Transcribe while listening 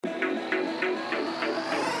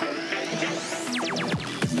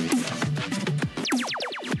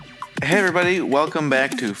Hey everybody, welcome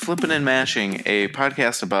back to Flippin' and Mashing, a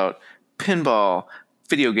podcast about pinball,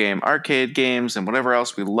 video game, arcade games, and whatever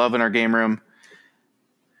else we love in our game room.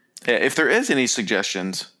 If there is any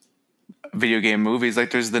suggestions, video game movies,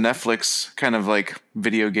 like there's the Netflix kind of like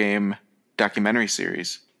video game documentary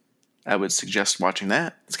series, I would suggest watching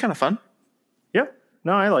that. It's kind of fun. Yep.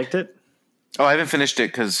 No, I liked it. Oh, I haven't finished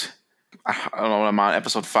it because I don't know when I'm on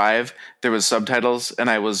episode 5. There was subtitles and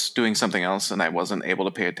I was doing something else and I wasn't able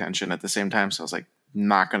to pay attention at the same time. So I was like,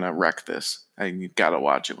 not going to wreck this. I got to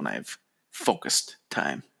watch it when I have focused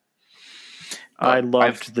time. I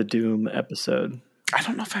loved the Doom episode. I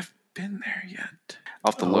don't know if I've been there yet.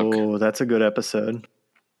 I'll have to look. Oh, that's a good episode.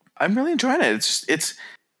 I'm really enjoying it.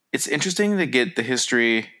 It's interesting to get the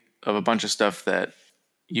history of a bunch of stuff that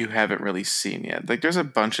you haven't really seen yet. Like there's a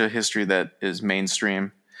bunch of history that is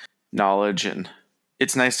mainstream knowledge, and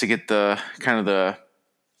it's nice to get the kind of the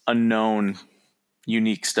unknown,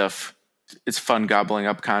 unique stuff. It's fun gobbling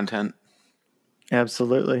up content.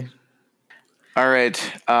 Absolutely. All right,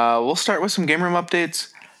 we'll start with some game room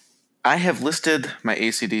updates. I have listed my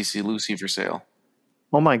AC/DC Lucy for sale.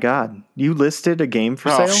 Oh my God. You listed a game for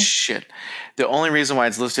sale? Oh, shit. The only reason why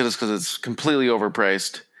it's listed is because it's completely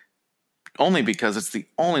overpriced. Only because it's the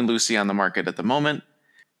only Lucy on the market at the moment.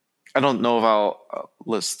 I don't know if I'll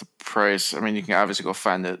list the price. I mean, you can obviously go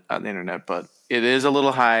find it on the internet, but it is a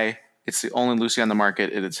little high. It's the only Lucy on the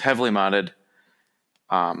market. It is heavily modded.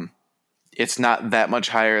 It's not that much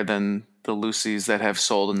higher than the Lucys that have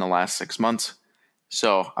sold in the last 6 months.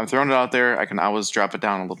 So I'm throwing it out there. I can always drop it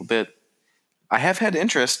down a little bit. I have had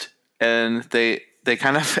interest, and they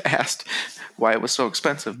kind of asked why it was so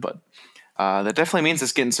expensive, but that definitely means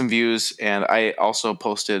it's getting some views. And I also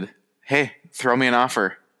posted, hey, throw me an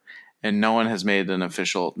offer. And no one has made an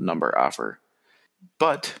official number offer.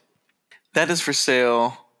 But that is for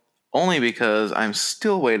sale only because I'm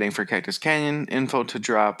still waiting for Cactus Canyon info to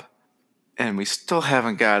drop, and we still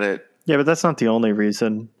haven't got it. Yeah, but that's not the only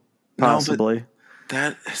reason, possibly.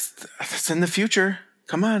 No, that's in the future.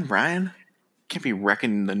 Come on, Ryan. Can't be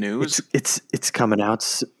wrecking the news. It's coming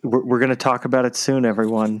out. We're going to talk about it soon,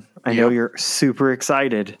 everyone. I know you're super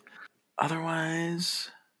excited. Otherwise,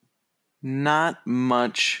 not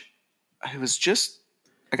much. I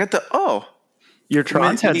got Your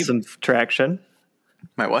Tron's had some traction.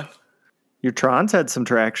 My what? Your Tron's had some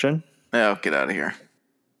traction. Oh, get out of here.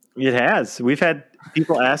 It has. We've had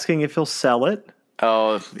people asking if he'll sell it.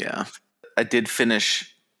 Oh, yeah. I did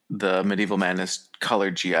finish the Medieval Madness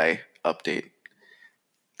Color GI update.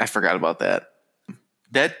 I forgot about that.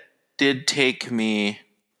 That did take me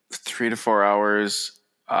 3 to 4 hours,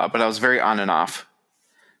 but I was very on and off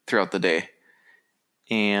throughout the day.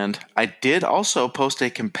 And I did also post a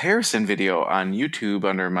comparison video on YouTube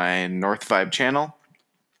under my North Vibe channel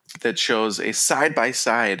that shows a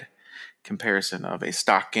side-by-side comparison of a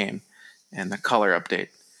stock game and the color update.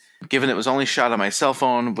 Given it was only shot on my cell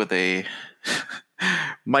phone with a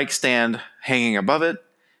mic stand hanging above it,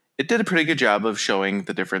 it did a pretty good job of showing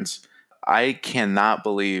the difference. I cannot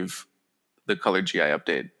believe the Color GI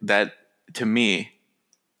update. That, to me,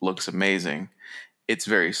 looks amazing. It's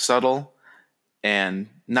very subtle and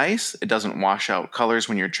nice. It doesn't wash out colors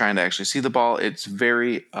when you're trying to actually see the ball. It's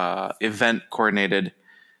very event coordinated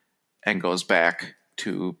and goes back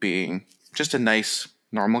to being just a nice,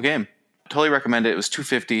 normal game. Totally recommend it. It was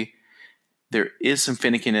 $250. There is some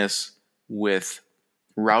finickiness with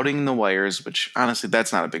routing the wires, which honestly,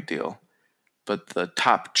 that's not a big deal. But the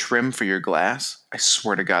top trim for your glass, I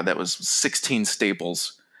swear to God, that was 16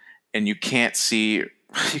 staples. And you can't see,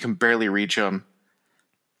 you can barely reach them.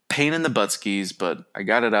 Pain in the butt skis, but I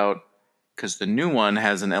got it out because the new one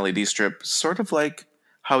has an LED strip, sort of like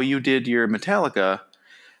how you did your Metallica,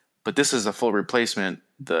 but this is a full replacement.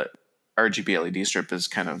 The RGB LED strip is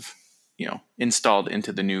kind of, installed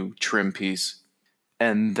into the new trim piece.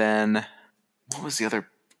 And then, what was the other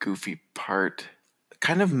goofy part?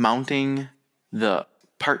 Kind of mounting the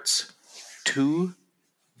parts to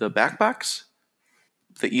the back box.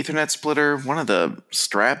 The Ethernet splitter, one of the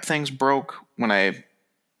strap things broke when I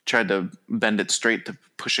tried to bend it straight to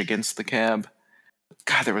push against the cab.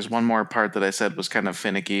 God, there was one more part that I said was kind of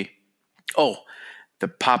finicky. Oh, the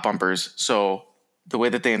pop bumpers. So the way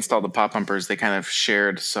that they installed the pop bumpers, they kind of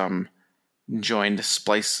shared some joined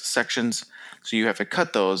splice sections. So you have to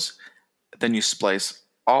cut those. Then you splice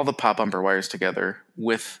all the pop bumper wires together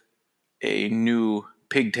with a new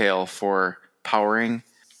pigtail for powering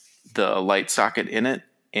the light socket in it.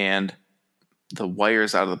 And the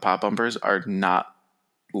wires out of the pop bumpers are not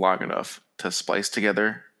long enough to splice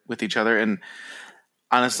together with each other. And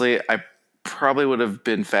honestly, I probably would have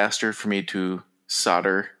been faster for me to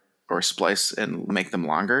solder or splice and make them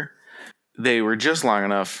longer. they were just long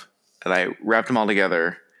enough that I wrapped them all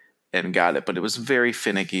together and got it, but it was very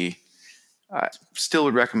finicky. I still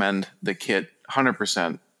would recommend the kit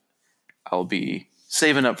 100%. I'll be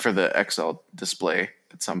saving up for the XL display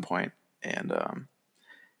at some point, and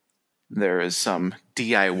there is some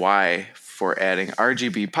DIY for adding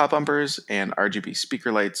RGB pop bumpers and RGB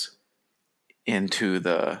speaker lights into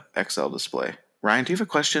the XL display. Ryan, do you have a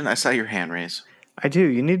question? I saw your hand raise. I do.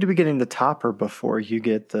 You need to be getting the topper before you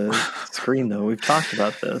get the screen, though. We've talked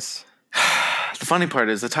about this. The funny part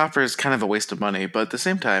is the topper is kind of a waste of money, but at the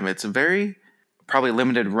same time, it's a very probably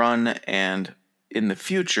limited run, and in the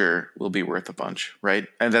future will be worth a bunch, right?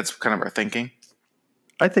 And that's kind of our thinking.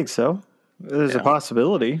 I think so. There's a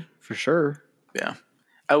possibility, for sure. Yeah.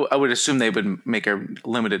 I would assume they would make a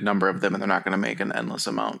limited number of them, and they're not going to make an endless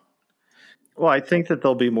amount. Well, I think that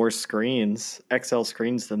there'll be more screens, XL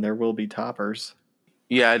screens, than there will be toppers.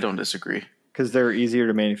 Yeah, I don't disagree. Because they're easier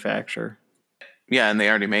to manufacture. Yeah, and they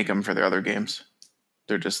already make them for their other games.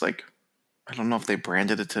 They're just like, I don't know if they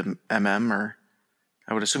branded it to MM, or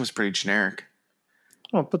I would assume it's pretty generic.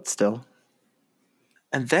 Oh, but still.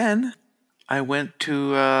 And then I went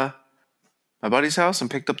to my buddy's house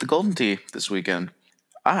and picked up the Golden Tee this weekend.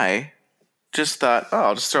 I just thought,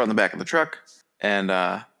 I'll just throw it in the back of the truck and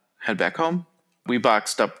head back home. We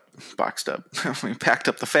boxed up. We packed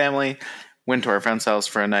up the family, went to our friend's house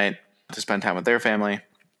for a night to spend time with their family.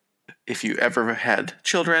 If you ever had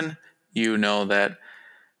children, you know that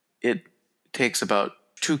it takes about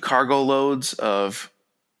 2 cargo loads of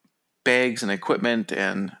bags and equipment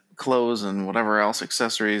and clothes and whatever else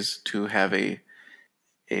accessories to have a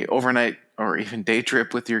overnight or even day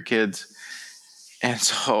trip with your kids. And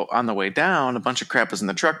so on the way down, a bunch of crap was in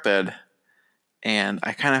the truck bed, and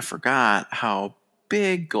I kind of forgot how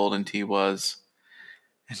big Golden Tee was.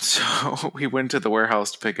 And so we went to the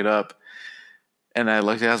warehouse to pick it up, and I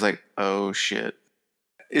looked at it, I was like, oh shit.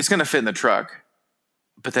 It's going to fit in the truck.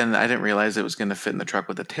 But then I didn't realize it was going to fit in the truck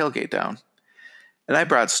with the tailgate down. And I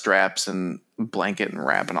brought straps and blanket and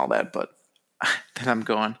wrap and all that, but then I'm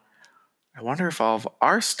going, I wonder if all of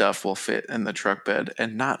our stuff will fit in the truck bed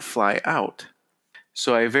and not fly out.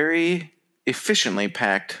 So I very efficiently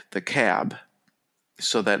packed the cab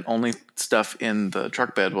so that only stuff in the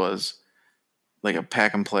truck bed was like a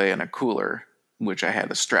pack and play and a cooler, which I had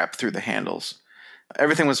to strap through the handles.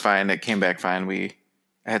 Everything was fine. It came back fine.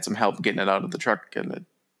 I had some help getting it out of the truck, and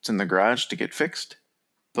it's in the garage to get fixed.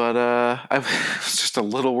 But I was just a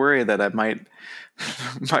little worried that I might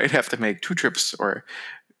have to make 2 trips or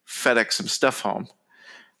FedEx some stuff home.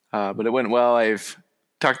 But it went well. I've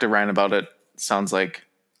talked to Ryan about it. Sounds like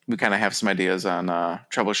we kind of have some ideas on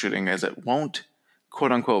troubleshooting, as it won't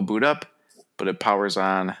quote unquote boot up, but it powers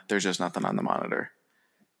on. There's just nothing on the monitor.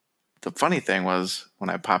 The funny thing was when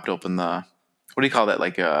I popped open the, what do you call that?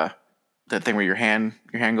 Like that thing where your hand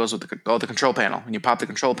goes with the control panel. When you pop the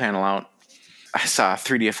control panel out, I saw a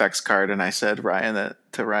 3DFX card, and I said to Ryan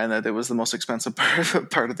that it was the most expensive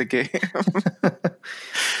part of the game.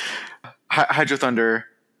 Hydro Thunder,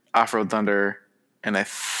 Off-Road Thunder, and I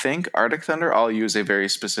think Arctic Thunder all use a very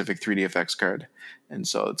specific 3DFX card. And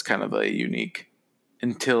so it's kind of a unique,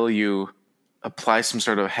 until you apply some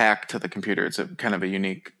sort of hack to the computer, it's a kind of a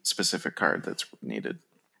unique specific card that's needed.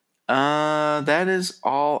 That is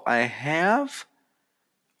all I have.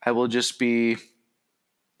 I will just be,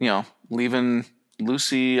 leaving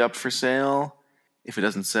Lucy up for sale. If it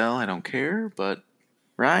doesn't sell, I don't care. But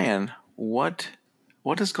Ryan, what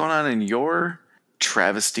is going on in your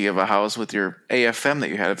travesty of a house with your AFM that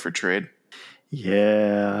you had for trade?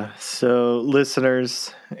 Yeah. So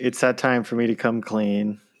listeners, it's that time for me to come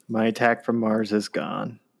clean. My attack from Mars is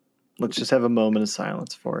gone. Let's just have a moment of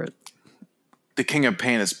silence for it. The King of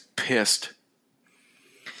Pain is pissed.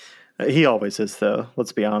 He always is, though.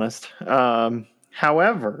 Let's be honest.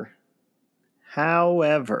 However, I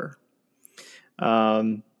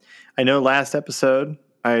know last episode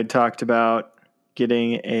I had talked about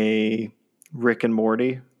getting a Rick and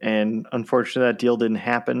Morty, and unfortunately that deal didn't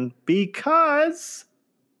happen because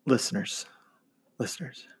listeners,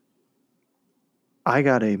 I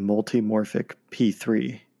got a multimorphic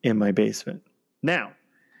P3 in my basement. Now,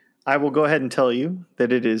 I will go ahead and tell you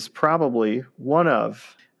that it is probably one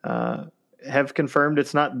of, have confirmed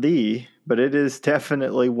it's not but it is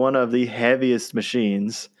definitely one of the heaviest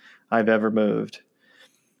machines I've ever moved.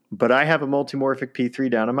 But I have a multimorphic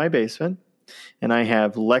P3 down in my basement, and I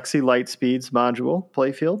have Lexi Lightspeed's module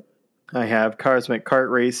playfield. I have Cosmic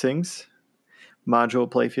Kart Racing's module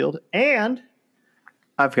playfield, and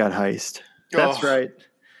I've got Heist. That's right.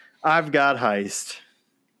 I've got Heist.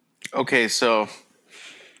 Okay, so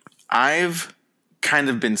I've kind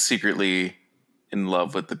of been secretly in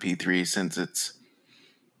love with the P3 since it's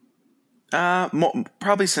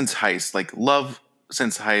probably since Heist. Like love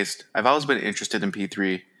since Heist. I've always been interested in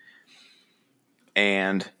P3,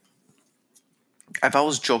 and I've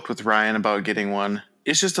always joked with Ryan about getting one.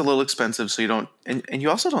 It's just a little expensive, so you don't, and you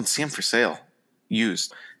also don't see them for sale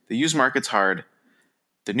used. The used market's hard.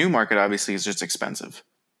 The new market obviously is just expensive.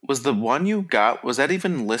 Was the one you got, was that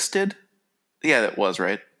even listed? Yeah, that was,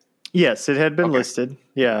 right? Yes, it had been listed.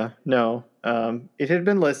 Yeah, no. It had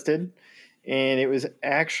been listed, and it was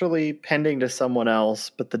actually pending to someone else,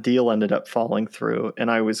 but the deal ended up falling through, and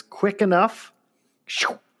I was quick enough,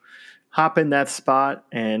 hop in that spot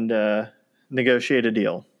and negotiate a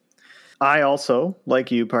deal. I also,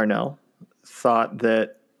 like you, Parnell, thought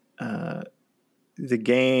that the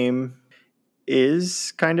game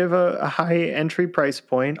is kind of a high entry price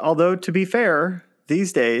point. Although, to be fair,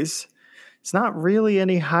 these days, it's not really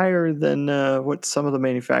any higher than what some of the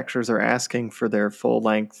manufacturers are asking for their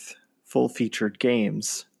full-length, full-featured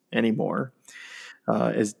games anymore.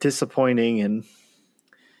 As disappointing and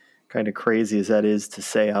kind of crazy as that is to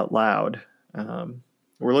say out loud.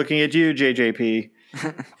 We're looking at you, JJP.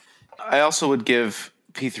 I also would give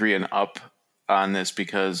P3 an up on this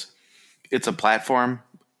because it's a platform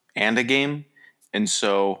and a game. And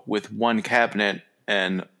so with one cabinet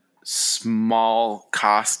and small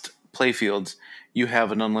cost playfields, you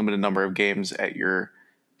have an unlimited number of games at your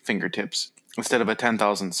fingertips. Instead of a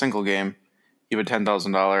 $10,000 single game, you have a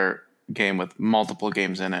 $10,000 game with multiple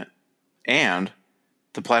games in it. And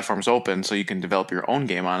the platform's open, so you can develop your own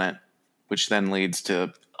game on it, which then leads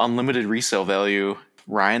to unlimited resale value.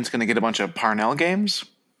 Ryan's going to get a bunch of Parnell games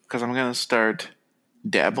because I'm going to start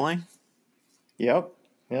dabbling. Yep.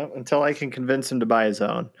 Until I can convince him to buy his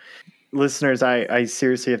own. Listeners, I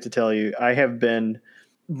seriously have to tell you,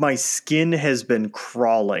 my skin has been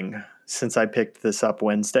crawling since I picked this up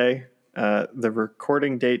Wednesday. The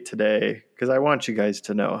recording date today, because I want you guys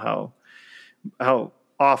to know how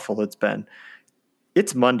awful it's been.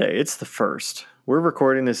 It's Monday. It's the 1st. We're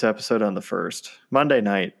recording this episode on the 1st, Monday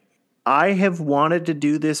night. I have wanted to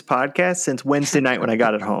do this podcast since Wednesday night when I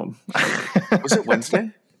got it home. Was it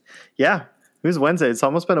Wednesday? Yeah, it was Wednesday. It's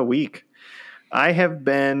almost been a week. I have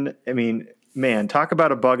been, man, talk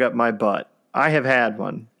about a bug up my butt. I have had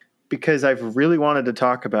one because I've really wanted to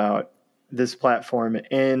talk about this platform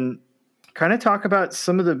and kind of talk about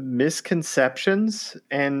some of the misconceptions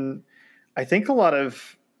and I think a lot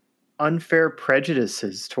of unfair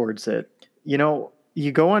prejudices towards it. You know,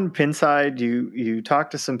 you go on Pinside, you talk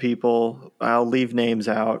to some people, I'll leave names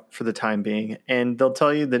out for the time being, and they'll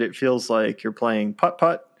tell you that it feels like you're playing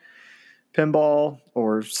putt-putt, pinball,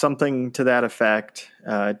 or something to that effect.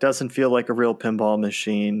 It doesn't feel like a real pinball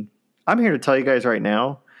machine. I'm here to tell you guys right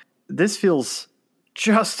now, this feels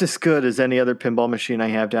just as good as any other pinball machine I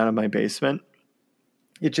have down in my basement.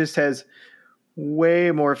 It just has way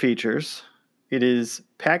more features. It is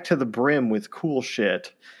packed to the brim with cool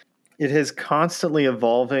shit. It is constantly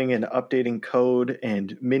evolving and updating code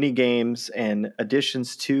and mini games and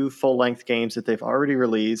additions to full-length games that they've already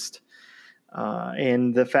released.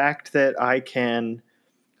 And the fact that I can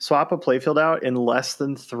swap a playfield out in less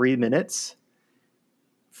than 3 minutes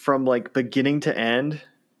from like beginning to end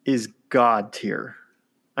is god tier.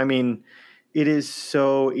 I mean, it is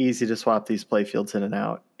so easy to swap these playfields in and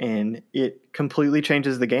out, and it completely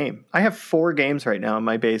changes the game. I have 4 games right now in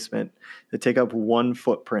my basement that take up one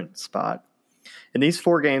footprint spot. And these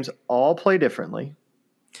 4 games all play differently.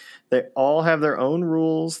 They all have their own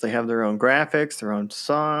rules. They have their own graphics, their own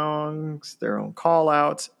songs, their own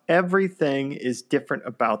call-outs. Everything is different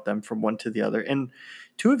about them from one to the other. And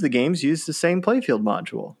 2 of the games use the same playfield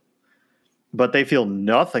module, but they feel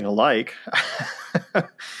nothing alike.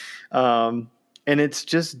 And it's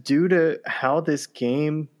just due to how this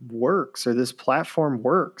game works or this platform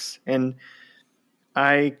works. And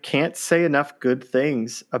I can't say enough good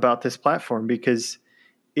things about this platform because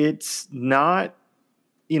it's not,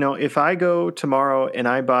 if I go tomorrow and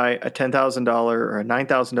I buy a $10,000 or a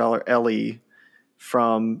 $9,000 LE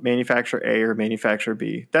from manufacturer A or manufacturer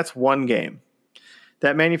B, that's one game.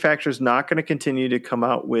 That manufacturer is not going to continue to come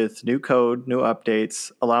out with new code, new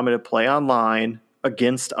updates, allow me to play online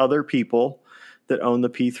against other people that own the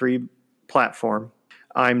P3 platform.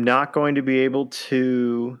 I'm not going to be able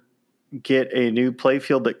to get a new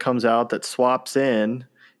playfield that comes out that swaps in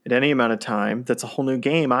at any amount of time. That's a whole new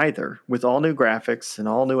game either, with all new graphics and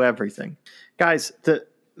all new everything. Guys,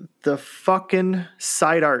 the fucking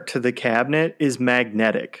side art to the cabinet is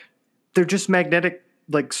magnetic. They're just magnetic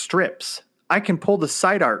like strips. I can pull the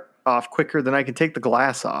side art off quicker than I can take the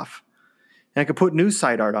glass off. And I can put new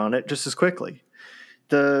side art on it just as quickly.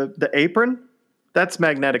 The apron, that's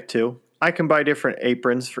magnetic too. I can buy different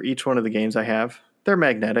aprons for each one of the games I have. They're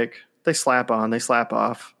magnetic. They slap on, they slap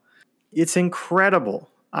off. It's incredible.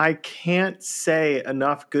 I can't say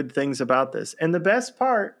enough good things about this. And the best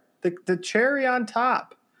part, the cherry on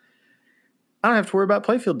top, I don't have to worry about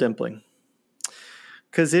playfield dimpling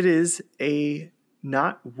because it is a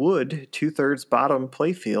not wood 2/3 bottom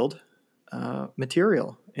playfield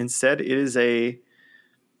material. Instead, it is a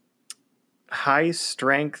high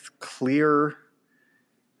strength, clear,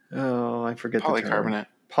 I forget the term.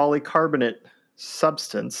 Polycarbonate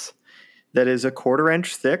substance that is 1/4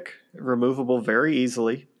 inch thick, removable very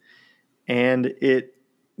easily, and it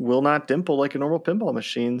will not dimple like a normal pinball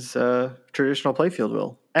machine's traditional playfield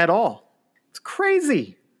will at all. It's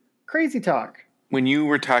crazy. Crazy talk. When you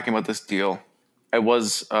were talking about this deal, I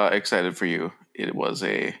was excited for you. It was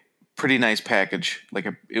a pretty nice package.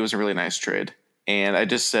 It was a really nice trade. And I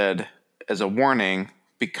just said, as a warning,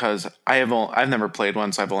 because I've never played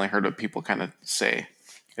one, so I've only heard what people kind of say.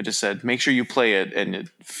 I just said, make sure you play it and it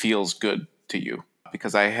feels good to you.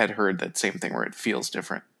 Because I had heard that same thing where it feels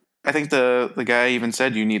different. I think the guy even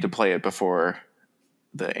said you need to play it before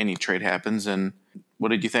any trade happens. And what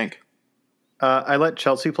did you think? I let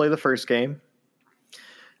Chelsea play the first game.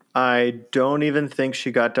 I don't even think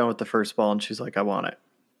she got done with the first ball, and she's like, I want it.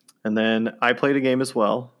 And then I played a game as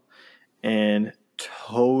well, and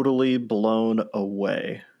totally blown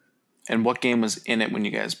away. And what game was in it when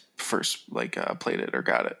you guys first played it or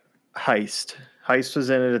got it? Heist. Heist was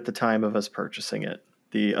in it at the time of us purchasing it.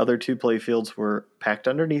 The other two playfields were packed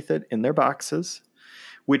underneath it in their boxes,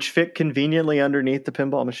 which fit conveniently underneath the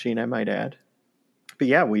pinball machine, I might add. But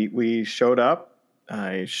yeah, we showed up.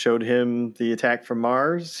 I showed him the Attack from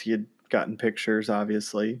Mars. He had gotten pictures,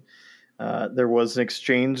 obviously. There was an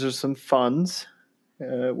exchange of some funds.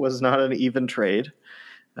 It was not an even trade.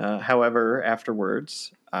 However,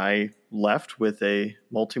 afterwards, I left with a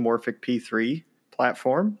Multimorphic P3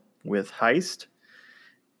 platform with Heist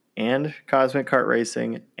and Cosmic Kart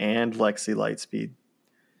Racing and Lexi Lightspeed.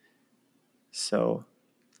 So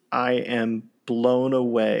I am blown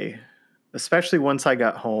away, especially once I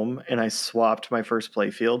got home and I swapped my first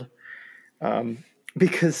playfield.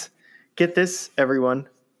 Because, get this, everyone,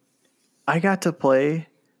 I got to play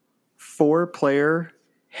 4-player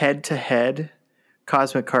head-to-head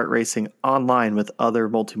Cosmic Kart Racing online with other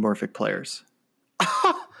Multimorphic players.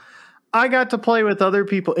 I got to play with other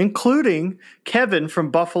people, including Kevin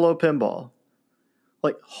from Buffalo Pinball.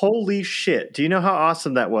 Like, holy shit. Do you know how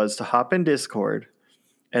awesome that was to hop in Discord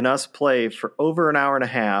and us play for over an hour and a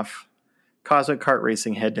half Cosmic Kart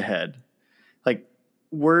Racing head-to-head? Like,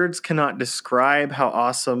 words cannot describe how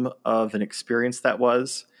awesome of an experience that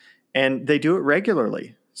was. And they do it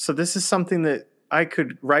regularly. So this is something that I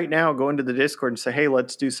could right now go into the Discord and say, hey,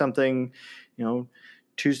 let's do something,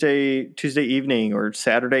 Tuesday evening or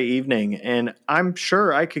Saturday evening. And I'm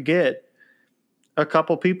sure I could get a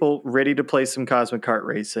couple people ready to play some Cosmic Kart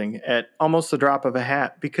Racing at almost the drop of a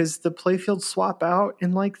hat because the playfields swap out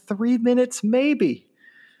in like 3 minutes, maybe.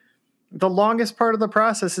 The longest part of the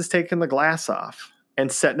process is taking the glass off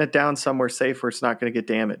and setting it down somewhere safe where it's not going to get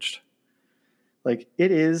damaged. Like,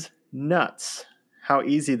 it is nuts how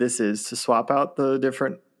easy this is to swap out the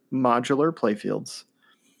different modular playfields.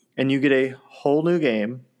 And you get a whole new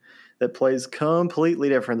game that plays completely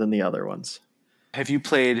different than the other ones. Have you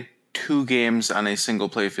played 2 games on a single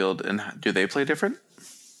playfield, and do they play different?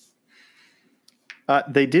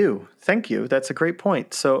 They do. Thank you. That's a great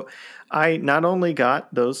point. So I not only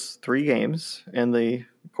got those 3 games and the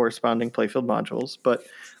corresponding playfield modules, but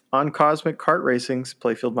on Cosmic Kart Racing's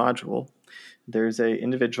playfield module, there's an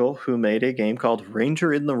individual who made a game called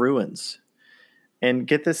Ranger in the Ruins. And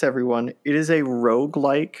get this, everyone, it is a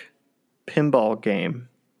roguelike pinball game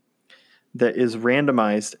that is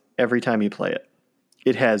randomized every time you play it.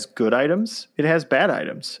 It has good items. It has bad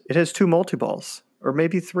items. It has 2 multi-balls, or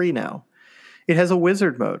maybe 3 now. It has a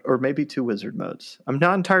wizard mode, or maybe 2 wizard modes. I'm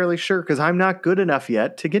not entirely sure because I'm not good enough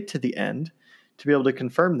yet to get to the end to be able to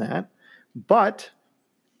confirm that. But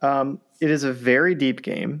it is a very deep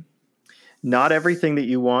game. Not everything that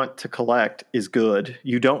you want to collect is good.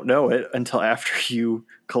 You don't know it until after you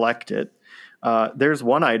collect it. There's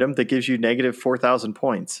one item that gives you negative 4,000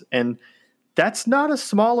 points, and that's not a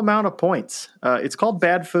small amount of points. It's called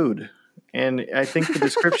bad food, and I think the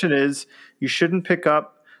description is you shouldn't pick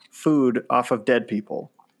up food off of dead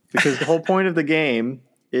people because the whole point of the game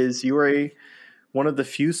is you are one of the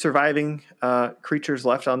few surviving creatures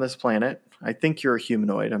left on this planet. I think you're a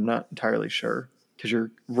humanoid. I'm not entirely sure because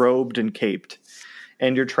you're robed and caped,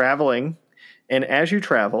 and you're traveling. And as you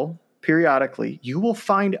travel, periodically, you will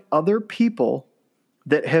find other people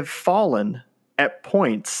that have fallen at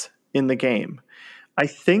points in the game. I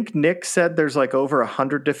think Nick said there's like over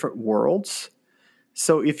 100 different worlds.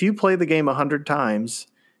 So if you play the game 100 times,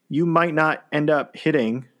 you might not end up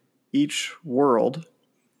hitting each world,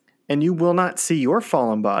 and you will not see your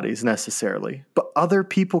fallen bodies necessarily, but other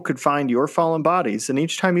people could find your fallen bodies. And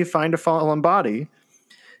each time you find a fallen body,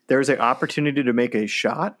 there's an opportunity to make a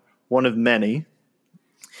shot, one of many,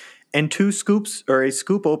 and two scoops, or a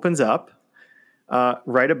scoop opens up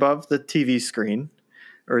right above the TV screen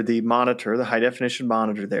or the monitor, the high definition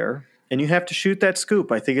monitor there. And you have to shoot that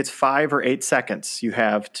scoop. I think it's 5 or 8 seconds you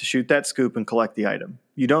have to shoot that scoop and collect the item.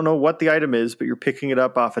 You don't know what the item is, but you're picking it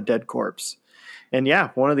up off a dead corpse. And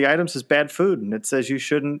yeah, one of the items is bad food, and it says you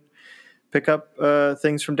shouldn't pick up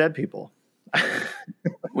things from dead people.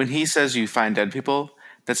 When he says you find dead people,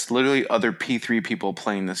 that's literally other P3 people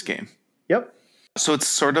playing this game. Yep. So it's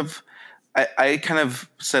sort of, I kind of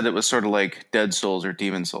said it was sort of like Dead Souls or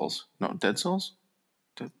Demon Souls. No, Dead Souls?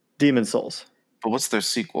 Demon Souls. But what's their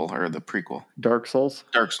sequel or the prequel? Dark Souls?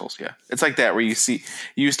 Dark Souls, yeah. It's like that where you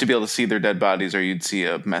used to be able to see their dead bodies or you'd see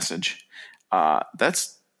a message.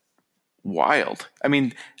 That's wild. I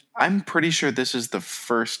mean, I'm pretty sure this is the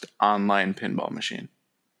first online pinball machine.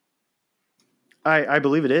 I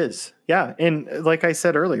believe it is. Yeah. And like I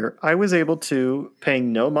said earlier, I was able to,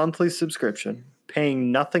 paying no monthly subscription,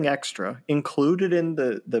 paying nothing extra, included in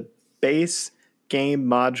the base game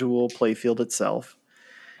module playfield itself,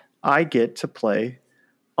 I get to play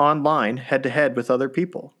online head-to-head with other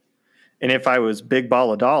people. And if I was big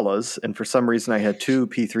ball of dollars and for some reason I had 2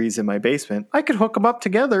 P3s in my basement, I could hook them up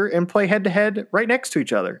together and play head-to-head right next to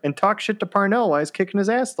each other and talk shit to Parnell while I was kicking his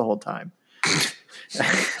ass the whole time.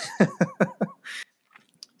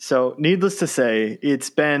 So needless to say,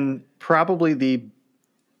 it's been probably the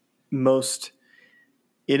most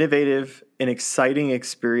innovative and exciting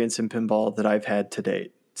experience in pinball that I've had to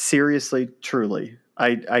date. Seriously, truly.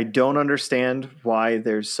 I don't understand why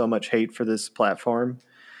there's so much hate for this platform.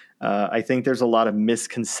 I think there's a lot of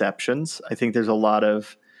misconceptions. I think there's a lot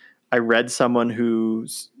of, I read someone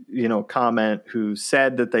who's, comment who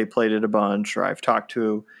said that they played it a bunch, or I've talked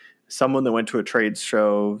to someone that went to a trade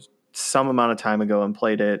show some amount of time ago and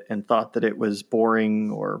played it and thought that it was boring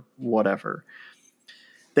or whatever.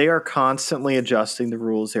 They are constantly adjusting the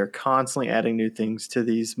rules. They're constantly adding new things to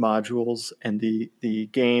these modules and the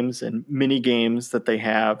games and mini games that they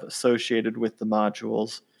have associated with the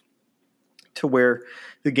modules, to where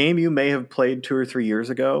the game you may have played 2 or 3 years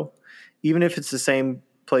ago, even if it's the same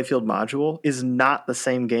playfield module, is not the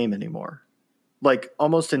same game anymore. Like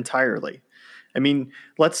almost entirely. I mean,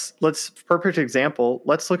 let's perfect example.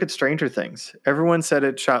 Let's look at Stranger Things. Everyone said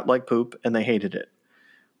it shot like poop and they hated it.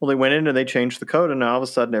 Well, they went in and they changed the code, and now all of a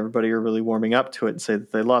sudden everybody are really warming up to it and say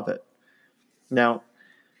that they love it. Now,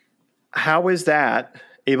 how is that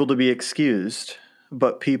able to be excused,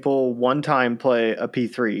 but people one time play a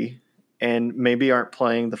P3 and maybe aren't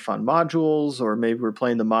playing the fun modules, or maybe we're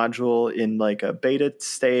playing the module in like a beta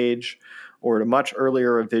stage or at a much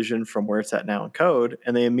earlier revision from where it's at now in code,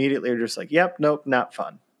 and they immediately are just like, yep, nope, not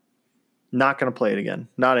fun. Not going to play it again.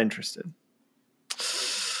 Not interested.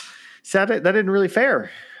 So that isn't really fair.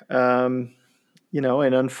 And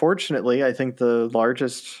unfortunately, I think the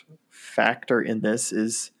largest factor in this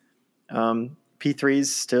is P3s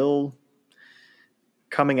still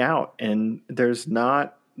coming out, and there's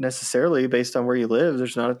not necessarily, based on where you live,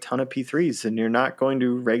 there's not a ton of P3s, and you're not going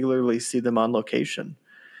to regularly see them on location.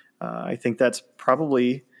 I think that's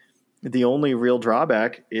probably the only real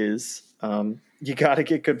drawback is you got to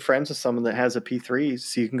get good friends with someone that has a P3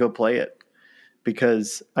 so you can go play it.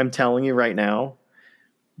 Because I'm telling you right now,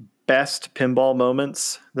 best pinball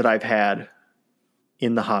moments that I've had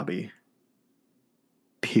in the hobby,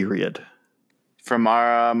 period. From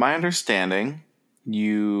my understanding,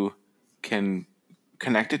 you can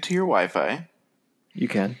connect it to your Wi-Fi. You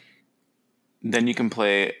can. Then you can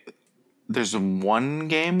play. There's one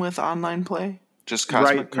game with online play? Just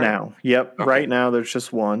Cosmic right Card? Now. Yep. Okay. Right now there's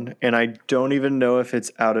just one. And I don't even know if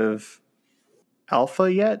it's out of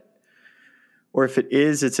alpha yet. Or if it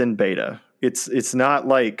is, it's in beta. It's not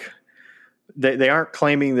like they aren't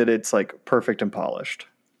claiming that it's like perfect and polished.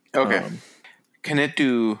 Okay. Can it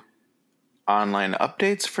do online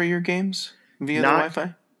updates for your games via the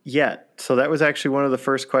Wi-Fi? Yet. So that was actually one of the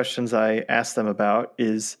first questions I asked them about,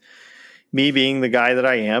 is me being the guy that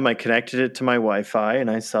I am, I connected it to my Wi-Fi and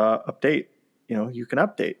I saw update. You can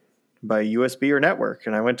update by USB or network.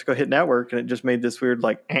 And I went to go hit network and it just made this weird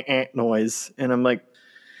like noise. And I'm like,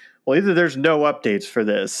 well, either there's no updates for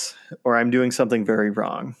this or I'm doing something very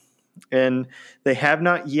wrong. And they have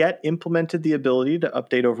not yet implemented the ability to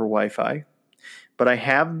update over Wi-Fi, but I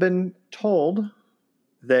have been told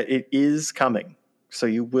that it is coming. So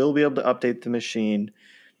you will be able to update the machine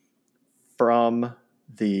from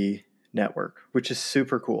the network, which is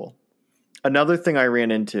super cool. Another thing I ran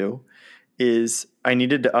into is I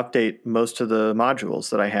needed to update most of the modules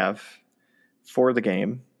that I have for the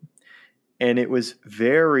game. And it was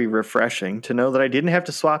very refreshing to know that I didn't have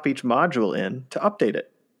to swap each module in to update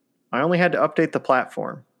it. I only had to update the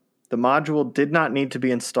platform. The module did not need to be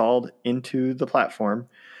installed into the platform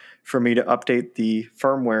for me to update the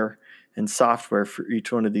firmware and software for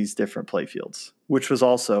each one of these different playfields, which was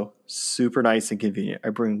also super nice and convenient. I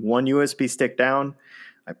bring one USB stick down,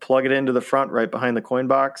 I plug it into the front right behind the coin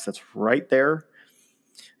box. That's right there.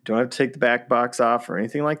 Don't have to take the back box off or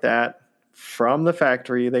anything like that. From the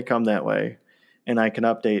factory, they come that way. And I can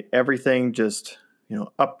update everything, just,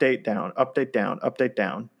 update down, update down, update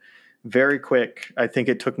down. Very quick. I think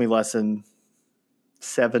it took me less than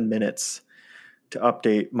 7 minutes to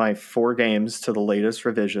update my 4 games to the latest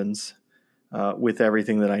revisions with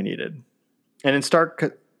everything that I needed. And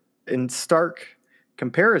in stark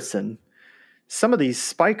comparison, some of these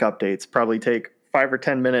spike updates probably take 5 or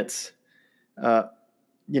 10 minutes,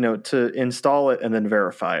 to install it and then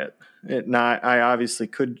verify it. I obviously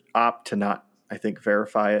could opt to not, I think,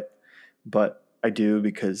 verify it, but I do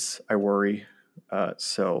because I worry.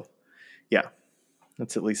 So, yeah,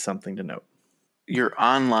 that's at least something to note. Your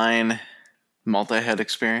online multi-head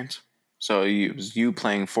experience. So it was you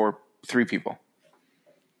playing 3 people.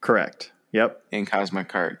 Correct. Yep. In Cosmic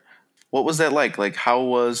Kart. What was that like? Like, how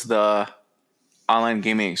was the online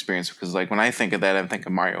gaming experience? Because, like, when I think of that, I think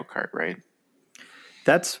of Mario Kart, right?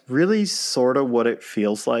 That's really sort of what it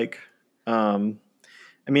feels like.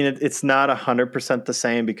 It's not 100% the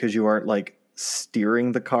same because you aren't, like,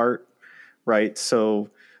 steering the cart, right? So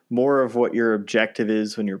more of what your objective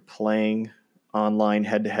is when you're playing online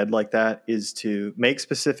head-to-head like that is to make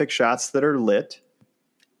specific shots that are lit.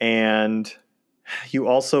 And you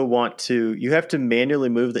also you have to manually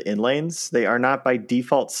move the in lanes. They are not by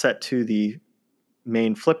default set to the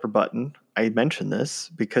main flipper button. I mentioned this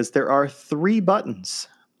because there are 3 buttons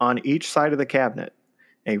on each side of the cabinet,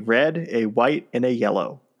 a red, a white, and a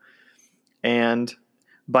yellow. And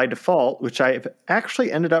by default, which I've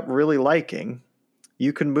actually ended up really liking,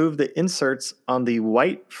 you can move the inserts on the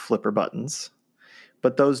white flipper buttons,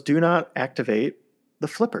 but those do not activate the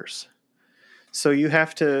flippers. So you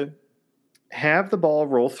have to have the ball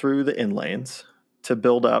roll through the in lanes to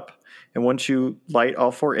build up. And once you light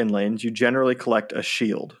all 4 in lanes, you generally collect a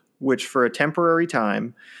shield, which for a temporary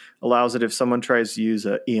time allows it if someone tries to use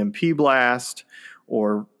an EMP blast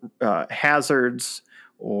or hazards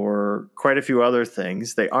or quite a few other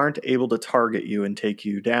things, they aren't able to target you and take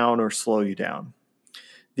you down or slow you down.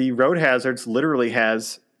 The road hazards literally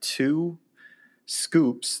has 2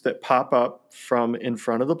 scoops that pop up from in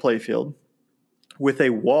front of the playfield with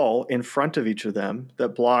a wall in front of each of them that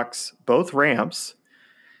blocks both ramps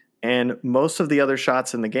and most of the other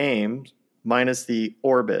shots in the game, minus the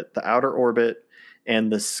orbit, the outer orbit,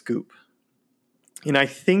 and the scoop. And I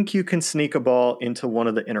think you can sneak a ball into one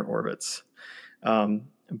of the inner orbits.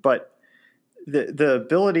 But the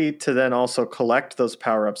ability to then also collect those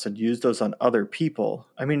power-ups and use those on other people,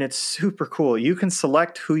 it's super cool. You can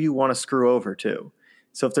select who you want to screw over too.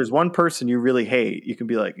 So if there's one person you really hate, you can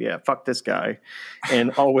be like, yeah, fuck this guy,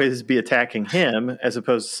 and always be attacking him as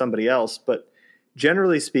opposed to somebody else. But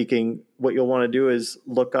generally speaking, what you'll want to do is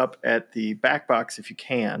look up at the back box if you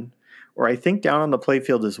can, or I think down on the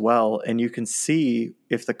playfield as well, and you can see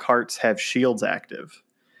if the carts have shields active.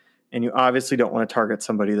 And you obviously don't want to target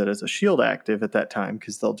somebody that has a shield active at that time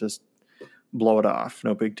because they'll just blow it off.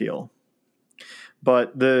 No big deal.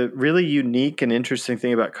 But the really unique and interesting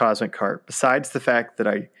thing about Cosmic Kart, besides the fact that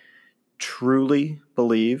I truly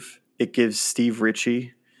believe it gives Steve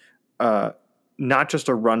Ritchie not just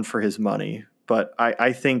a run for his money, but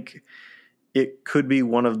I think it could be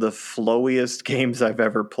one of the flowiest games I've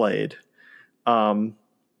ever played,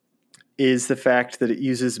 is the fact that it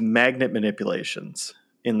uses magnet manipulations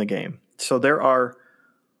in the game. So there are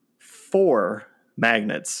 4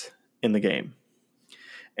 magnets in the game.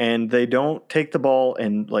 And they don't take the ball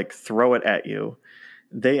and like throw it at you.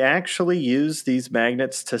 They actually use these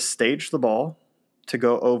magnets to stage the ball to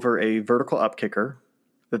go over a vertical up kicker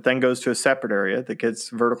that then goes to a separate area that gets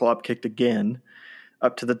vertical up kicked again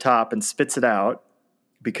up to the top and spits it out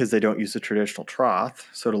because they don't use the traditional trough.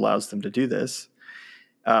 So it allows them to do this.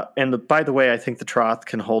 By the way, I think the trough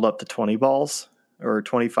can hold up to 20 balls or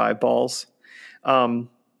 25 balls.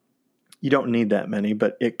 You don't need that many,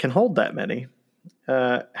 but it can hold that many.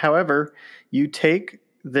 However, you take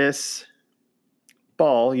this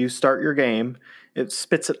ball, you start your game, it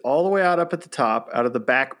spits it all the way out up at the top, out of the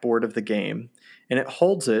backboard of the game, and it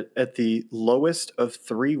holds it at the lowest of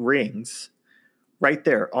 3 rings right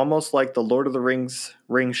there, almost like the Lord of the Rings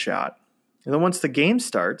ring shot. And then once the game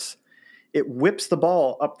starts, it whips the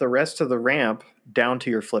ball up the rest of the ramp down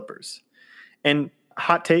to your flippers. And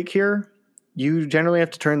hot take here, you generally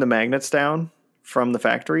have to turn the magnets down from the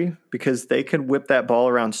factory because they can whip that ball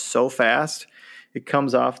around so fast, it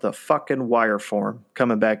comes off the fucking wire form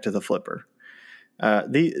coming back to the flipper.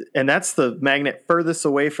 And that's the magnet furthest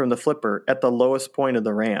away from the flipper at the lowest point of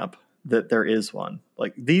the ramp that there is one.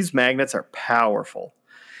 Like, these magnets are powerful.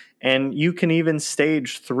 And you can even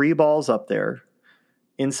stage 3 balls up there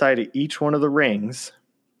inside of each one of the rings.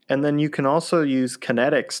 And then you can also use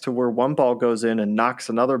kinetics to where one ball goes in and knocks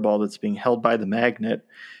another ball that's being held by the magnet.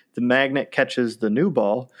 The magnet catches the new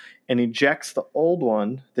ball and ejects the old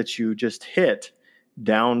one that you just hit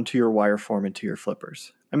down to your wire form and to your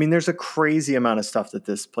flippers. I mean, there's a crazy amount of stuff that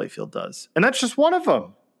this playfield does. And that's just one of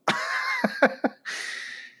them.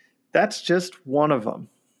 That's just one of them.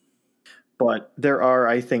 But there are,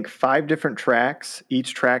 I think, 5 different tracks.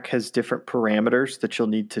 Each track has different parameters that you'll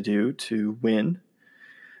need to do to win.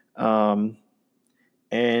 And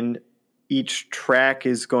each track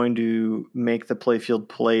is going to make the playfield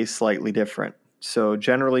play slightly different. So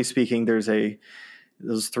generally speaking, there's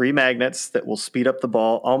those 3 magnets that will speed up the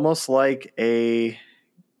ball, almost like a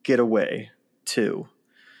getaway 2,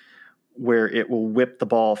 where it will whip the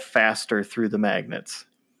ball faster through the magnets.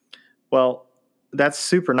 Well, that's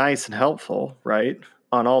super nice and helpful, right?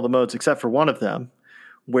 On all the modes except for one of them,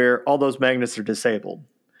 where all those magnets are disabled.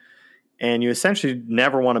 And you essentially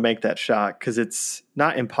never want to make that shot because it's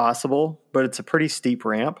not impossible, but it's a pretty steep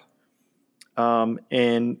ramp.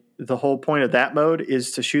 And the whole point of that mode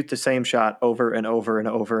is to shoot the same shot over and over and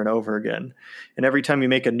over and over again. And every time you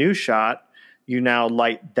make a new shot, you now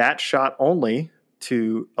light that shot only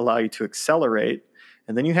to allow you to accelerate.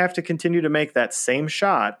 And then you have to continue to make that same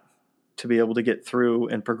shot to be able to get through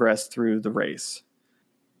and progress through the race.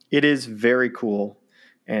 It is very cool,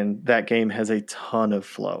 and that game has a ton of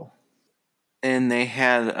flow. And they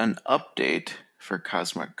had an update for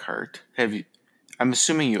Cosmic Kart. I'm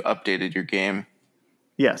assuming you updated your game.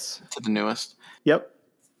 Yes. To the newest. Yep.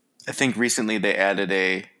 I think recently they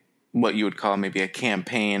added what you would call maybe a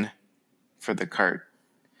campaign for the kart.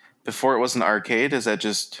 Before it was an arcade. Is that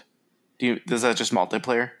just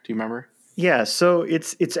multiplayer? Do you remember? Yeah, so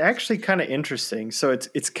it's actually kind of interesting. So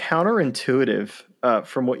it's counterintuitive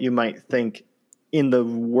from what you might think in the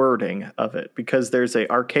wording of it, because there's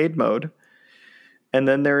a arcade mode and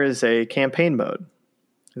then there is a campaign mode.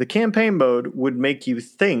 The campaign mode would make you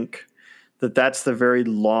think that that's the very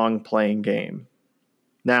long playing game.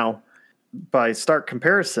 Now, by stark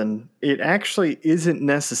comparison, it actually isn't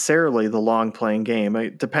necessarily the long playing game.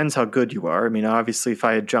 It depends how good you are. I mean, obviously, if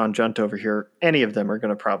I had John Junt over here, any of them are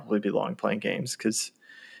going to probably be long playing games because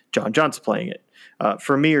John Junt's playing it.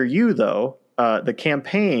 For me or you, though, the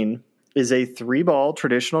campaign is a 3-ball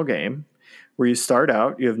traditional game where you start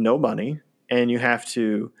out, you have no money, and you have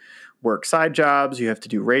to work side jobs, you have to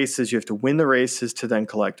do races, you have to win the races to then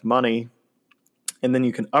collect money, and then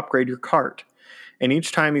you can upgrade your cart. And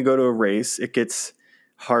each time you go to a race, it gets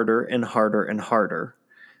harder and harder and harder.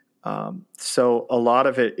 So a lot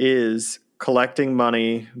of it is collecting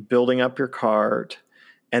money, building up your cart,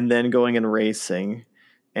 and then going and racing.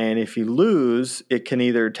 And if you lose, it can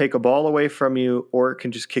either take a ball away from you or it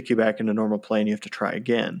can just kick you back into normal play and you have to try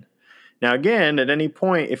again. Now, again, at any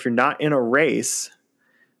point, if you're not in a race,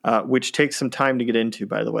 which takes some time to get into,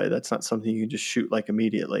 by the way, that's not something you can just shoot like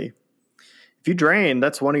immediately. If you drain,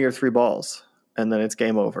 that's one of your 3 balls. And then it's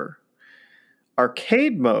game over.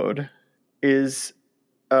 Arcade mode is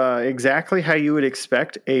exactly how you would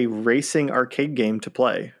expect a racing arcade game to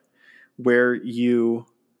play, where you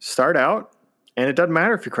start out, and it doesn't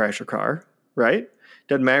matter if you crash your car, right?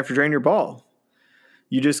 Doesn't matter if you drain your ball.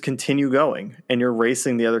 You just continue going, and you're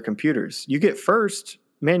racing the other computers. You get first,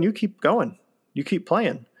 man, you keep going. You keep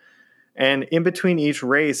playing. And in between each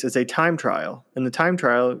race is a time trial. And the time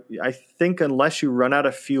trial, I think unless you run out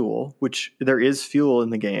of fuel, which there is fuel in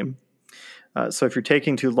the game. So if you're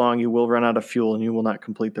taking too long, you will run out of fuel and you will not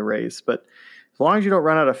complete the race. But as long as you don't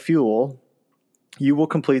run out of fuel, you will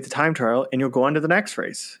complete the time trial and you'll go on to the next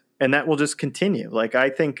race. And that will just continue. Like, I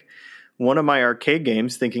think one of my arcade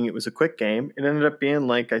games, thinking it was a quick game, it ended up being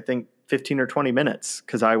like, I think 15 or 20 minutes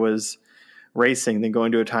because I was racing, then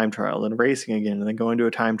going to a time trial, then racing again, and then going to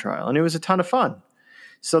a time trial. And it was a ton of fun.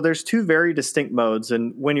 So there's 2 very distinct modes.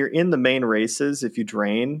 And when you're in the main races, if you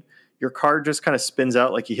drain, your car just kind of spins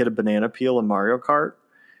out like you hit a banana peel in Mario Kart.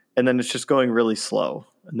 And then it's just going really slow.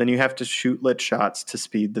 And then you have to shoot lit shots to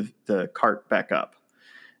speed the cart back up.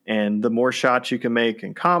 And the more shots you can make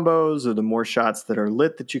in combos, or the more shots that are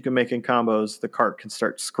lit that you can make in combos, the cart can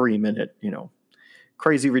start screaming at,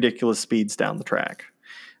 crazy, ridiculous speeds down the track.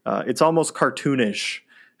 It's almost cartoonish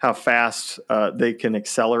how fast they can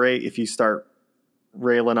accelerate if you start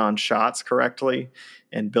railing on shots correctly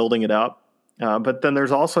and building it up. But then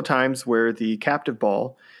there's also times where the captive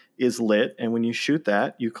ball is lit, and when you shoot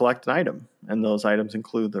that, you collect an item. And those items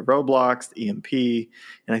include the Roblox, the EMP,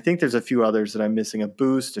 and I think there's a few others that I'm missing, a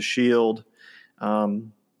boost, a shield.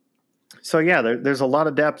 So yeah, there's a lot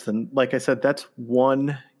of depth. And like I said, that's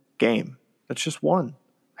one game. That's just one.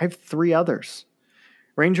 I have 3 others.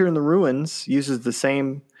 Ranger in the Ruins uses the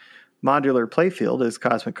same modular playfield as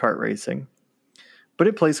Cosmic Kart Racing, but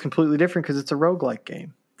it plays completely different because it's a roguelike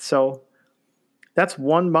game. So that's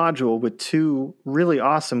one module with 2 really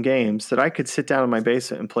awesome games that I could sit down in my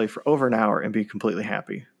basement and play for over an hour and be completely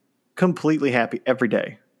happy. Completely happy every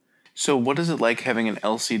day. So what is it like having an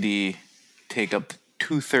LCD take up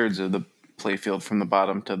 2/3 of the playfield from the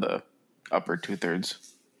bottom to the upper 2/3?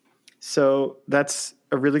 So that's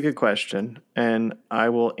a really good question, and I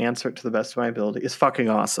will answer it to the best of my ability. It's fucking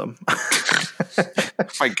awesome.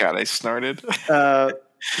 My God, I snorted.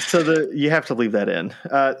 You have to leave that in.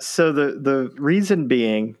 So the reason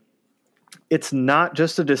being, it's not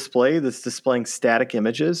just a display that's displaying static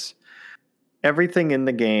images. Everything in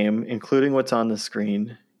the game, including what's on the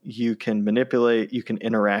screen, you can manipulate, you can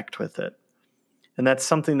interact with it. And that's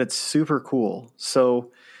something that's super cool.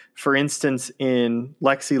 So, for instance, in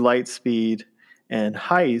Lexi Lightspeed and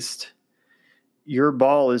Heist, your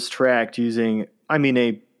ball is tracked using,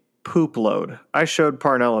 a poop load. I showed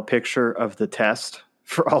Parnell a picture of the test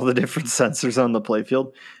for all the different sensors on the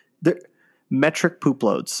playfield. They're metric poop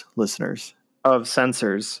loads, listeners, of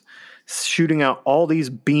sensors shooting out all these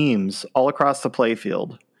beams all across the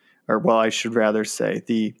playfield. Or, well, I should rather say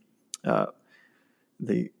the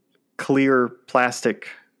clear plastic,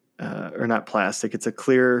 or not plastic, it's a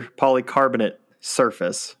clear polycarbonate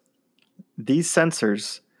surface. These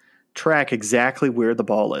sensors track exactly where the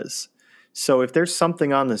ball is. So if there's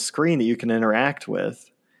something on the screen that you can interact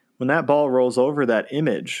with, when that ball rolls over that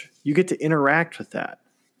image, you get to interact with that.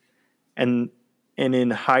 And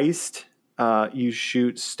in Heist, you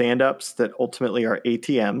shoot stand-ups that ultimately are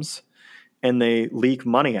ATMs, and they leak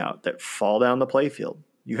money out that fall down the playfield.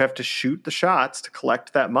 You have to shoot the shots to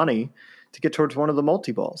collect that money to get towards one of the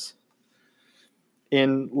multi-balls.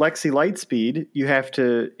 In Lexi Lightspeed, you have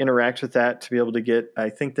to interact with that to be able to get, I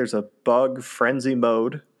think there's a bug frenzy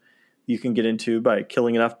mode you can get into by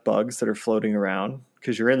killing enough bugs that are floating around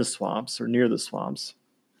because you're in the swamps or near the swamps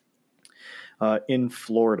in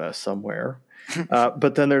Florida somewhere.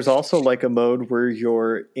 But then there's also like a mode where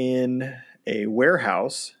you're in a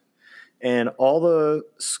warehouse and all the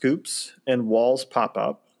scoops and walls pop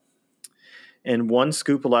up. And one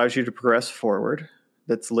scoop allows you to progress forward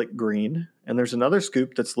that's lit green. And there's another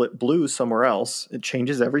scoop that's lit blue somewhere else. It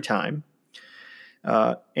changes every time.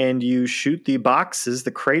 And you shoot the boxes,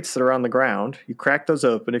 the crates that are on the ground. You crack those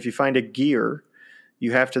open. If you find a gear,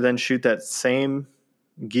 you have to then shoot that same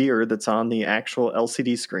gear that's on the actual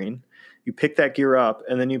LCD screen. You pick that gear up,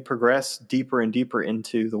 and then you progress deeper and deeper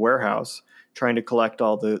into the warehouse, trying to collect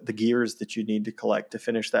all the gears that you need to collect to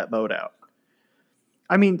finish that mode out.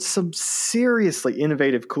 Some seriously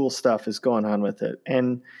innovative, cool stuff is going on with it.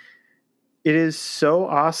 And it is so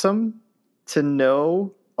awesome to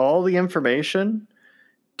know all the information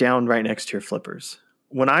down right next to your flippers.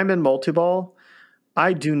 When I'm in multi-ball,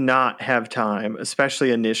 I do not have time,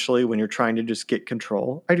 especially initially when you're trying to just get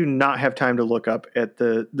control. I do not have time to look up at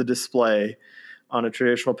the display on a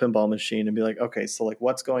traditional pinball machine and be like, okay, so like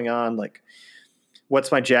what's going on? Like,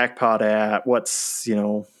 what's my jackpot at? What's,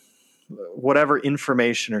 whatever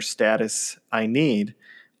information or status I need.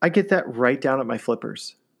 I get that right down at my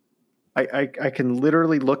flippers. I can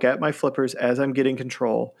literally look at my flippers as I'm getting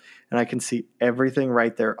control, and I can see everything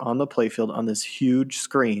right there on the playfield on this huge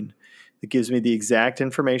screen that gives me the exact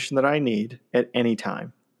information that I need at any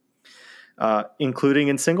time, including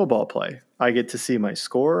in single ball play. I get to see my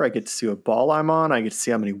score. I get to see what ball I'm on. I get to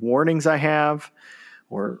see how many warnings I have,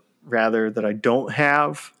 or rather that I don't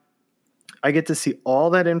have. I get to see all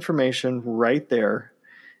that information right there,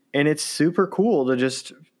 and it's super cool to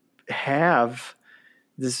just have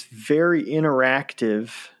this very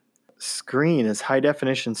interactive screen, this high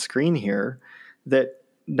definition screen here that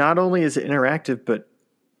not only is it interactive, but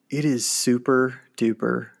it is super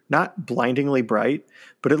duper, not blindingly bright,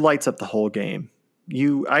 but it lights up the whole game.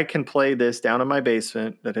 I can play this down in my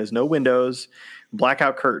basement that has no windows,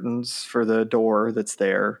 blackout curtains for the door that's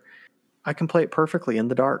there. I can play it perfectly in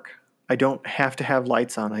the dark. I don't have to have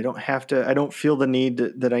lights on. I don't feel the need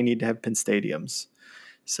that I need to have pin stadiums.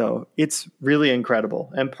 So it's really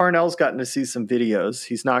incredible. And Parnell's gotten to see some videos.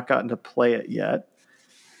 He's not gotten to play it yet.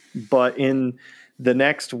 But in the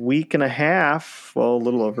next week and a half, well, a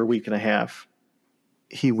little over a week and a half,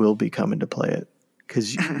 he will be coming to play it.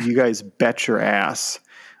 Because you guys bet your ass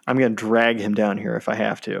I'm going to drag him down here if I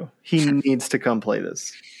have to. He needs to come play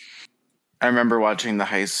this. I remember watching the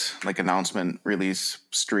Heist announcement release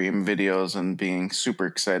stream videos and being super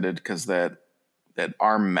excited because that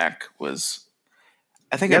arm mech was,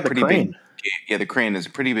 I think, a pretty crane. big. Yeah, the crane is a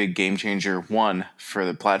pretty big game changer. One, for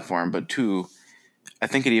the platform, but two, I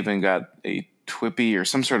think it even got a TWIPY or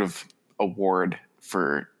some sort of award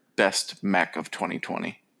for best mech of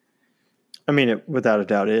 2020. I mean, it without a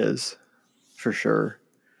doubt is, for sure.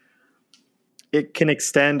 It can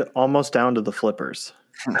extend almost down to the flippers.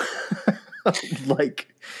 Like,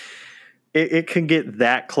 it can get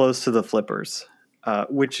that close to the flippers,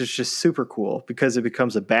 which is just super cool because it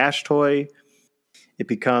becomes a bash toy. It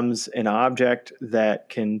becomes an object that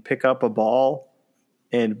can pick up a ball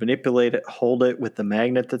and manipulate it, hold it with the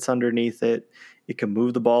magnet that's underneath it. It can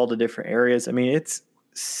move the ball to different areas. I mean, it's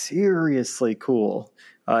seriously cool.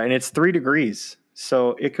 And it's 3 degrees.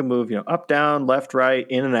 So it can move, up, down, left, right,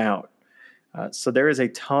 in and out. So there is a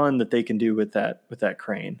ton that they can do with that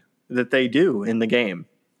crane that they do in the game.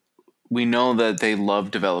 We know that they love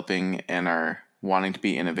developing and are wanting to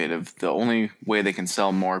be innovative. The only way they can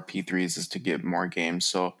sell more P3s is to get more games.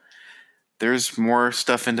 So there's more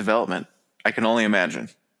stuff in development. I can only imagine.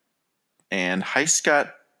 And Heist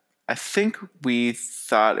got, I think we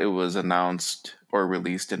thought it was announced or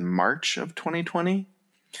released in March of 2020.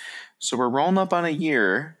 So we're rolling up on a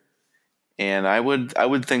year. And I would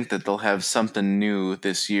think that they'll have something new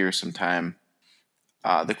this year sometime.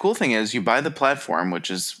 The cool thing is you buy the platform, which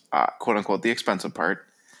is quote unquote the expensive part,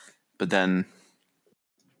 but then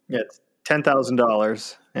it's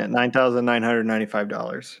 $10,000 at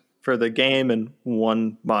 $9,995 for the game and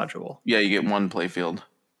one module. Yeah, you get one playfield.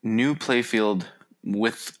 New playfield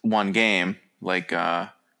with one game, like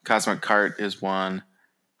Cosmic Cart is one.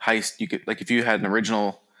 Heist, you could, like, if you had an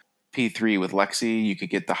original P3 with Lexi, you could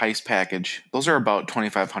get the Heist package. Those are about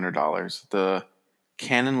 $2,500. The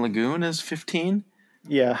Cannon Lagoon is $15.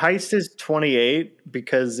 Yeah, Heist is $28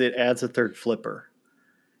 because it adds a third flipper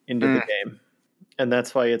into the game, and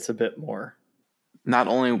that's why it's a bit more. Not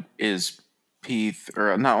only is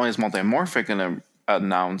Multimorphic going to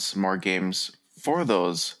announce more games for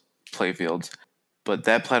those playfields, but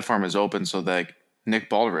that platform is open so that Nick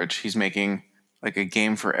Baldrich, he's making like a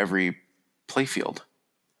game for every playfield.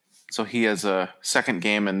 So he has a second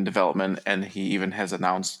game in development, and he even has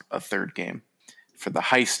announced a third game for the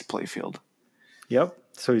Heist playfield. Yep.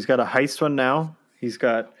 So he's got a Heist one now. He's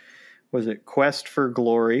got, Quest for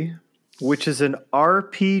Glory, which is an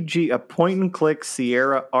RPG, a point-and-click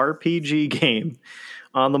Sierra RPG game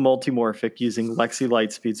on the Multimorphic using Lexi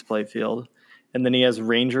Lightspeed's playfield. And then he has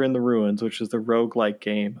Ranger in the Ruins, which is the roguelike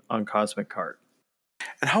game on Cosmic Cart.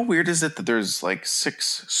 And how weird is it that there's like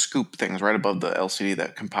 6 scoop things right above the LCD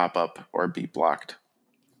that can pop up or be blocked?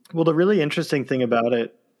 Well, the really interesting thing about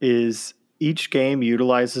it is each game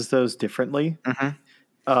utilizes those differently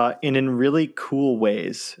and in really cool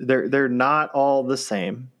ways. They're not all the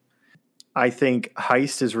same. I think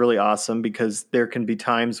Heist is really awesome because there can be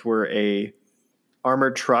times where a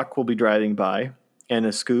armored truck will be driving by and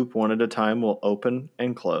a scoop one at a time will open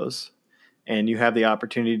and close. And you have the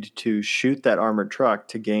opportunity to shoot that armored truck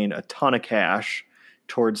to gain a ton of cash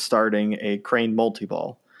towards starting a crane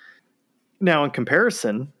multi-ball. Now, in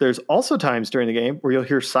comparison, there's also times during the game where you'll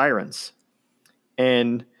hear sirens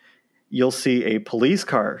and you'll see a police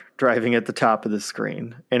car driving at the top of the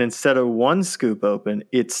screen. And instead of 1 scoop open,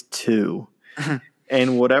 it's 2.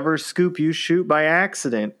 And whatever scoop you shoot by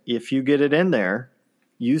accident, if you get it in there,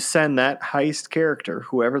 you send that Heist character,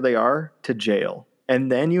 whoever they are, to jail.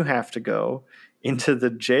 And then you have to go into the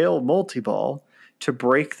jail multi-ball to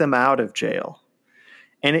break them out of jail.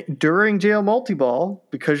 And during jail multi-ball,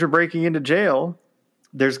 because you're breaking into jail,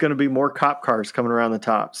 there's going to be more cop cars coming around the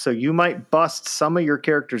top. So you might bust some of your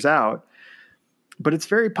characters out, but it's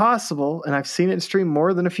very possible, and I've seen it in stream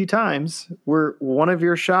more than a few times, where one of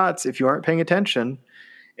your shots, if you aren't paying attention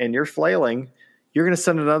and you're flailing, you're going to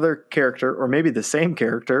send another character, or maybe the same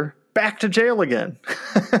character, back to jail again.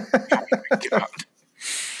 Oh my God.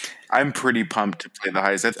 I'm pretty pumped to play the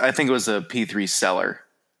Heist. I think it was a P3 seller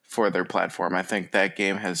for their platform. I think that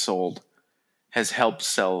game has helped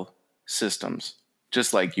sell systems,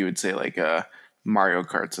 just like you would say like Mario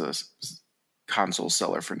Kart's a console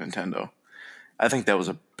seller for Nintendo. I think that was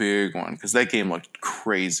a big one because that game looked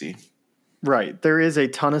crazy. Right. There is a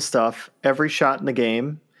ton of stuff. Every shot in the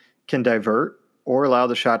game can divert or allow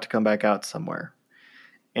the shot to come back out somewhere.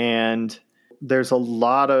 and there's a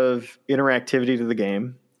lot of interactivity to the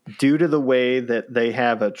game. Due to the way that they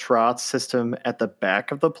have a trough system at the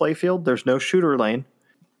back of the playfield, there's no shooter lane.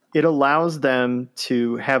 It allows them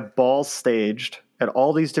to have balls staged at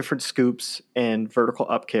all these different scoops and vertical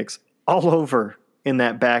up kicks all over in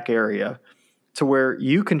that back area, to where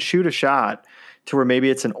you can shoot a shot to where maybe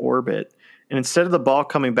it's an orbit. And instead of the ball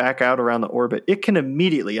coming back out around the orbit, it can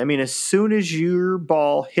immediately, as soon as your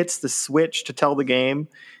ball hits the switch to tell the game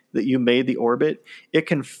that you made the orbit, it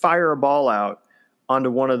can fire a ball out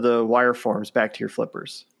onto one of the wire forms back to your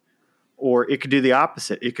flippers. Or it could do the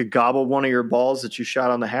opposite. It could gobble one of your balls that you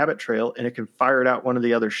shot on the habit trail, and it can fire it out one of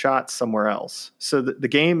the other shots somewhere else. So the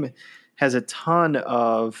game has a ton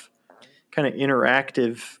of kind of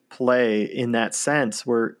interactive play in that sense,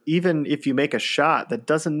 where even if you make a shot, that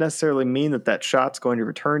doesn't necessarily mean that shot's going to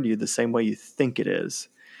return to you the same way you think it is.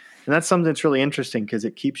 And that's something that's really interesting because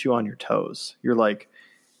it keeps you on your toes. You're like,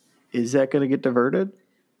 is that going to get diverted?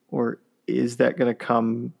 Or is that going to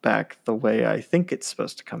come back the way I think it's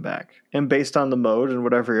supposed to come back? And based on the mode and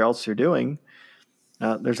whatever else you're doing,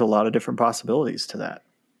 there's a lot of different possibilities to that.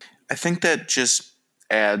 I think that just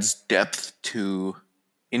adds depth to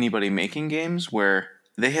anybody making games, where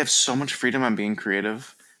they have so much freedom on being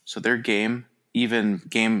creative. So their game, even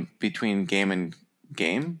game between game and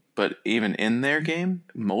game, but even in their game,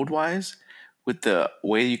 mode-wise, with the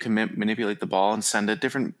way you can manipulate the ball and send it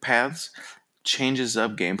different paths, changes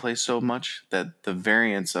up gameplay so much that the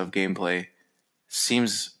variance of gameplay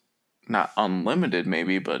seems not unlimited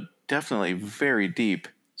maybe, but definitely very deep,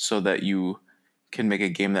 so that you can make a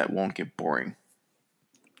game that won't get boring.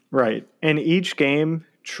 Right. And each game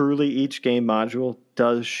module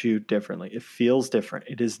does shoot differently. It feels different.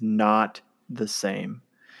 It is not the same.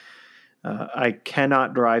 I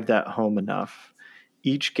cannot drive that home enough.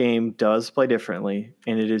 Each game does play differently,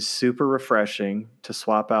 and it is super refreshing to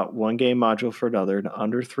swap out one game module for another in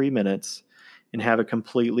under 3 minutes and have a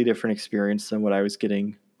completely different experience than what I was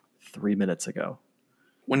getting 3 minutes ago.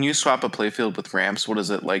 When you swap a playfield with ramps, what is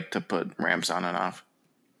it like to put ramps on and off?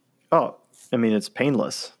 Oh, it's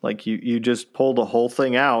painless. Like you just pull the whole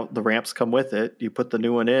thing out, the ramps come with it, you put the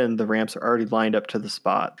new one in, the ramps are already lined up to the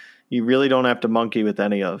spot. You really don't have to monkey with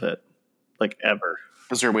any of it, like ever.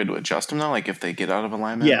 Is there a way to adjust them though? Like if they get out of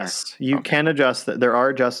alignment? Yes, you can adjust that. There are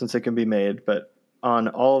adjustments that can be made, but on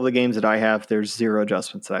all of the games that I have, there's zero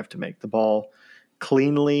adjustments that I have to make. The ball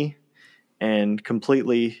cleanly and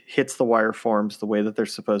completely hits the wire forms the way that they're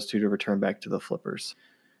supposed to return back to the flippers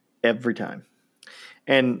every time.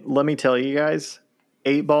 And let me tell you guys,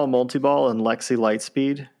 8-ball multi-ball and Lexi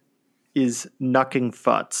Lightspeed is knucking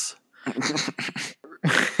futs.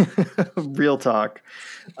 Real talk.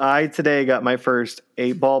 I today got my first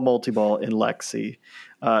 8-ball multi-ball in Lexi.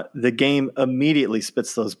 The game immediately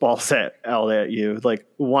spits those balls out at you, like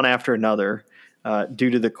one after another, due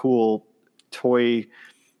to the cool toy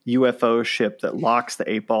UFO ship that locks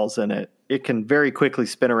the 8 balls in it. It can very quickly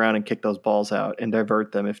spin around and kick those balls out and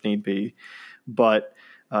divert them if need be. But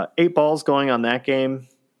 8 balls going on that game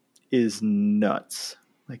is nuts.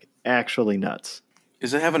 Like, actually nuts.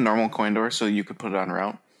 Does it have a normal coin door so you could put it on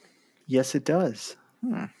route? Yes, it does.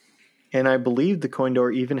 And I believe the coin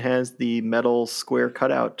door even has the metal square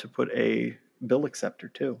cutout to put a bill acceptor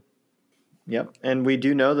too. Yep. And we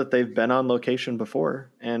do know that they've been on location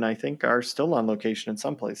before, and I think are still on location in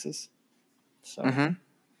some places. So.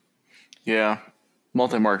 Yeah.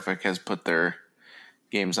 Multimorphic has put their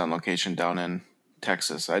games on location down in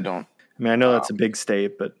Texas. I know that's a big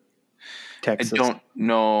state, but Texas. I don't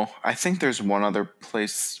know. I think there's one other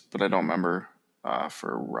place, but I don't remember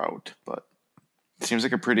for route. But it seems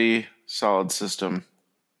like a pretty solid system,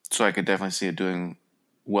 so I could definitely see it doing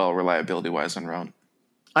well reliability-wise on route.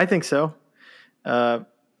 I think so.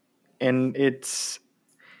 And it's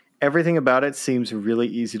everything about it seems really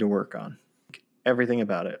easy to work on. Everything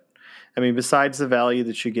about it. Besides the value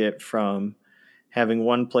that you get from having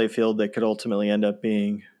one playfield that could ultimately end up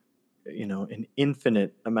being, an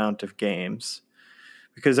infinite amount of games,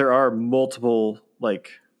 because there are multiple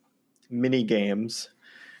mini games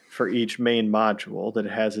for each main module that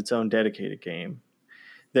has its own dedicated game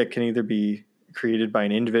that can either be created by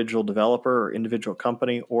an individual developer or individual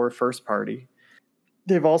company or first party.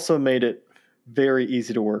 They've also made it very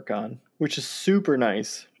easy to work on, which is super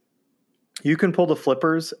nice. You can pull the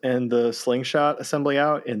flippers and the slingshot assembly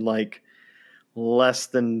out in less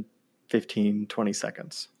than 15, 20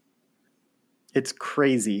 seconds. It's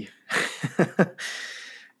crazy.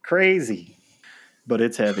 Crazy. But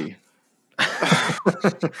it's heavy.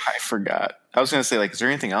 I forgot. I was going to say, is there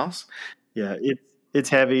anything else? Yeah, it's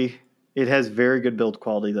heavy. It has very good build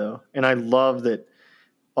quality, though. And I love that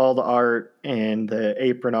all the art and the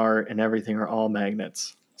apron art and everything are all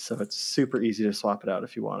magnets. So it's super easy to swap it out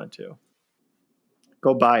if you wanted to.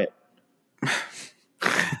 Go buy it.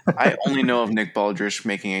 I only know of Nick Baldrish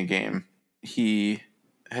making a game. He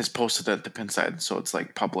has posted at the Pinside, so it's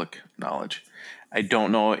like public knowledge. I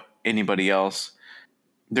don't know anybody else.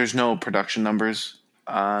 There's no production numbers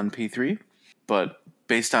on P3, but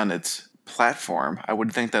based on its platform, I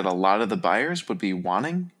would think that a lot of the buyers would be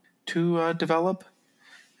wanting to develop.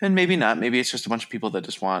 And maybe not. Maybe it's just a bunch of people that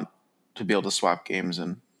just want to be able to swap games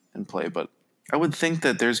and play. But I would think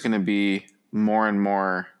that there's going to be more and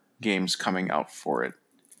more games coming out for it.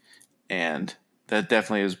 And that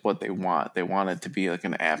definitely is what they want. They want it to be like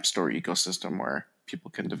an app store ecosystem where people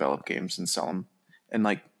can develop games and sell them. And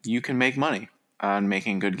like you can make money on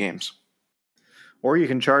making good games. Or you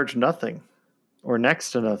can charge nothing or next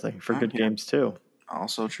to nothing for good games too.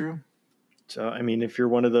 Also true. So, I mean, if you're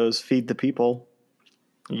one of those feed the people,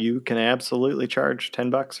 you can absolutely charge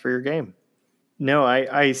 $10 for your game. No,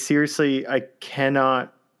 I seriously, I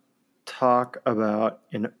cannot talk about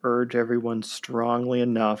and urge everyone strongly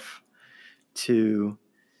enough to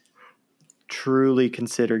truly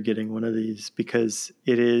consider getting one of these, because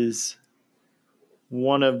it is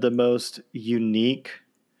one of the most unique,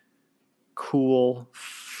 cool,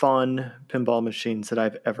 fun pinball machines that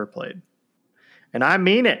I've ever played. And I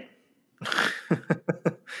mean it.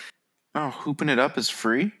 Oh, Hooping It Up is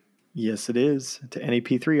free? Yes, it is, to any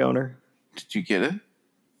P3 owner. Did you get it?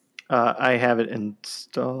 I have it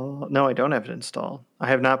installed. No, I don't have it installed. I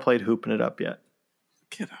have not played Hooping It Up yet.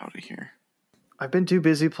 Get out of here. I've been too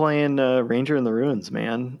busy playing Ranger in the Ruins,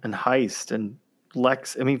 man, and Heist and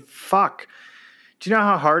Lex. I mean, fuck. Do you know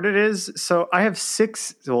how hard it is? So I have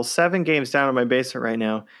 7 games down in my basement right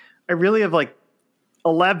now. I really have like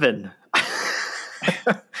 11.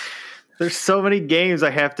 There's so many games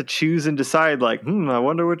I have to choose and decide, like, I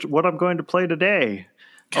wonder what I'm going to play today.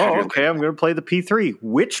 God, okay, I'm going to play the P3.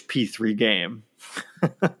 Which P3 game?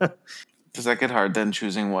 Does that get hard then,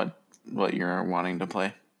 choosing what you're wanting to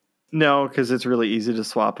play? No, because it's really easy to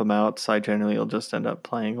swap them out. So I generally will just end up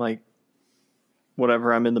playing like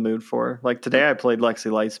whatever I'm in the mood for. Like today I played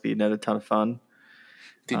Lexi Lightspeed and had a ton of fun.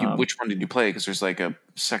 Which one did you play? Because there's like a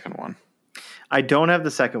second one. I don't have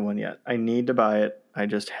the second one yet. I need to buy it. I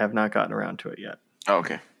just have not gotten around to it yet. Oh,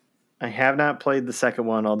 okay. I have not played the second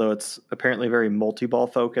one, although it's apparently very multi-ball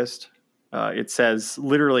focused. It says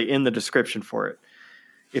literally in the description for it,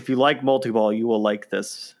 if you like multi-ball, you will like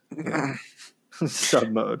this sub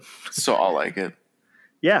mode. So I'll like it.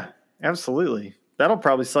 Yeah, absolutely. That'll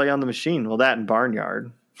probably sell you on the machine. Well, that and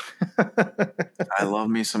Barnyard. I love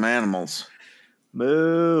me some animals.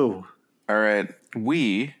 Moo. All right.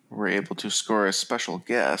 We were able to score a special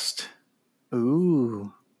guest.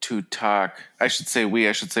 Ooh. To talk. I should say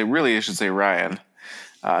Ryan.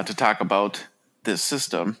 To talk about this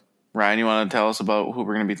system. Ryan, you want to tell us about who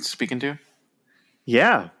we're going to be speaking to?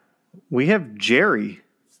 Yeah. We have Jerry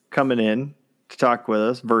coming in to talk with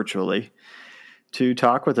us virtually, to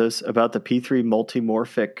talk with us about the P3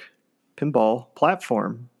 Multimorphic pinball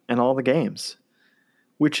platform and all the games,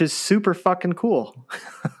 which is super fucking cool.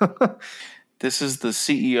 This is the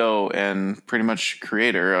CEO and pretty much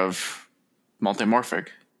creator of Multimorphic.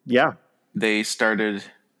 Yeah.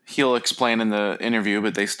 He'll explain in the interview,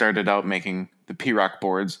 but they started out making the P-Rock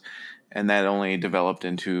boards, and that only developed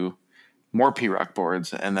into more P-Rock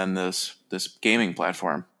boards, and then this gaming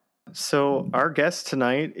platform. So our guest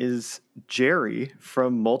tonight is Jerry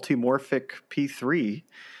from Multimorphic P3.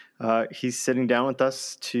 He's sitting down with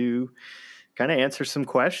us to kind of answer some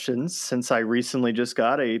questions. Since I recently just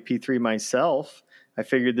got a P3 myself, I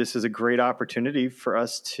figured this is a great opportunity for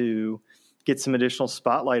us to get some additional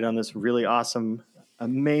spotlight on this really awesome,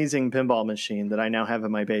 amazing pinball machine that I now have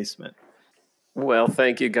in my basement. Well,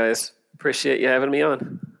 thank you guys. Appreciate you having me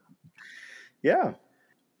on. Yeah.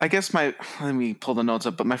 I guess let me pull the notes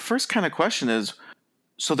up, but my first kind of question is,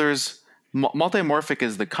 so there's Multimorphic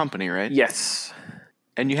is the company, right? Yes.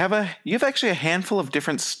 And you have actually a handful of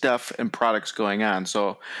different stuff and products going on.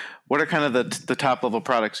 So what are kind of the top level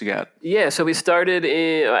products you got? Yeah, so we started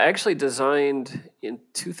I actually designed in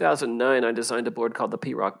 2009, I designed a board called the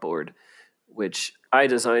P-Rock board, which I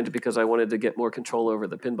designed because I wanted to get more control over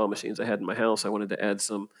the pinball machines I had in my house. I wanted to add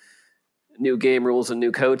some new game rules and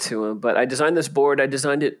new code to them. But I designed this board. I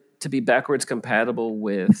designed it to be backwards compatible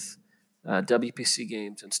with WPC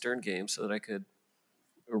games and Stern games so that I could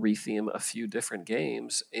retheme a few different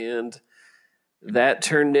games. And that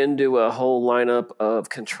turned into a whole lineup of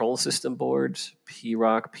control system boards,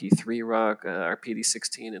 P-Rock, P3 Rock, our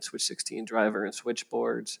PD16 and Switch 16 driver and switch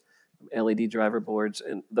boards, LED driver boards,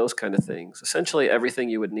 and those kind of things. Essentially everything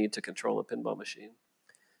you would need to control a pinball machine.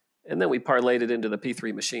 And then we parlayed it into the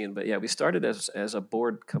P3 machine. But yeah, we started as a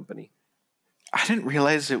board company. I didn't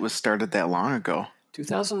realize it was started that long ago.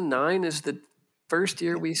 2009 is the first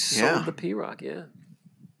year we sold the P-Rock, yeah.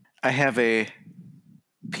 I have a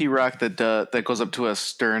P-Rock that goes up to a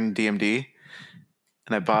Stern DMD,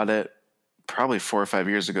 and I bought it probably 4 or 5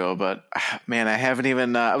 years ago. But man, I haven't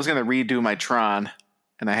even. I was gonna redo my Tron,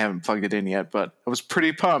 and I haven't plugged it in yet. But I was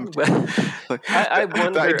pretty pumped. I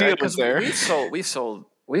wonder, the idea was there.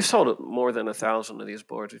 We've sold more than 1,000 of these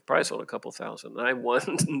boards. We've probably sold a couple thousand. I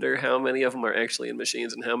wonder how many of them are actually in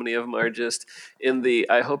machines and how many of them are just in the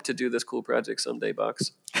I hope to do this cool project someday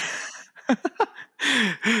box.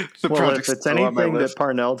 If it's anything that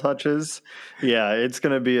Parnell touches, yeah, it's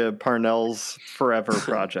going to be a Parnell's forever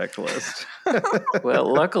project list.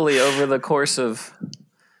 Well, luckily, over the course of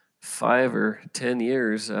 5 or 10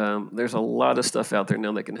 years, there's a lot of stuff out there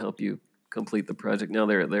now that can help you complete the project. Now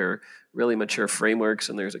there are really mature frameworks,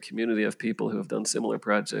 and there's a community of people who have done similar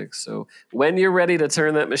projects. So when you're ready to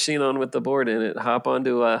turn that machine on with the board in it, hop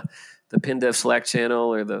onto the PinDev Slack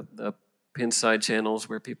channel or the Pinside channels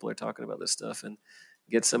where people are talking about this stuff, and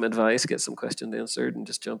get some advice, get some questions answered, and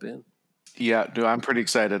just jump in. Yeah, dude, I'm pretty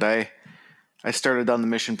excited. I started on the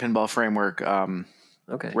Mission Pinball Framework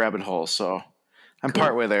rabbit hole, so I'm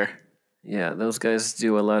partway there. Yeah, those guys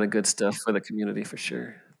do a lot of good stuff for the community for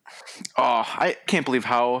sure. Oh, I can't believe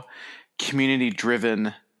how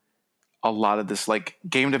community-driven a lot of this, like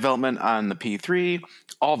game development on the P3,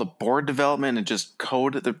 all the board development, and just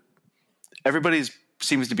code. Everybody's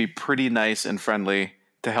seems to be pretty nice and friendly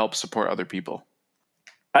to help support other people.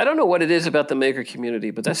 I don't know what it is about the maker community,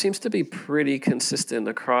 but that seems to be pretty consistent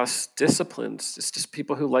across disciplines. It's just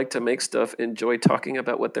people who like to make stuff enjoy talking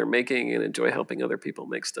about what they're making and enjoy helping other people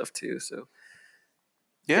make stuff too. So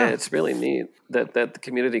yeah, it's really neat that the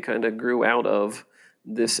community kind of grew out of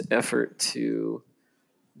this effort to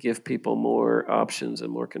give people more options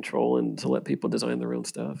and more control and to let people design their own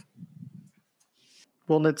stuff.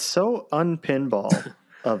 Well, and it's so unpinball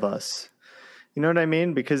of us. You know what I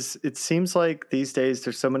mean? Because it seems like these days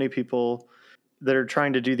there's so many people that are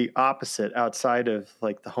trying to do the opposite outside of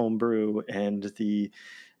like the homebrew and the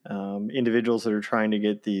individuals that are trying to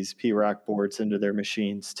get these P-Rock boards into their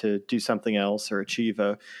machines to do something else or achieve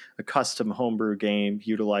a custom homebrew game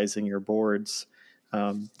utilizing your boards.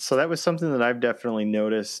 So that was something that I've definitely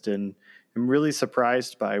noticed and I'm really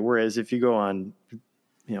surprised by. Whereas if you go on,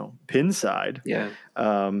 Pinside,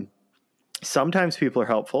 sometimes people are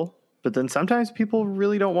helpful, but then sometimes people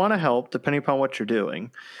really don't want to help depending upon what you're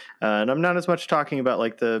doing. And I'm not as much talking about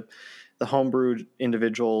like the homebrewed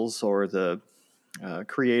individuals or the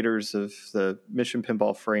creators of the Mission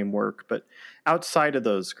Pinball Framework, but outside of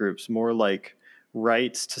those groups, more like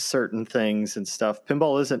rights to certain things and stuff.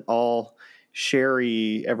 Pinball isn't all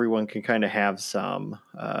sherry. Everyone can kind of have some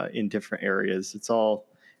in different areas. It's all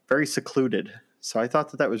very secluded. So I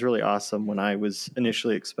thought that was really awesome when I was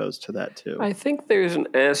initially exposed to that too. I think there's an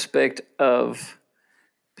aspect of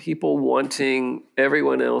people wanting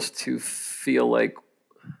everyone else to feel like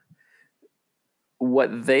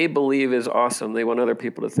what they believe is awesome, they want other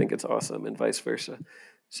people to think it's awesome, and vice versa.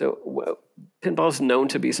 So pinball is known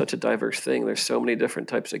to be such a diverse thing. There's so many different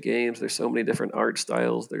types of games. There's so many different art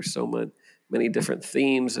styles. There's so many different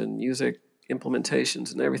themes and music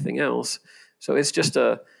implementations and everything else. So it's just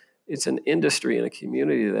it's an industry and a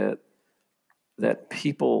community that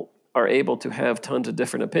people are able to have tons of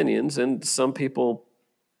different opinions, and some people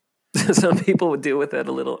would deal with that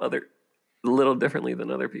a little differently than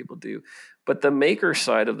other people do. But the maker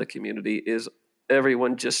side of the community is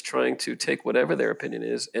everyone just trying to take whatever their opinion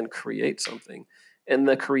is and create something. And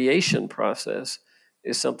the creation process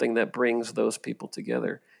is something that brings those people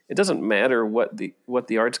together. It doesn't matter what the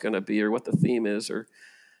art's going to be or what the theme is or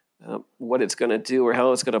what it's going to do or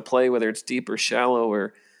how it's going to play, whether it's deep or shallow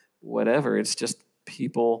or whatever. It's just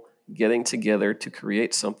people getting together to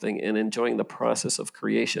create something and enjoying the process of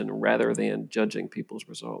creation rather than judging people's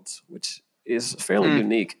results, which is fairly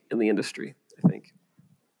unique in the industry, I think.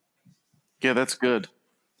 Yeah, that's good.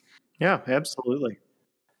 Yeah, absolutely.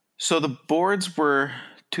 So the boards were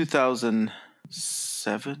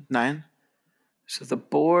 2007, 9? So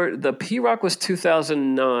the P-Rock was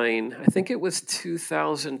 2009. I think it was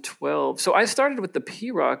 2012. So I started with the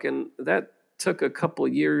P-Rock, and that took a couple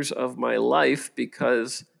years of my life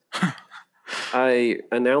because I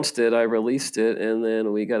announced it, I released it, and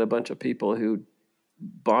then we got a bunch of people who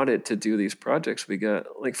bought it to do these projects. We got,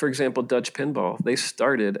 like, for example, Dutch Pinball. They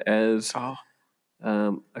started as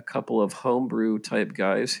a couple of homebrew type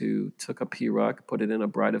guys who took a P-Rock, put it in a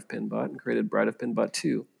Bride of Pinbot, and created Bride of Pinbot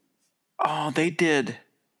 2. Oh, they did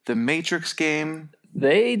the Matrix game.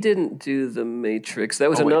 They didn't do the Matrix. That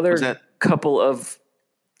was Oh, wait, another was that- couple of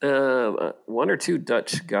one or two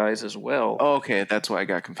Dutch guys as well. Oh, okay, that's why I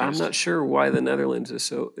got I'm confused. not sure why the Netherlands was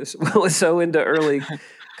so into early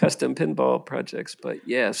custom pinball projects, but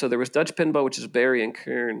yeah. So there was Dutch Pinball, which is Barry and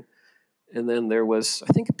Kern, and then there was,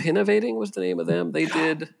 I think, Pinnovating was the name of them. They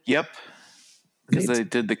did. Yep, because they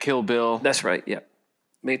did the Kill Bill. That's right. Yeah,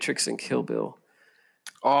 Matrix and Kill Bill.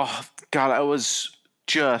 Oh God,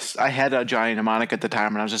 I had a giant mnemonic at the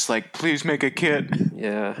time, and I was just like, please make a kit.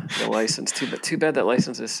 Yeah, the license. Too bad that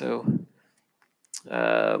license is so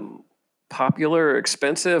popular or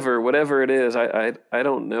expensive or whatever it is. I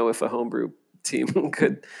don't know if a homebrew team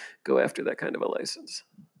could go after that kind of a license.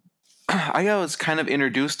 I was kind of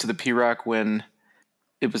introduced to the P-Rock when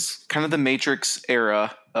it was kind of the Matrix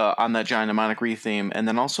era on that giant mnemonic retheme, and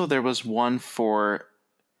then also there was one for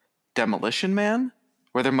Demolition Man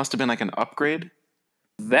where there must have been like an upgrade.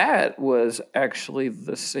 That was actually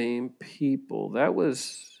the same people. That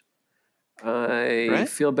was, I Right?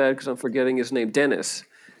 feel bad because I'm forgetting his name. Dennis,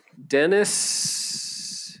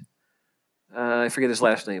 I forget his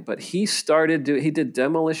last name, but he did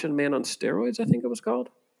Demolition Man on steroids, I think it was called.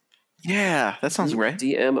 Yeah, that sounds right.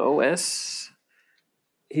 DMOS.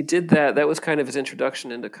 He did that. That was kind of his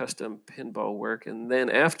introduction into custom pinball work. And then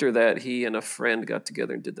after that, he and a friend got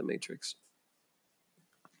together and did the Matrix.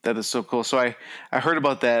 That is so cool. So I heard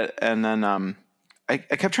about that, and then I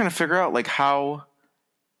kept trying to figure out like how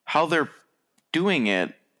they're doing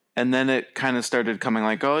it, and then it kind of started coming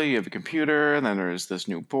like, oh, you have a computer, and then there's this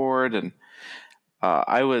new board, and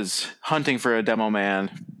I was hunting for a demo man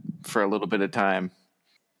for a little bit of time,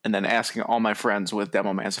 and then asking all my friends with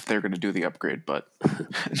demo mans if they were going to do the upgrade, but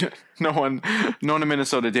no one in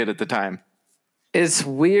Minnesota did at the time. It's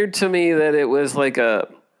weird to me that it was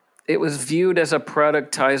it was viewed as a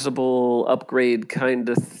productizable upgrade kind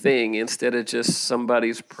of thing instead of just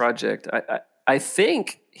somebody's project. I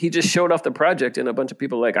think he just showed off the project and a bunch of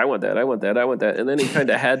people were like, I want that. And then he kind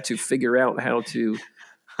of had to figure out how to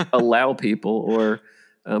allow people or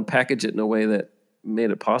package it in a way that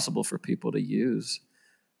made it possible for people to use.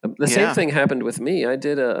 The same thing happened with me. I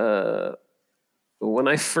did when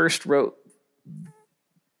I first wrote,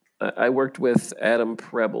 I worked with Adam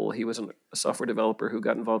Preble. He was a software developer who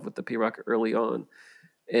got involved with the P-Rock early on.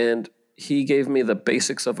 And he gave me the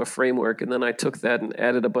basics of a framework, and then I took that and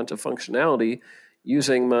added a bunch of functionality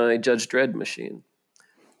using my Judge Dredd machine.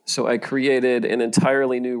 So I created an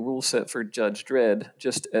entirely new rule set for Judge Dredd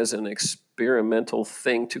just as an experimental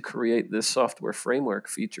thing to create this software framework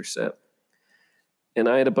feature set. And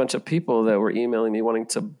I had a bunch of people that were emailing me wanting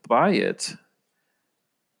to buy it.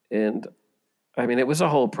 And I mean, it was a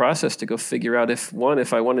whole process to go figure out if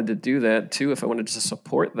I wanted to do that, two, if I wanted to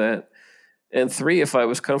support that, and three, if I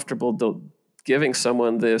was comfortable giving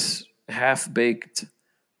someone this half-baked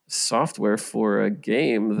software for a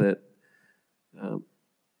game that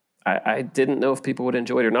I didn't know if people would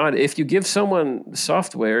enjoy it or not. If you give someone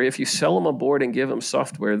software, if you sell them a board and give them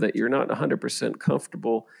software that you're not 100%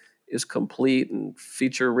 comfortable is complete and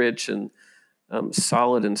feature-rich and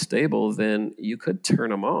solid and stable, then you could turn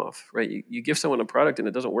them off, right? You give someone a product and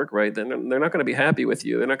it doesn't work right, then they're not going to be happy with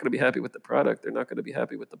you. They're not going to be happy with the product. They're not going to be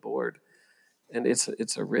happy with the board. And it's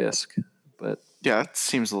a risk. But yeah, that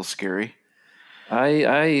seems a little scary.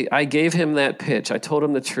 I gave him that pitch. I told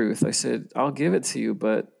him the truth. I said, I'll give it to you,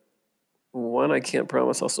 but one, I can't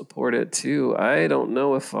promise I'll support it. Two, I don't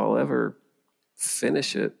know if I'll ever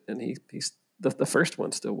finish it. And he's the first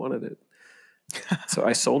one still wanted it. So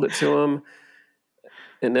I sold it to him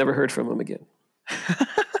and never heard from him again.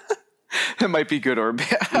 It might be good or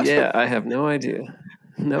bad. Yeah, I have no idea.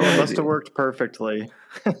 It must have worked perfectly.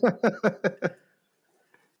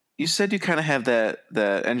 You said you kind of have that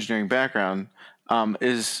engineering background.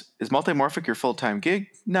 Is Multimorphic your full-time gig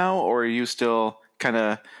now, or are you still kind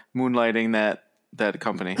of moonlighting that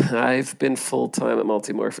company? I've been full-time at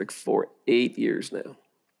Multimorphic for 8 years now.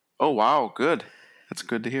 Oh, wow. Good. That's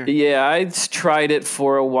good to hear. Yeah, I tried it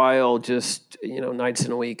for a while, just, nights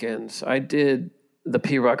and weekends. I did the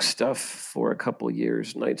P-Rock stuff for a couple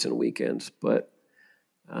years, nights and weekends, but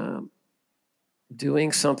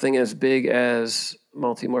doing something as big as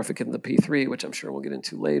Multimorphic in the P3, which I'm sure we'll get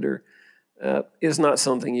into later, is not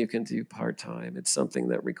something you can do part-time. It's something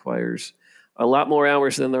that requires a lot more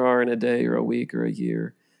hours than there are in a day or a week or a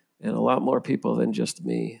year, and a lot more people than just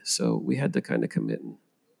me. So we had to kind of commit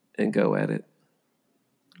and go at it.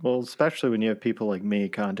 Well, especially when you have people like me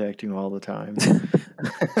contacting you all the time.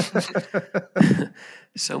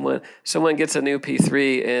 Someone gets a new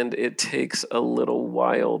P3 and it takes a little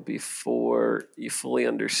while before you fully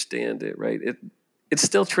understand it, right? it's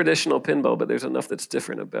still traditional pinball, but there's enough that's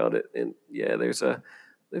different about it. And yeah, there's a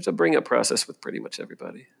bring up process with pretty much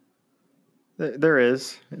everybody. There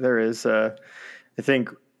is. I think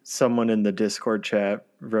someone in the Discord chat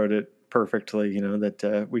wrote it perfectly,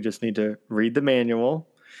 that we just need to read the manual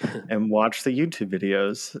and watch the YouTube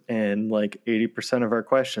videos, and like 80% of our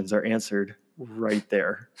questions are answered right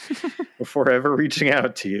there before ever reaching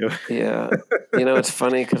out to you. Yeah. It's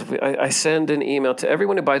funny because I send an email to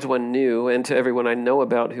everyone who buys one new and to everyone I know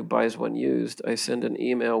about who buys one used. I send an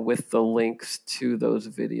email with the links to those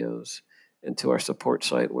videos and to our support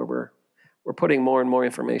site where we're putting more and more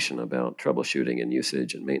information about troubleshooting and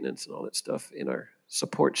usage and maintenance and all that stuff in our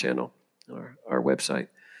support channel, our website.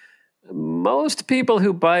 Most people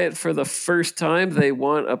who buy it for the first time, they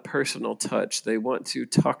want a personal touch. They want to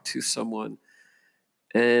talk to someone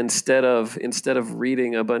instead of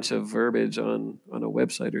reading a bunch of verbiage on a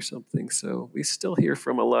website or something. So we still hear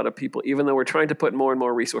from a lot of people, even though we're trying to put more and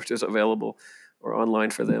more resources available or online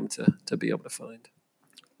for them to be able to find.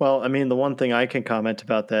 Well, I mean, the one thing I can comment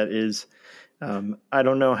about that is I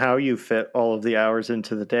don't know how you fit all of the hours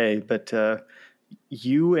into the day, but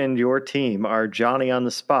you and your team are Johnny on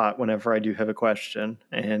the spot whenever I do have a question.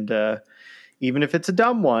 And even if it's a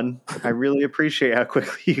dumb one, I really appreciate how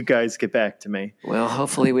quickly you guys get back to me. Well,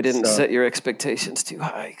 hopefully we didn't set your expectations too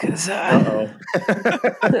high. Because I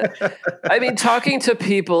mean, talking to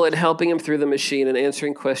people and helping them through the machine and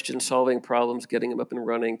answering questions, solving problems, getting them up and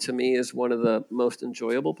running, to me is one of the most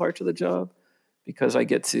enjoyable parts of the job, because I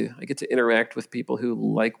get to interact with people who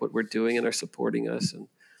like what we're doing and are supporting us, and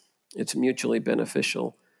it's mutually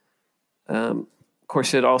beneficial. Of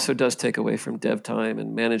course, it also does take away from dev time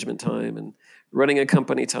and management time and running a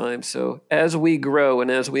company time. So as we grow and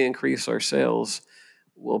as we increase our sales,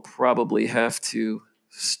 we'll probably have to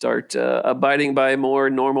start abiding by more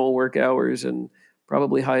normal work hours and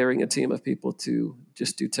probably hiring a team of people to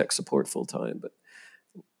just do tech support full time. But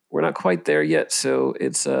we're not quite there yet. So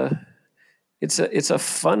it's a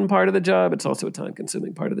fun part of the job. It's also a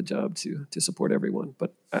time-consuming part of the job to support everyone.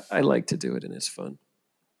 But I like to do it, and it's fun.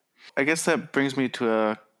 I guess that brings me to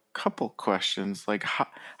a couple questions. Like,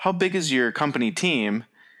 how big is your company team?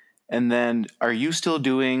 And then are you still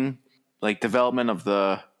doing like development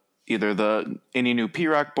of either any new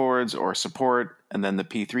P-Rock boards or support, and then the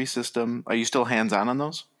P3 system? Are you still hands-on on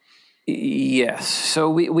those? Yes.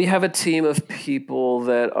 So we have a team of people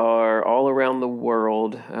that are all around the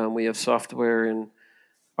world. We have software and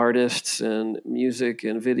artists and music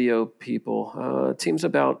and video people. Team's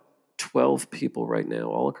about 12 people right now,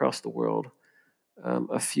 all across the world.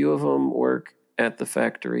 A few of them work at the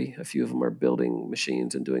factory. A few of them are building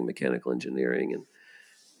machines and doing mechanical engineering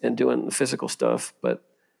and doing the physical stuff. But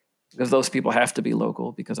because those people have to be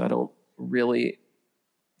local, because I don't really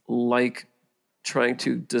like trying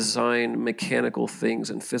to design mechanical things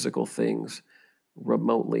and physical things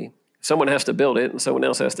remotely. Someone has to build it and someone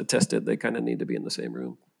else has to test it. They kind of need to be in the same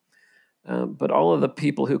room. But all of the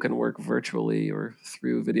people who can work virtually or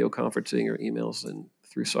through video conferencing or emails and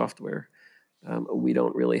through software, we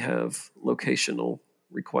don't really have locational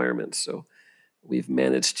requirements. So we've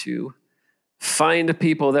managed to find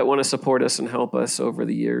people that want to support us and help us over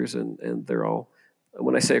the years. And they're all,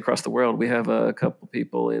 when I say across the world, we have a couple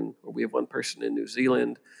people we have one person in New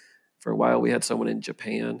Zealand. For a while, we had someone in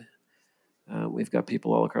Japan. We've got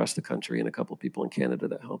people all across the country and a couple people in Canada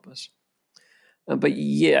that help us. But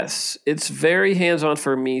yes, it's very hands-on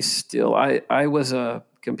for me still. I was a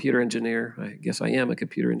computer engineer. I guess I am a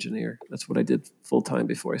computer engineer. That's what I did full-time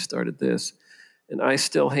before I started this. And I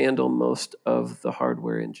still handle most of the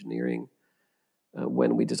hardware engineering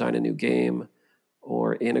when we design a new game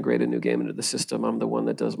or integrate a new game into the system. I'm the one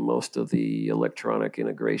that does most of the electronic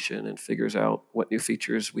integration and figures out what new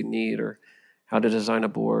features we need or how to design a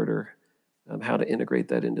board or how to integrate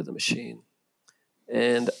that into the machine.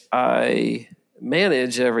 And I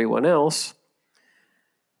manage everyone else.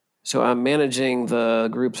 So I'm managing the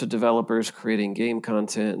groups of developers creating game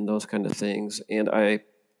content and those kind of things. And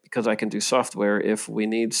because I can do software, if we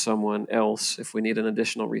need someone else, if we need an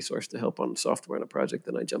additional resource to help on software on a project,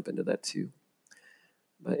 then I jump into that too.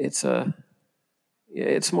 But it's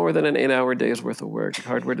more than an 8-hour day's worth of work.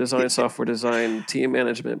 Hardware design, software design, team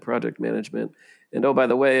management, project management. And oh, by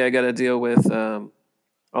the way, I got to deal with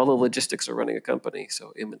all the logistics of running a company.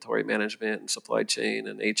 So inventory management and supply chain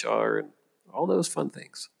and HR and all those fun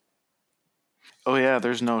things. Oh yeah,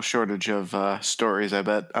 there's no shortage of stories, I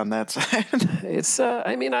bet, on that side. It's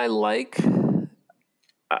I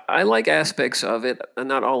like aspects of it,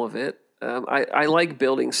 not all of it. I like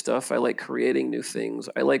building stuff. I like creating new things.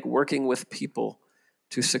 I like working with people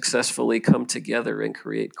to successfully come together and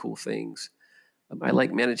create cool things. I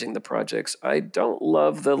like managing the projects. I don't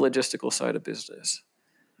love the logistical side of business.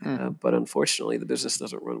 But unfortunately, the business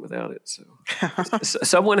doesn't run without it. So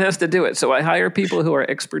someone has to do it. So I hire people who are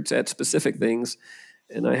experts at specific things,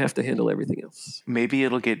 and I have to handle everything else. Maybe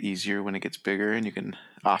it'll get easier when it gets bigger and you can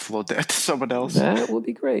offload that to someone else. That will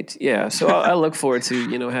be great. Yeah. So I look forward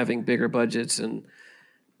to, having bigger budgets and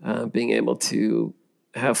being able to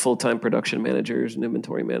have full-time production managers and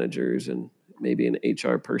inventory managers and maybe an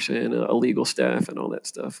HR person, a legal staff, and all that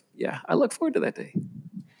stuff. Yeah, I look forward to that day.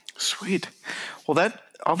 Sweet. Well,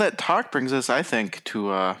 all that talk brings us, I think, to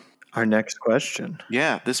our next question.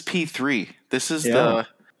 Yeah, this P3. This is the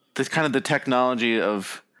kind of the technology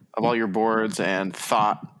of all your boards and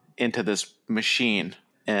thought into this machine.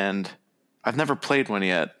 And I've never played one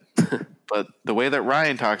yet, but the way that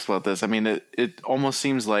Ryan talks about this, I mean, it almost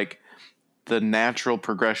seems like the natural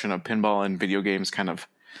progression of pinball and video games kind of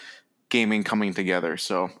gaming coming together.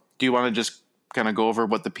 So do you want to just kind of go over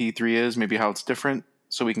what the P3 is, maybe how it's different,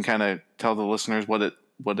 so we can kind of tell the listeners what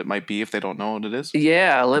it might be if they don't know what it is?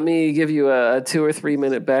 Yeah, let me give you a 2 or 3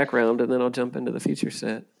 minute background, and then I'll jump into the feature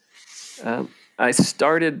set. I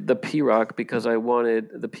started the P-Rock because I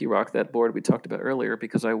wanted the P-Rock, that board we talked about earlier,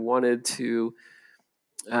 because I wanted to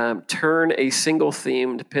turn a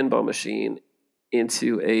single-themed pinball machine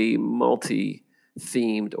into a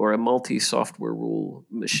multi-themed or a multi-software rule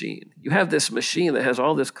machine. You have this machine that has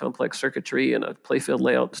all this complex circuitry and a playfield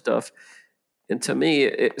layout stuff, and to me,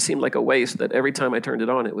 it seemed like a waste that every time I turned it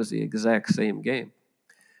on, it was the exact same game.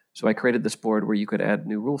 So I created this board where you could add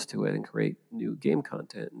new rules to it and create new game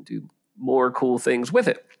content and do more cool things with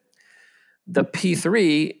it. The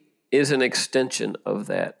P3 is an extension of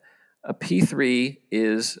that. A P3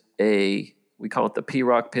 is we call it the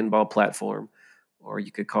P-Rock pinball platform, or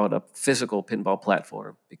you could call it a physical pinball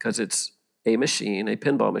platform, because it's a machine, a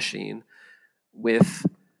pinball machine, with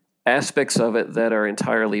aspects of it that are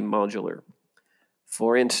entirely modular.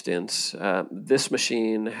 For instance, this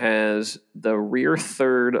machine has the rear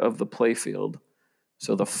third of the playfield,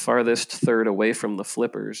 so the farthest third away from the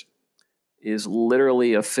flippers, is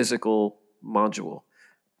literally a physical module.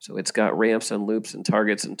 So it's got ramps and loops and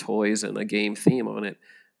targets and toys and a game theme on it,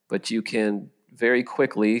 but you can very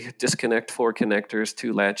quickly disconnect 4 connectors,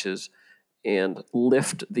 2 latches, and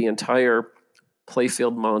lift the entire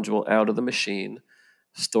playfield module out of the machine,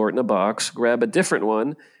 store it in a box, grab a different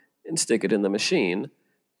one, and stick it in the machine.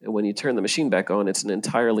 And when you turn the machine back on, it's an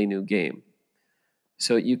entirely new game.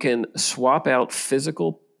 So you can swap out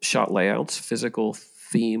physical shot layouts, physical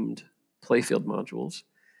themed playfield modules.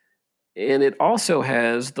 And it also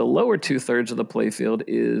has the lower 2/3 of the playfield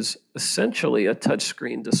is essentially a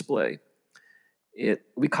touchscreen display.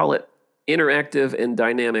 We call it interactive and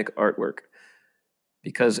dynamic artwork,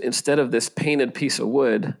 because instead of this painted piece of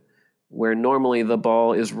wood where normally the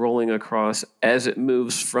ball is rolling across as it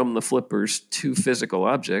moves from the flippers to physical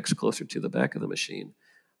objects closer to the back of the machine,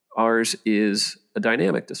 ours is a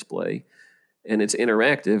dynamic display, and it's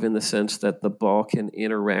interactive in the sense that the ball can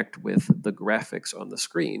interact with the graphics on the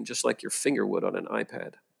screen, just like your finger would on an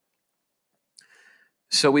iPad.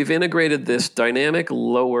 So we've integrated this dynamic and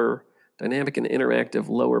interactive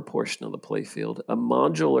lower portion of the playfield, a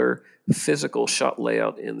modular physical shot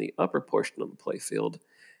layout in the upper portion of the playfield,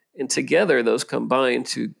 and together those combine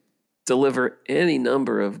to deliver any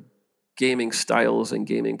number of gaming styles and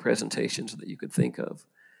gaming presentations that you could think of.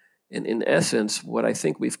 And in essence, what I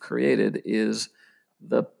think we've created is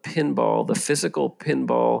the physical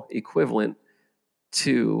pinball equivalent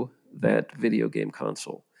to that video game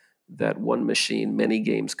console, that one machine, many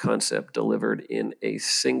games concept delivered in a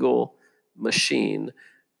single machine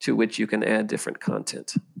to which you can add different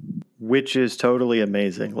content. Which is totally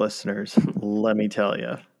amazing, listeners, let me tell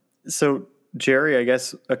you. So, Jerry, I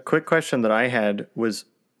guess a quick question that I had was,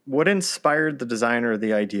 what inspired the designer of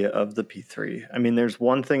the idea of the P3? I mean, there's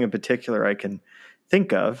one thing in particular I can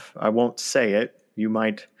think of. I won't say it. You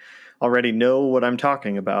might already know what I'm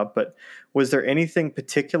talking about, but was there anything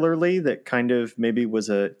particularly that kind of maybe was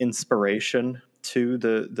an inspiration to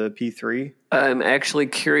the P3? I'm actually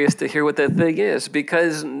curious to hear what that thing is,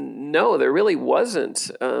 because no, there really wasn't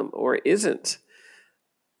or isn't.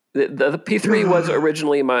 The P3 was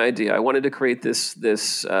originally my idea. I wanted to create this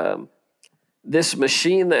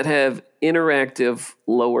machine that have interactive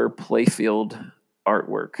lower playfield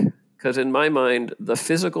artwork. Because in my mind, the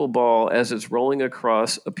physical ball, as it's rolling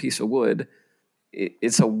across a piece of wood,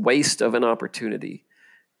 it's a waste of an opportunity.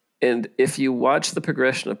 And if you watch the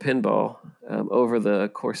progression of pinball over the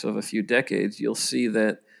course of a few decades, you'll see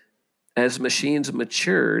that as machines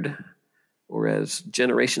matured, or as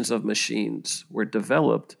generations of machines were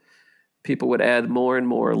developed, people would add more and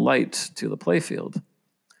more light to the playfield.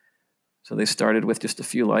 So they started with just a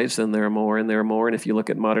few lights, and there are more, and there are more. And if you look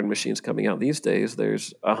at modern machines coming out these days,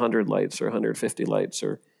 there's 100 lights or 150 lights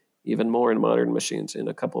or even more in modern machines, in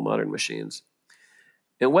a couple modern machines.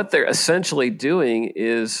 And what they're essentially doing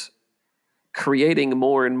is creating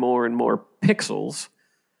more and more and more pixels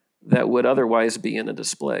that would otherwise be in a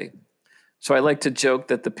display. So I like to joke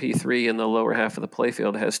that the P3 in the lower half of the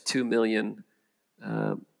playfield has 2 million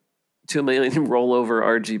rollover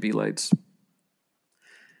RGB lights.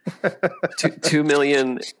 2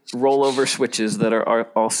 million rollover switches that are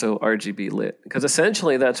also RGB lit. Because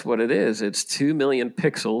essentially that's what it is. It's 2 million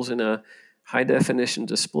pixels in a high definition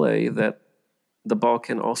display that the ball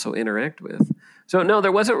can also interact with. So no,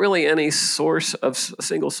 there wasn't really any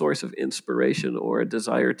single source of inspiration or a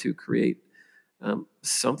desire to create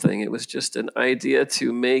something. It was just an idea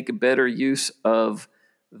to make better use of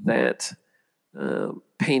that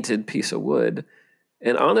painted piece of wood.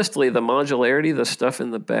 And honestly, the modularity, the stuff in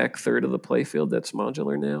the back third of the playfield that's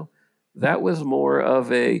modular now, that was more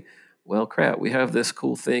of a, well, crap, we have this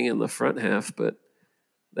cool thing in the front half, but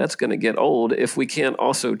that's going to get old if we can't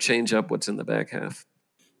also change up what's in the back half.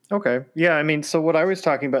 Okay. Yeah, I mean, so what I was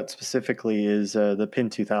talking about specifically is the PIN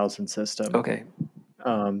 2000 system. Okay.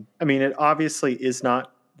 I mean, it obviously is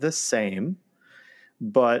not the same,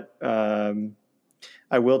 but I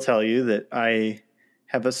will tell you that I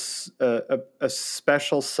have a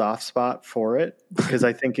special soft spot for it because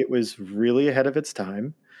I think it was really ahead of its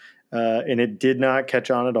time, and it did not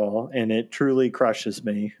catch on at all, and it truly crushes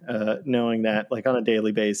me knowing that, like, on a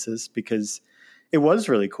daily basis, because it was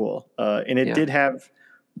really cool, and it did have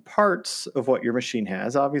parts of what your machine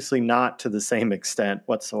has, obviously not to the same extent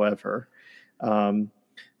whatsoever.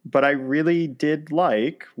 But I really did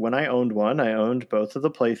like, when I owned one, I owned both of the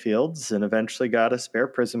playfields and eventually got a spare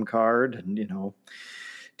Prism card and,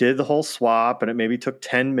 did the whole swap, and it maybe took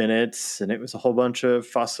 10 minutes and it was a whole bunch of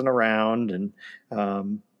fussing around.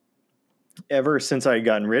 And ever since I had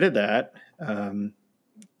gotten rid of that,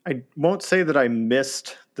 I won't say that I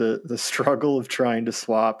missed the struggle of trying to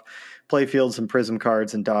swap playfields and Prism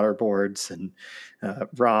cards and daughter boards and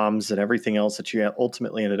ROMs and everything else that you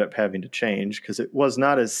ultimately ended up having to change, because it was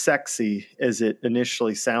not as sexy as it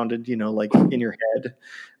initially sounded, like in your head.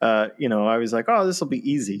 I was like, oh, this will be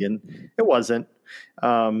easy. And it wasn't.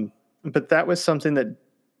 But that was something that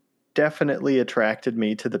definitely attracted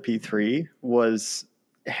me to the P3, was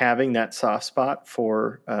having that soft spot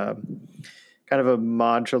for kind of a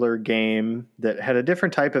modular game that had a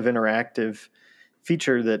different type of interactive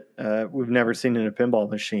feature that we've never seen in a pinball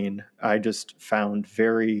machine. I just found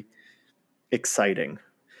very exciting.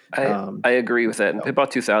 I agree with that. And Pinball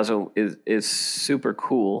 2000 is super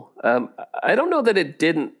cool. I don't know that it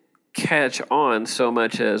didn't catch on so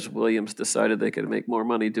much as Williams decided they could make more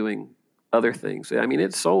money doing other things. I mean,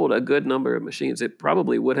 it sold a good number of machines. It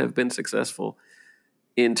probably would have been successful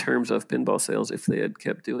in terms of pinball sales if they had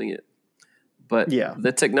kept doing it. But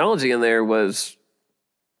the technology in there was,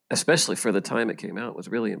 especially for the time it came out, was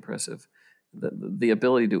really impressive. The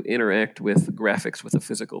ability to interact with graphics with a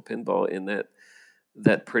physical pinball in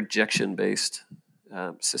that projection-based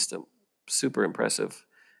system, super impressive.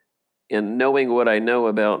 And knowing what I know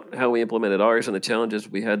about how we implemented ours and the challenges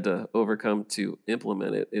we had to overcome to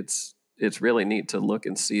implement it, it's really neat to look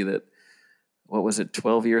and see that,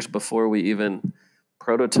 12 years before we even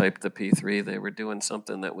prototyped the P3, they were doing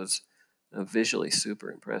something that was visually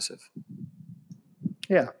super impressive.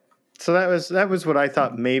 Yeah. So that was what I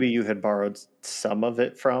thought maybe you had borrowed some of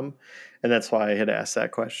it from, and that's why I had asked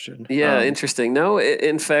that question. Yeah, interesting. No,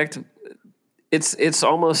 in fact, it's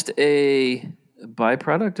almost a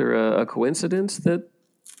byproduct or a coincidence that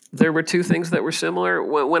there were two things that were similar.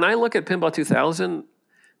 When I look at Pinball 2000,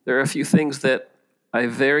 there are a few things that I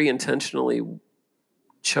very intentionally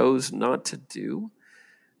chose not to do.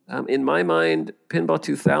 In my mind, Pinball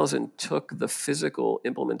 2000 took the physical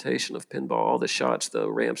implementation of pinball, all the shots,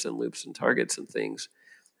 the ramps and loops and targets and things,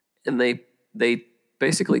 and they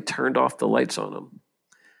basically turned off the lights on them.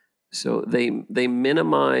 So they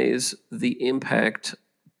minimize the impact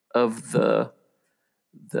of the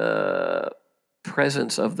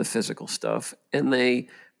presence of the physical stuff, and they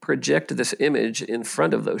project this image in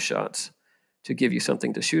front of those shots to give you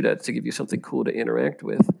something to shoot at, to give you something cool to interact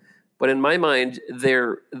with. But in my mind,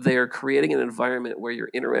 they're creating an environment where you're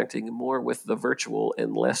interacting more with the virtual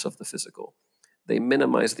and less of the physical. They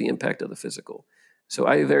minimize the impact of the physical. So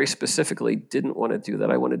I very specifically didn't want to do that.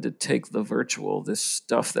 I wanted to take the virtual, this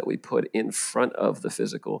stuff that we put in front of the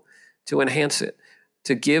physical, to enhance it,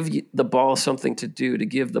 to give the ball something to do, to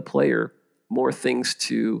give the player more things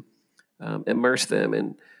to immerse them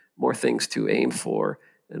in, more things to aim for,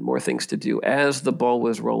 and more things to do as the ball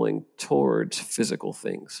was rolling towards physical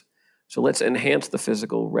things. So let's enhance the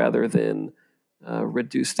physical rather than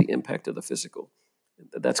reduce the impact of the physical.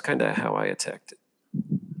 That's kind of how I attacked it.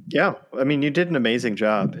 Yeah, I mean, you did an amazing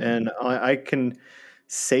job, and I can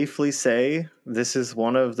safely say this is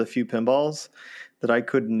one of the few pinballs that I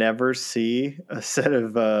could never see a set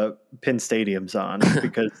of pin stadiums on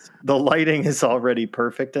because the lighting is already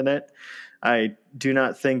perfect in it. I do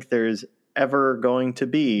not think there's ever going to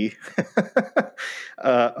be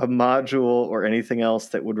a module or anything else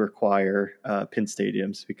that would require pin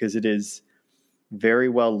stadiums because it is very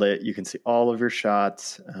well lit. You can see all of your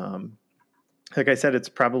shots. Like I said, it's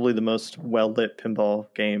probably the most well-lit pinball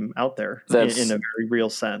game out there in a very real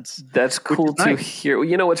sense. That's cool to hear.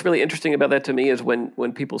 You know, what's really interesting about that to me is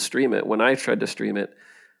when people stream it, when I tried to stream it,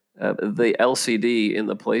 the LCD in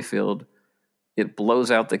the playfield, it blows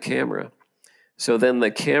out the camera. So then the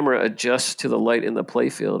camera adjusts to the light in the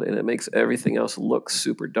playfield, and it makes everything else look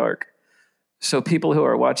super dark. So people who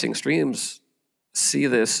are watching streams see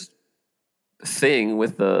this thing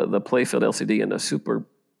with the playfield LCD in a super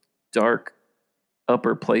dark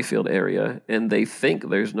upper playfield area, and they think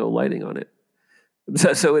there's no lighting on it.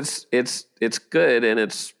 So it's good, and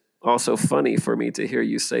it's also funny for me to hear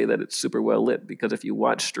you say that it's super well lit, because if you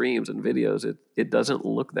watch streams and videos, it doesn't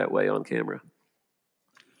look that way on camera.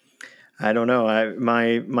 I don't know.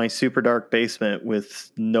 My super dark basement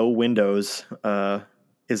with no windows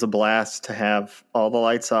is a blast to have all the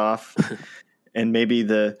lights off and maybe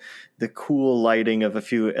the cool lighting of a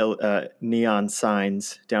few neon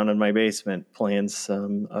signs down in my basement playing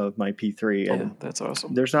some of my P3. Yeah, and that's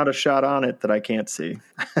awesome. There's not a shot on it that I can't see.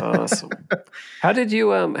 Awesome. How did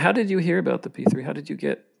you hear about the P3?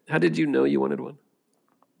 How did you know you wanted one?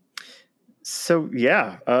 So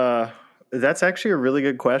yeah, that's actually a really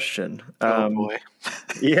good question. Oh boy.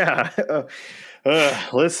 Yeah.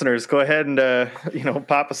 Listeners, go ahead and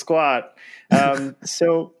pop a squat.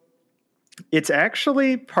 So it's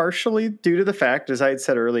actually partially due to the fact, as I had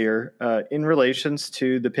said earlier, in relations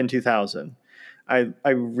to the Pin 2000. I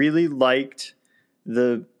really liked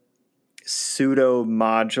the pseudo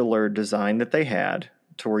modular design that they had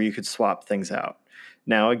to where you could swap things out.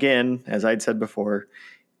 Now, again, as I'd said before,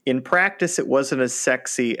 in practice, it wasn't as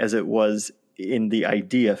sexy as it was in the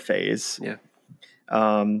idea phase. Yeah.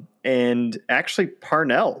 And actually,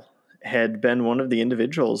 Parnell had been one of the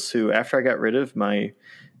individuals who, after I got rid of my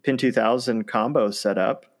Pin 2000 combo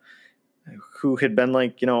setup, who had been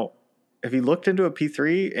like, have you looked into a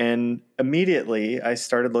P3? And immediately I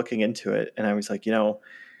started looking into it, and I was like,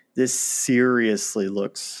 this seriously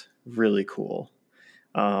looks really cool.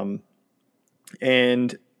 And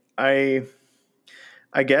I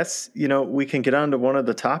guess, we can get on to one of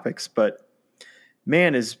the topics, but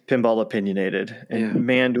man, is pinball opinionated. And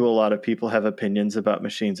man, do a lot of people have opinions about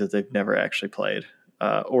machines that they've never actually played,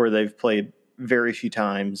 or they've played very few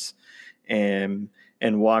times and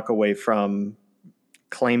walk away from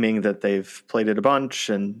claiming that they've played it a bunch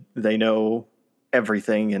and they know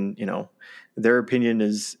everything. And, their opinion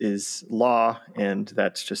is law, and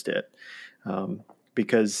that's just it.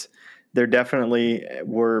 Because there definitely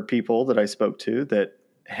were people that I spoke to that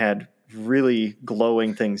had really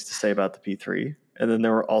glowing things to say about the P3. And then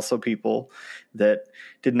there were also people that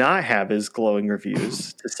did not have as glowing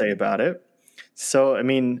reviews to say about it. So, I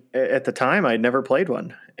mean, at the time, I'd never played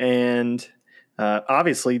one. And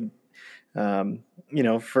obviously,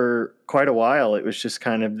 for quite a while, it was just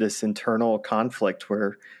kind of this internal conflict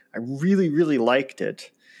where I really, really liked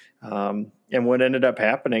it. And what ended up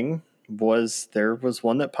happening was there was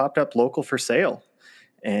one that popped up local for sale.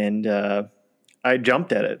 And I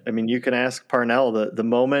jumped at it. I mean, you can ask Parnell. The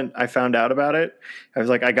moment I found out about it, I was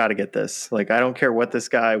like, I got to get this. Like, I don't care what this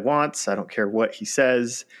guy wants. I don't care what he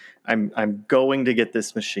says. I'm going to get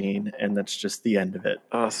this machine, and that's just the end of it.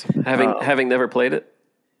 Awesome. Having never played it?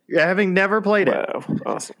 Yeah, having never played it. Wow,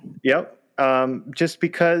 awesome. Yep. Just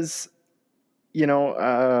because,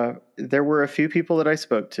 there were a few people that I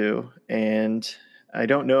spoke to, and I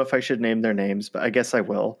don't know if I should name their names, but I guess I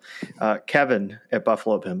will. Kevin at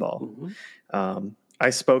Buffalo Pinball. Mm-hmm. I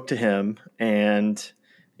spoke to him, and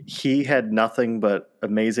he had nothing but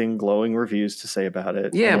amazing, glowing reviews to say about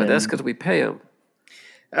it. Yeah, but that's because we pay him.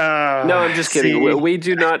 No, I'm just kidding. We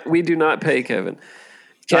do not pay Kevin.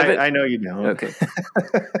 I know you don't. Okay.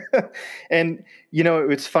 And,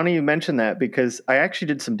 it's funny you mentioned that because I actually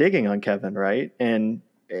did some digging on Kevin, right? And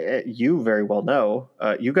you very well know,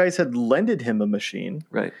 you guys had lended him a machine.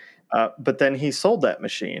 Right. But then he sold that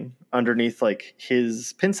machine underneath like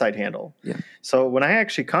his pinside handle. Yeah. So when I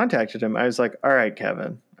actually contacted him, I was like, all right,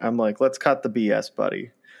 Kevin, I'm like, let's cut the BS,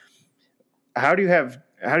 buddy. How do you have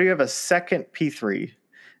a second P3?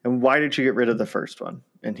 And why did you get rid of the first one?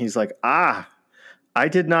 And he's like, I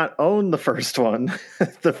did not own the first one.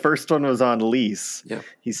 The first one was on lease. Yeah.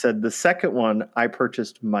 He said the second one I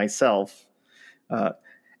purchased myself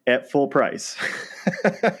at full price.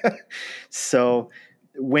 So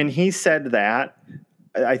when he said that,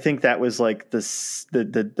 I think that was like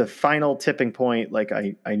the final tipping point. Like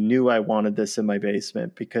I knew I wanted this in my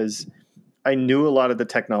basement because I knew a lot of the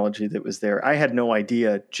technology that was there. I had no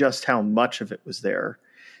idea just how much of it was there,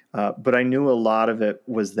 but I knew a lot of it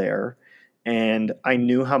was there. And I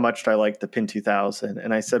knew how much I liked the Pin 2000.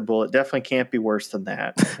 And I said, well, it definitely can't be worse than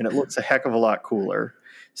that. And it looks a heck of a lot cooler.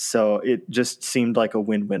 So it just seemed like a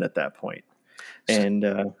win-win at that point.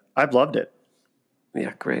 And I've loved it.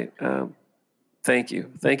 Yeah, great. Thank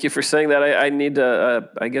you. Thank you for saying that. I need to,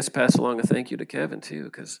 I guess, pass along a thank you to Kevin, too,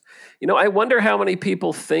 because, I wonder how many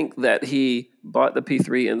people think that he bought the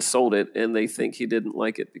P3 and sold it, and they think he didn't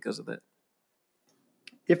like it because of that.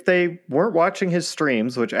 If they weren't watching his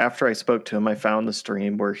streams, which after I spoke to him, I found the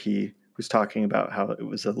stream where he was talking about how it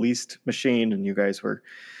was a leased machine and you guys were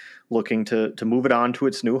looking to move it on to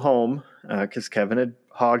its new home because Kevin had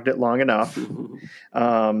hogged it long enough.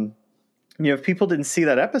 If people didn't see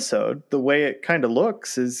that episode, the way it kind of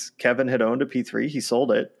looks is Kevin had owned a P3, he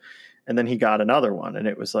sold it, and then he got another one. And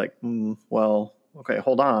it was like, well, okay,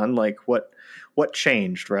 hold on. Like what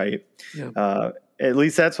changed, right? Yeah. At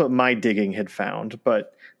least that's what my digging had found.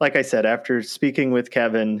 But like I said, after speaking with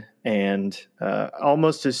Kevin and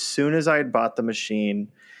almost as soon as I had bought the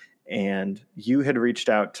machine and you had reached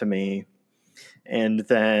out to me, and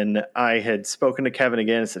then I had spoken to Kevin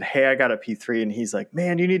again and said, hey, I got a P3. And he's like,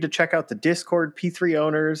 man, you need to check out the Discord P3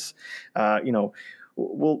 owners.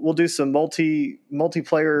 We'll do some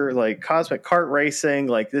multiplayer, like cosmic kart racing.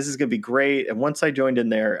 Like this is going to be great. And once I joined in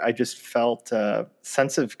there, I just felt a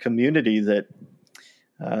sense of community that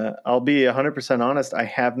I'll be 100% honest, I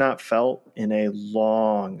have not felt in a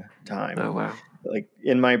long time. Oh, wow. Like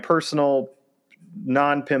in my personal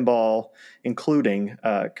non-pinball, including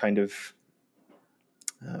kind of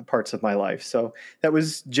parts of my life. So that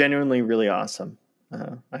was genuinely really awesome.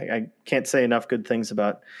 I can't say enough good things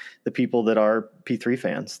about the people that are P3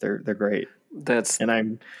 fans. They're great. And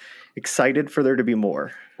I'm excited for there to be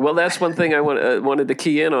more. Well, that's one thing I wanted to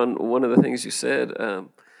key in on. One of the things you said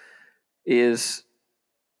is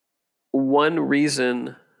one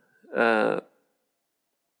reason, how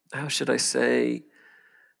should I say,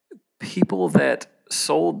 people that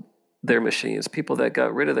sold their machines, people that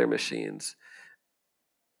got rid of their machines,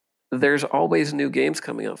 there's always new games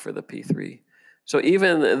coming out for the P3. So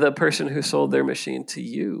even the person who sold their machine to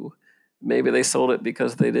you, maybe they sold it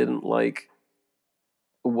because they didn't like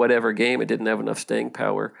whatever game, it didn't have enough staying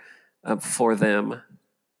power for them.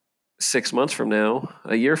 6 months from now,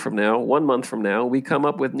 a year from now, 1 month from now, we come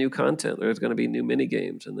up with new content. There's going to be new mini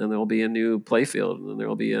games, and then there'll be a new playfield, and then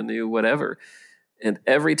there'll be a new whatever. And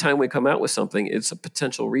every time we come out with something, it's a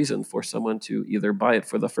potential reason for someone to either buy it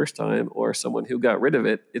for the first time, or someone who got rid of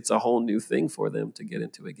it, it's a whole new thing for them to get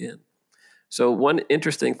into again. So one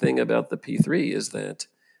interesting thing about the P3 is that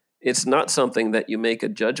it's not something that you make a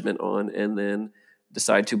judgment on and then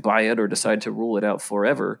decide to buy it or decide to rule it out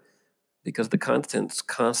forever, because the content's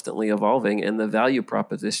constantly evolving and the value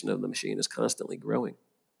proposition of the machine is constantly growing.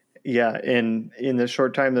 Yeah, and in the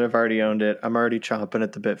short time that I've already owned it, I'm already chomping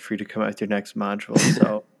at the bit for you to come out with your next module.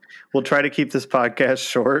 So we'll try to keep this podcast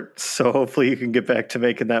short, so hopefully you can get back to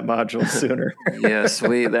making that module sooner. Yes,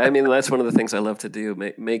 that's one of the things I love to do,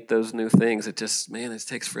 make those new things. It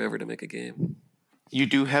takes forever to make a game. You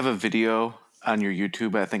do have a video on your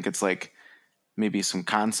YouTube. I think it's like maybe some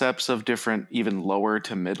concepts of different, even lower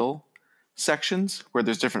to middle sections where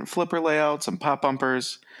there's different flipper layouts and pop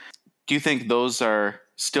bumpers. Do you think those are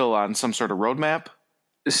still on some sort of roadmap?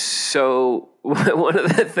 So one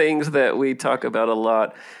of the things that we talk about a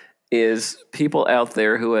lot is people out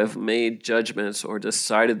there who have made judgments or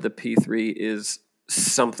decided the P3 is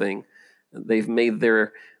something. They've made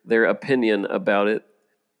their opinion about it.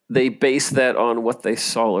 They base that on what they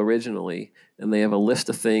saw originally, and they have a list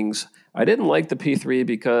of things. I didn't like the P3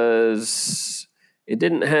 because it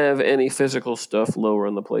didn't have any physical stuff lower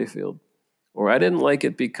on the playfield. Or I didn't like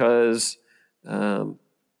it because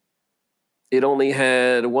it only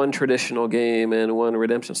had one traditional game and one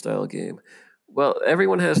redemption-style game. Well,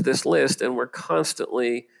 everyone has this list, and we're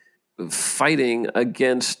constantly fighting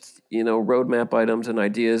against, roadmap items and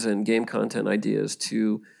ideas and game content ideas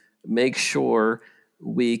to make sure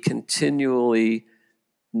we continually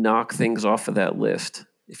knock things off of that list.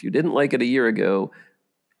 If you didn't like it a year ago,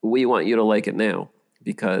 we want you to like it now,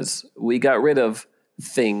 because we got rid of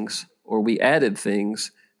things or we added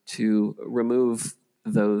things to remove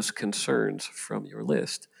those concerns from your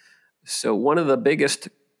list. So one of the biggest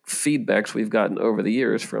feedbacks we've gotten over the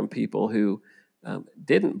years from people who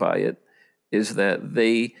didn't buy it is that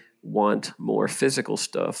they want more physical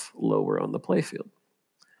stuff lower on the playfield.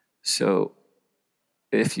 So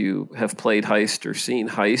if you have played Heist or seen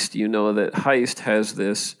Heist, you know that Heist has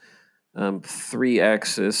this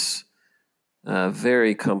 3-axis,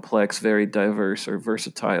 very complex, very diverse or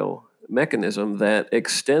versatile mechanism that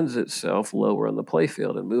extends itself lower on the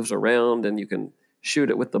playfield and moves around, and you can shoot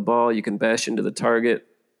it with the ball, you can bash into the target.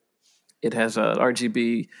 It has a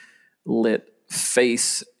RGB lit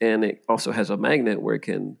face, and it also has a magnet where it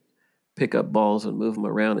can pick up balls and move them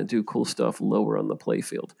around and do cool stuff lower on the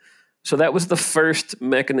playfield. So that was the first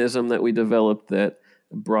mechanism that we developed that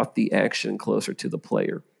brought the action closer to the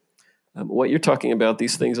player. What you're talking about,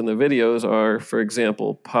 these things in the videos are, for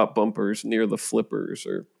example, pop bumpers near the flippers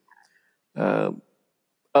or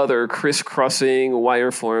other crisscrossing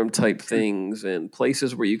wireform type things and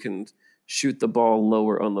places where you can shoot the ball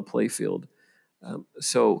lower on the playfield.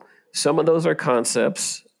 So some of those are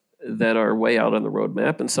concepts that are way out on the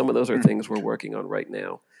roadmap, and some of those are things we're working on right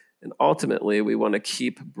now. And ultimately, we want to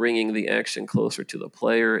keep bringing the action closer to the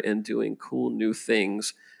player and doing cool new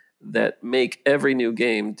things that make every new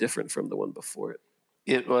game different from the one before it.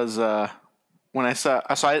 It was when I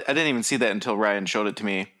saw, so I didn't even see that until Ryan showed it to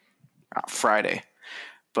me Friday.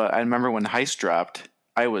 But I remember when Heist dropped,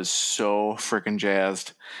 I was so freaking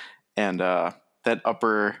jazzed. And that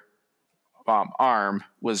upper arm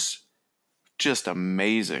was just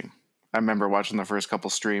amazing. I remember watching the first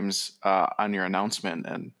couple streams on your announcement,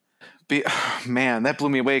 and man, that blew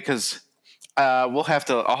me away because I'll have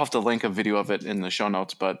to link a video of it in the show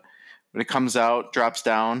notes. But when it comes out, drops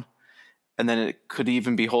down, and then it could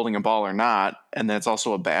even be holding a ball or not, and then it's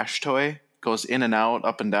also a bash toy, goes in and out,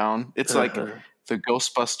 up and down. It's like the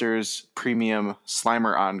Ghostbusters premium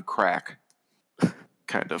Slimer on crack,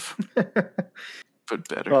 kind of. But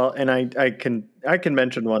better. Well, and I can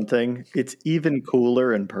mention one thing. It's even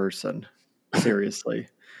cooler in person. Seriously.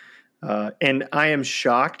 And I am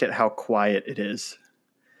shocked at how quiet it is.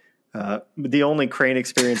 The only crane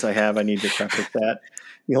experience I have, I need to preface that.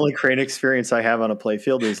 The only crane experience I have on a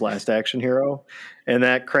playfield is Last Action Hero. And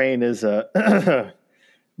that crane is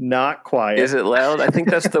not quiet. Is it loud? I think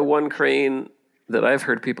that's the one crane that I've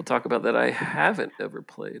heard people talk about that I haven't ever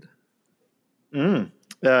played.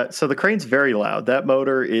 So the crane's very loud. That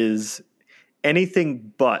motor is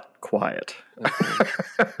anything but quiet.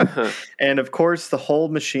 Okay. And of course, the whole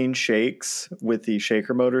machine shakes with the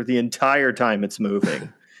shaker motor the entire time it's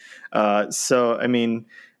moving. So, I mean,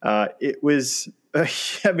 it was,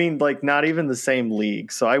 like not even the same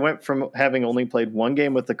league. So I went from having only played one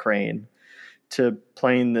game with the crane to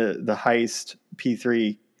playing the Heist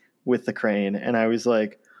P3 with the crane. And I was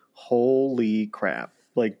like, holy crap.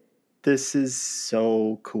 Like, this is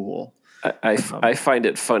so cool. I find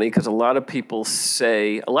it funny because a lot of people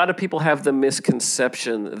have the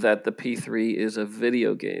misconception that the P3 is a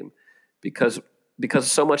video game because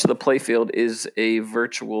so much of the playfield is a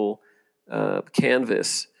virtual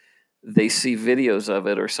canvas. They see videos of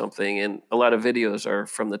it or something, and a lot of videos are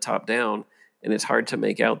from the top down, and it's hard to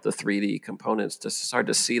make out the 3D components. It's hard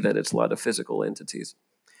to see that it's a lot of physical entities.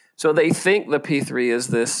 So they think the P3 is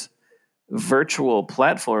this virtual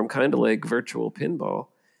platform, kind of like virtual pinball.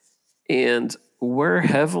 And we're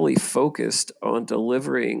heavily focused on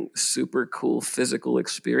delivering super cool physical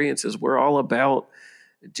experiences. We're all about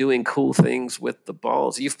doing cool things with the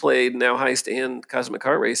balls. You've played now Heist and Cosmic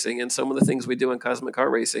Kart Racing, and some of the things we do in Cosmic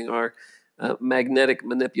Kart Racing are magnetic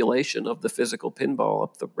manipulation of the physical pinball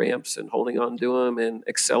up the ramps and holding on to them and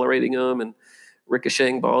accelerating them and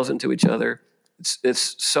ricocheting balls into each other.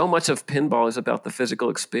 It's so much of pinball is about the physical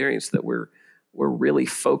experience that we're really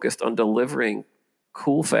focused on delivering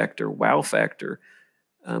cool factor, wow factor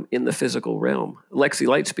in the physical realm. Lexi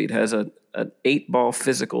Lightspeed has an 8-ball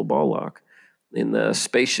physical ball lock in the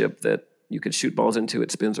spaceship that you could shoot balls into. It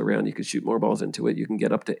spins around. You could shoot more balls into it. You can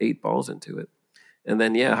get up to 8 balls into it. And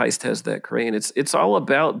then, Heist has that crane. It's all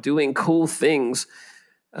about doing cool things,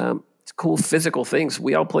 cool physical things.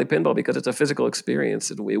 We all play pinball because it's a physical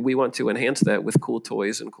experience, and we want to enhance that with cool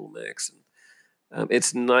toys and cool mechs.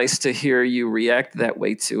 It's nice to hear you react that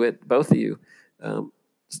way to it, both of you.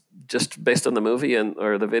 Just based on the movie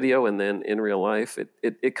or the video, and then in real life,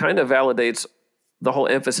 it kind of validates the whole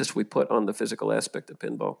emphasis we put on the physical aspect of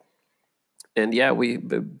pinball. And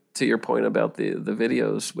to your point about the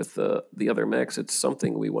videos with the other mechs, it's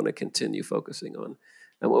something we want to continue focusing on.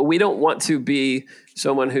 And we don't want to be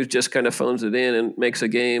someone who just kind of phones it in and makes a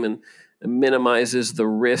game and minimizes the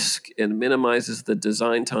risk and minimizes the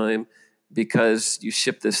design time because you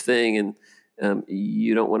ship this thing and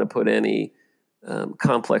you don't want to put any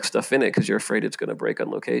complex stuff in it because you're afraid it's going to break on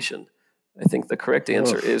location. I think the correct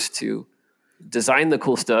answer is to design the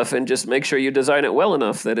cool stuff and just make sure you design it well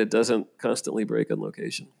enough that it doesn't constantly break on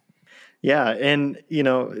location. Yeah, and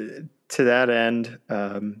to that end,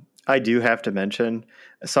 I do have to mention.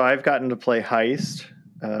 So I've gotten to play Heist.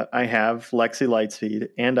 I have Lexi Lightspeed,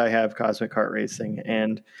 and I have Cosmic Kart Racing,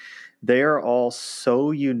 and they are all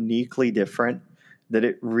so uniquely different that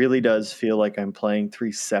it really does feel like I'm playing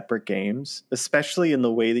 3 separate games, especially in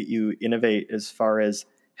the way that you innovate as far as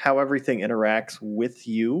how everything interacts with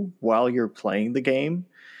you while you're playing the game.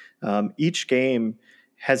 Each game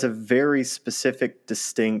has a very specific,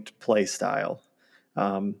 distinct play style.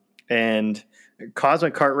 And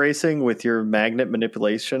Cosmic Kart Racing with your magnet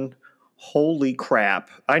manipulation, holy crap.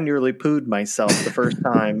 I nearly pooed myself the first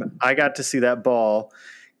time I got to see that ball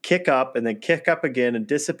kick up and then kick up again and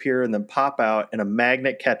disappear and then pop out and a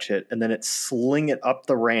magnet catch it and then it sling it up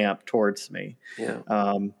the ramp towards me. Yeah.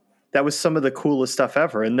 That was some of the coolest stuff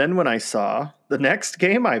ever. And then when I saw the next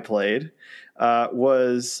game I played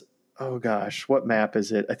was, oh gosh, what map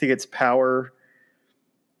is it? I think it's Power.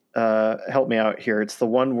 Help me out here. It's the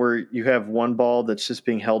one where you have one ball that's just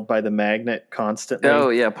being held by the magnet constantly. Oh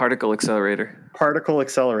yeah, Particle Accelerator. Particle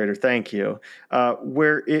Accelerator, thank you.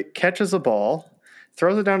 Where it catches a ball,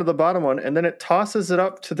 throws it down to the bottom one, and then it tosses it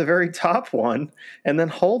up to the very top one and then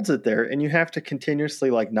holds it there, and you have to continuously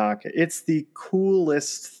knock it. It's the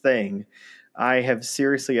coolest thing I have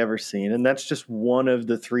seriously ever seen, and that's just one of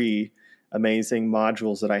the 3 amazing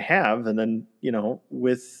modules that I have. And then,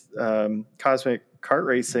 with Cosmic Kart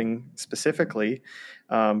Racing specifically,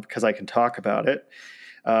 because I can talk about it,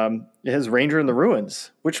 it has Ranger in the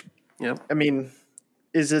Ruins, which, I mean,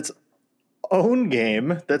 is its own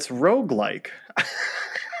game that's roguelike.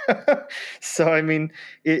 So, I mean,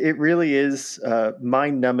 it really is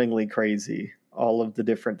mind-numbingly crazy, all of the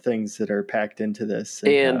different things that are packed into this.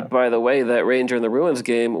 And by the way, that Ranger in the Ruins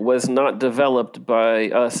game was not developed by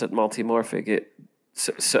us at Multimorphic.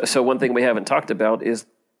 So one thing we haven't talked about is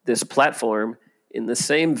this platform. In the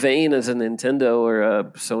same vein as a Nintendo or a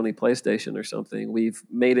Sony PlayStation or something, we've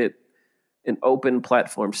made it an open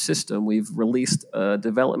platform system. We've released a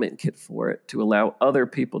development kit for it to allow other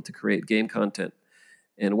people to create game content.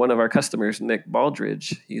 And one of our customers, Nick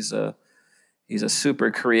Baldridge, he's a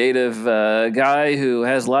super creative guy who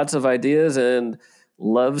has lots of ideas and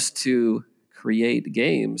loves to create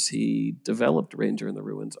games. He developed Ranger in the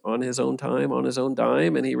Ruins on his own time, on his own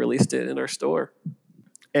dime, and he released it in our store.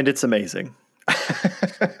 And it's amazing.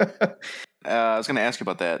 I was going to ask you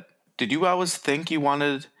about that. Did you always think you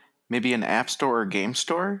wanted maybe an app store or game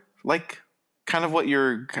store? Like kind of what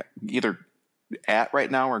you're either at right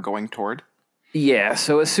now or going toward? Yeah,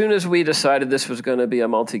 so as soon as we decided this was going to be a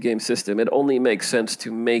multi-game system, it only makes sense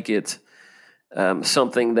to make it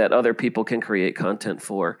something that other people can create content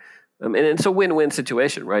for. And it's a win-win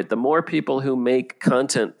situation, right? The more people who make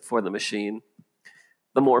content for the machine,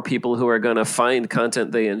 the more people who are going to find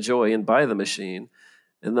content they enjoy and buy the machine.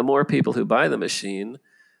 And the more people who buy the machine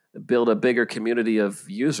build a bigger community of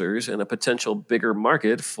users and a potential bigger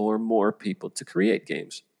market for more people to create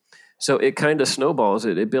games. So it kind of snowballs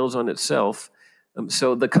it. It builds on itself.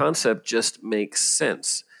 So the concept just makes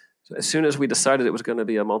sense. So as soon as we decided it was going to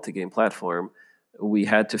be a multi-game platform, we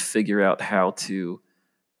had to figure out how to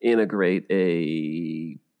integrate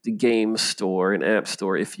a game store, an app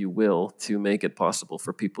store, if you will, to make it possible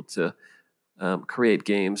for people to create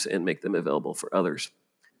games and make them available for others.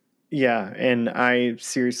 Yeah, and I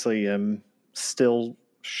seriously am still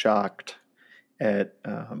shocked at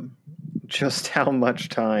just how much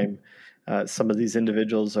time some of these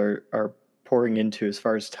individuals are pouring into as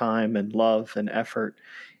far as time and love and effort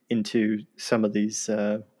into some of these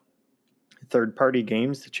third-party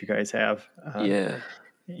games that you guys have.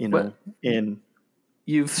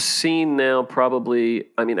 You've seen now probably,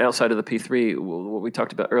 outside of the P3, what we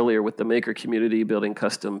talked about earlier with the maker community building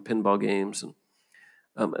custom pinball games.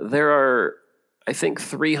 And there are, I think,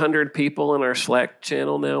 300 people in our Slack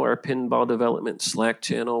channel now, our pinball development Slack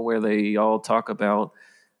channel, where they all talk about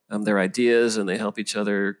their ideas and they help each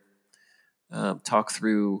other talk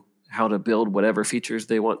through how to build whatever features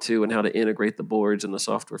they want to and how to integrate the boards and the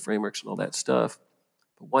software frameworks and all that stuff.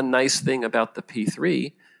 But one nice thing about the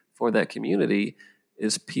P3 for that community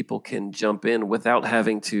is people can jump in without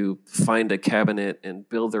having to find a cabinet and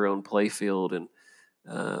build their own playfield and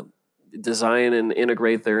design and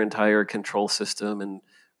integrate their entire control system and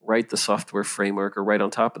write the software framework or write on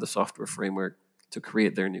top of the software framework to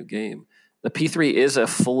create their new game. The P3 is a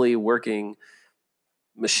fully working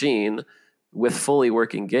machine with fully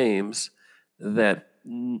working games that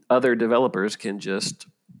other developers can just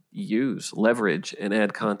use, leverage, and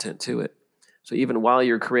add content to it. So even while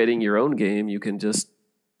you're creating your own game, you can just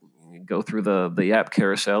go through the app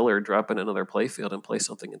carousel or drop in another playfield and play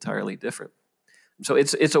something entirely different. So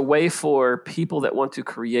it's a way for people that want to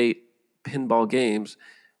create pinball games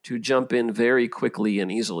to jump in very quickly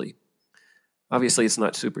and easily. Obviously, it's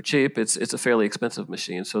not super cheap. It's a fairly expensive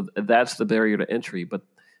machine, so that's the barrier to entry.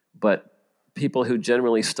 But people who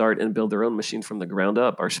generally start and build their own machine from the ground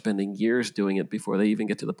up are spending years doing it before they even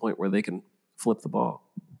get to the point where they can flip the ball.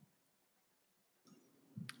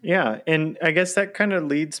 Yeah, and I guess that kind of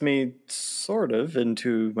leads me sort of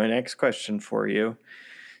into my next question for you.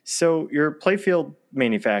 So your playfield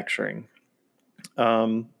manufacturing,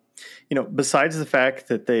 besides the fact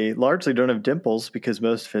that they largely don't have dimples because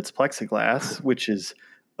most of it's plexiglass, which is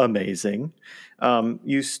amazing,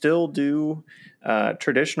 you still do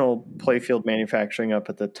traditional playfield manufacturing up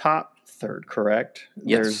at the top third, correct?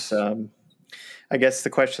 Yes. There's, I guess the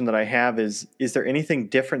question that I have is there anything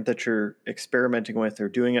different that you're experimenting with or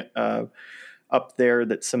doing up there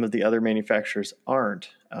that some of the other manufacturers aren't?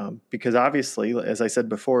 Because obviously, as I said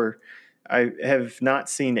before, I have not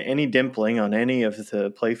seen any dimpling on any of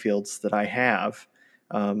the playfields that I have.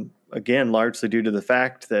 Again, largely due to the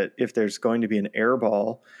fact that if there's going to be an air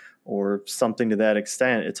ball or something to that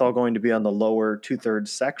extent, it's all going to be on the lower 2/3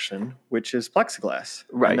 section, which is plexiglass.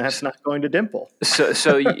 Right. And that's not going to dimple.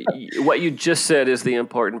 So what you just said is the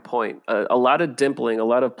important point. A lot of dimpling, a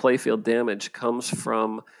lot of playfield damage comes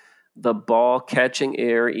from the ball catching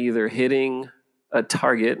air, either hitting a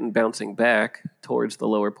target and bouncing back towards the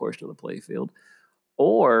lower portion of the playfield,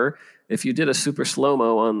 or if you did a super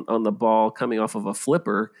slow-mo on the ball coming off of a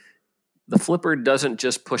flipper, the flipper doesn't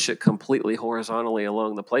just push it completely horizontally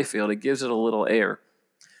along the playfield, it gives it a little air.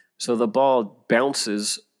 So the ball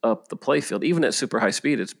bounces up the playfield. Even at super high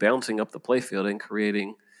speed, it's bouncing up the playfield and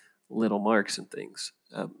creating little marks and things.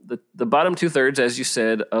 The bottom 2/3, as you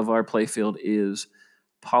said, of our playfield is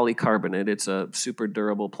polycarbonate. It's a super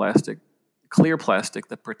durable plastic, clear plastic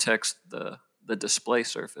that protects the display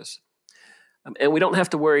surface. And we don't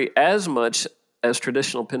have to worry as much as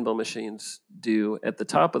traditional pinball machines do at the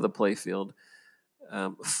top of the playfield.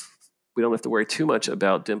 We don't have to worry too much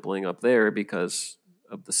about dimpling up there because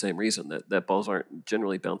of the same reason that balls aren't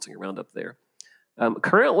generally bouncing around up there.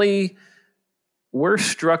 Currently, we're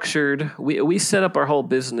structured. We set up our whole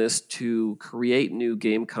business to create new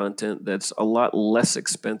game content that's a lot less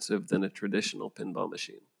expensive than a traditional pinball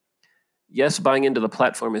machine. Yes, buying into the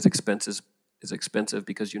platform is expensive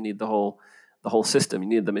because you need the whole system. You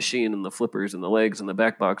need the machine and the flippers and the legs and the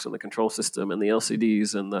back box and the control system and the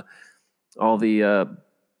LCDs and all the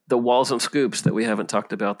walls and scoops that we haven't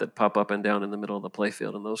talked about that pop up and down in the middle of the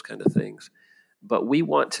playfield and those kind of things. But we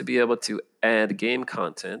want to be able to add game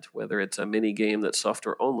content, whether it's a mini game that's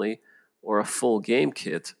software only or a full game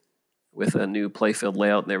kit with a new playfield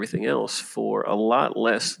layout and everything else, for a lot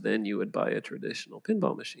less than you would buy a traditional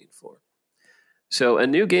pinball machine for. So a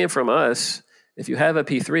new game from us, if you have a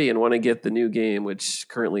P3 and want to get the new game, which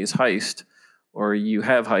currently is Heist, or you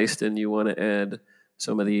have Heist and you want to add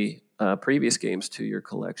some of the previous games to your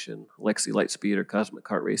collection, Lexi Lightspeed or Cosmic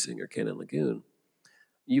Kart Racing or Cannon Lagoon,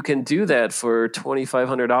 you can do that for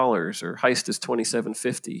 $2,500, or Heist is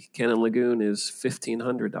 $2,750. Cannon Lagoon is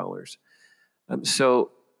 $1,500.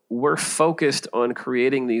 So we're focused on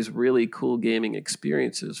creating these really cool gaming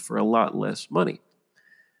experiences for a lot less money.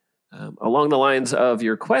 Along the lines of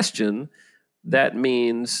your question, that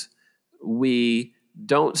means we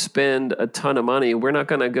don't spend a ton of money. We're not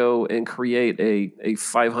going to go and create a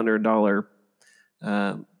 $500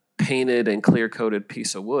 painted and clear-coated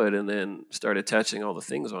piece of wood and then start attaching all the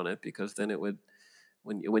things on it, because then it would,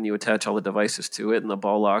 when you attach all the devices to it and the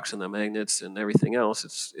ball locks and the magnets and everything else,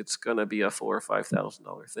 it's going to be a $4,000 or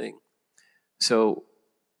 $5,000 thing. So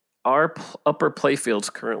our upper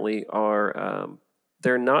playfields currently are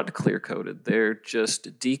they're not clear-coated. They're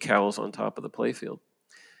just decals on top of the playfield.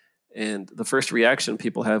 And the first reaction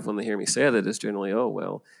people have when they hear me say that is generally, oh,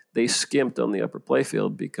 well, they skimped on the upper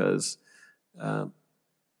playfield because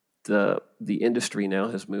the industry now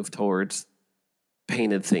has moved towards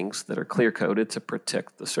painted things that are clear-coated to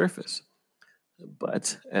protect the surface.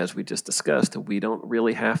 But as we just discussed, we don't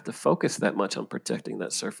really have to focus that much on protecting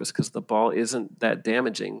that surface because the ball isn't that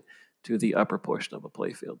damaging to the upper portion of a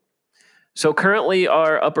playfield. So currently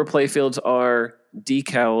our upper playfields are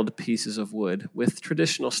decaled pieces of wood with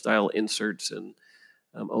traditional style inserts and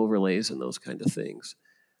overlays and those kind of things.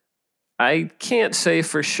 I can't say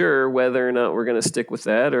for sure whether or not we're going to stick with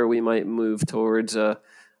that, or we might move towards a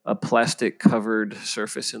plastic covered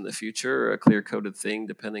surface in the future, or a clear coated thing,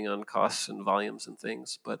 depending on costs and volumes and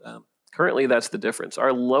things. But currently that's the difference.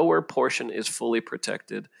 Our lower portion is fully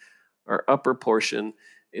protected. Our upper portion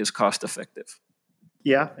is cost effective.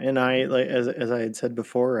 Yeah, and I like as I had said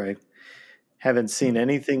before, I haven't seen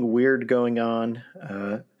anything weird going on.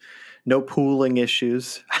 No pooling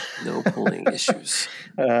issues. No pooling issues.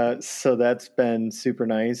 So that's been super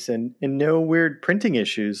nice, and no weird printing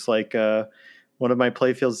issues. Like one of my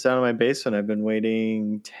playfields down in my basement, I've been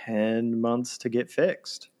waiting 10 months to get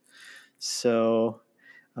fixed. So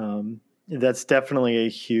that's definitely a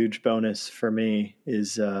huge bonus for me.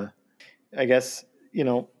 Is I guess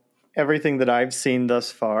everything that I've seen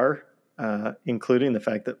thus far, including the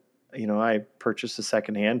fact that I purchased a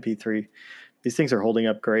secondhand P3. These things are holding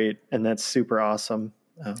up great, and that's super awesome.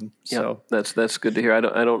 So that's good to hear. I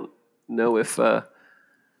don't know if I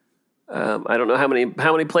don't know how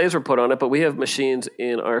many plays were put on it, but we have machines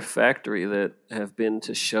in our factory that have been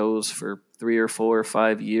to shows for 3 or 4 or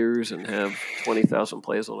 5 years and have 20,000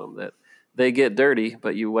 plays on them. That they get dirty,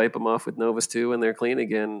 but you wipe them off with Novus 2 and they're clean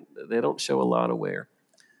again. They don't show a lot of wear,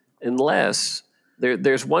 unless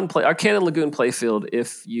there's one play. Our Cannon Lagoon playfield,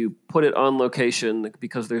 if you put it on location,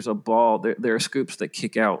 because there's a ball, there are scoops that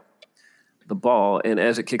kick out the ball, and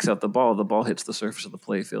as it kicks out the ball hits the surface of the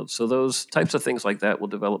playfield. So those types of things like that will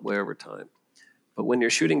develop wear over time. But when you're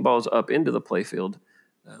shooting balls up into the playfield,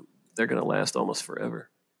 they're going to last almost forever.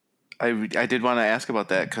 I did want to ask about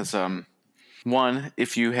that because one,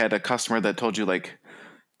 if you had a customer that told you like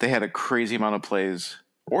they had a crazy amount of plays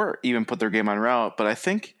or even put their game on route, but I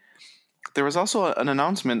think there was also an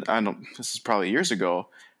announcement, this is probably years ago,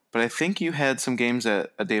 but I think you had some games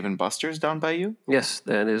at a Dave & Buster's down by you? Yes,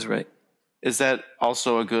 that is right. Is that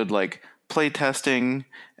also a good like play testing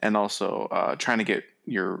and also trying to get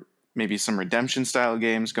your maybe some redemption style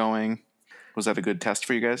games going? Was that a good test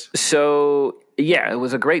for you guys? So yeah, it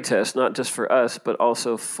was a great test, not just for us, but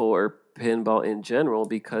also for pinball in general,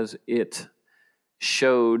 because it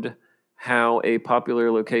showed how a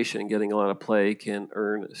popular location getting a lot of play can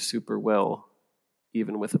earn super well,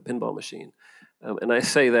 even with a pinball machine. And I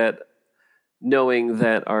say that knowing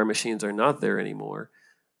that our machines are not there anymore.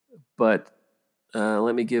 But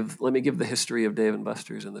let me give the history of Dave &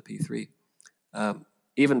 Buster's and the P3.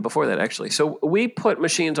 Even before that, actually. So we put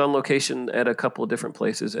machines on location at a couple of different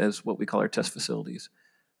places as what we call our test facilities.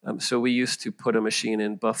 So we used to put a machine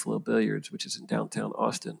in Buffalo Billiards, which is in downtown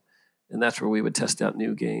Austin. And that's where we would test out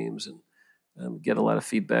new games and get a lot of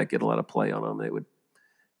feedback, get a lot of play on them. It would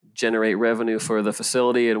generate revenue for the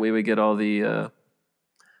facility, and we would get all the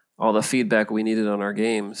feedback we needed on our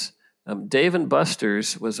games. Dave &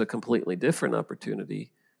 Buster's was a completely different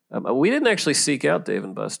opportunity. We didn't actually seek out Dave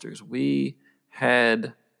 & Buster's. We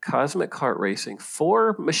had Cosmic Kart Racing,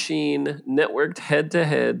 4-machine networked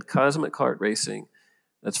head-to-head Cosmic Kart Racing.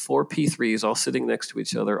 That's 4 P3s all sitting next to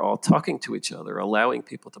each other, all talking to each other, allowing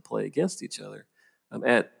people to play against each other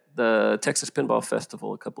at the Texas Pinball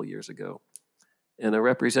Festival a couple years ago. And a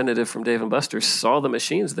representative from Dave & Buster's saw the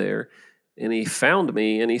machines there, and he found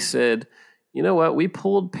me, and he said, you know what, we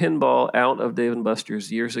pulled pinball out of Dave &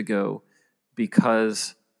 Buster's years ago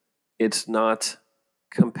because it's not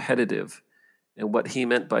competitive. And what he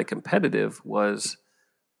meant by competitive was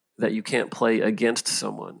that you can't play against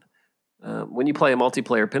someone. When you play a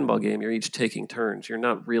multiplayer pinball game, you're each taking turns. You're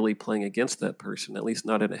not really playing against that person, at least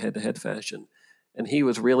not in a head-to-head fashion. And he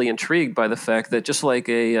was really intrigued by the fact that just like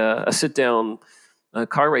a sit-down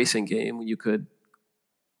car racing game, you could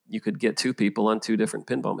get 2 people on 2 different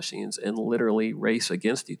pinball machines and literally race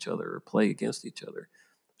against each other or play against each other.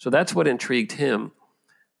 So that's what intrigued him.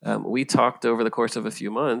 We talked over the course of a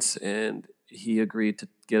few months, and he agreed to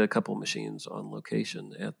get a couple machines on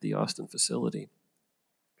location at the Austin facility.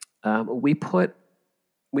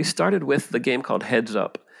 We started with the game called Heads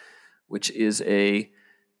Up, which is a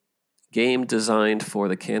game designed for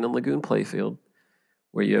the Cannon Lagoon playfield,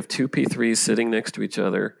 where you have 2 P3s sitting next to each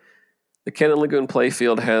other. The Cannon Lagoon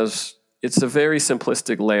playfield it's a very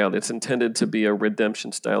simplistic layout. It's intended to be a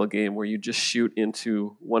redemption style game where you just shoot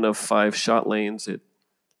into one of 5 shot lanes. It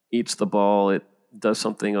eats the ball, it does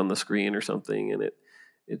something on the screen or something, and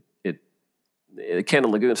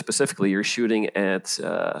Cannon Lagoon specifically, you're shooting at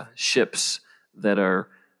ships that are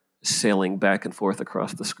sailing back and forth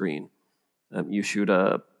across the screen. You shoot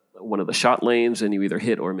one of the shot lanes, and you either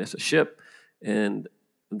hit or miss a ship, and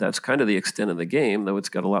that's kind of the extent of the game, though it's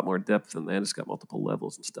got a lot more depth than that. It's got multiple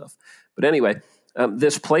levels and stuff. But anyway,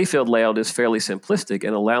 this playfield layout is fairly simplistic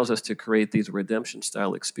and allows us to create these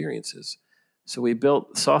redemption-style experiences. So we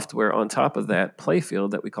built software on top of that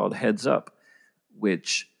playfield that we called Heads Up,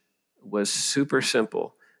 which was super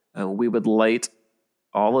simple. We would light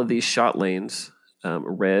all of these shot lanes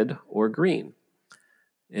red or green.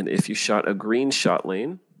 And if you shot a green shot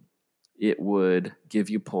lane, it would give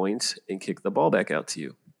you points and kick the ball back out to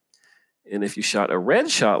you. And if you shot a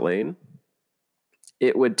red shot lane,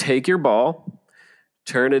 it would take your ball,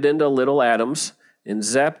 turn it into little atoms, and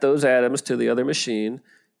zap those atoms to the other machine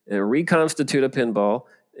and reconstitute a pinball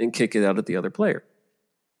and kick it out at the other player.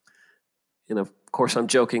 And of course, I'm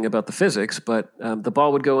joking about the physics, but the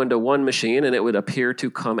ball would go into one machine and it would appear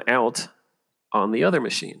to come out on the other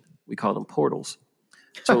machine. We call them portals.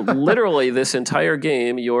 So literally this entire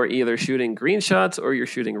game, you're either shooting green shots or you're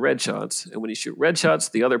shooting red shots. And when you shoot red shots,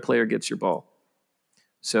 the other player gets your ball.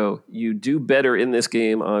 So you do better in this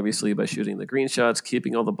game, obviously, by shooting the green shots,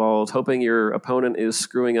 keeping all the balls, hoping your opponent is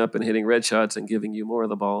screwing up and hitting red shots and giving you more of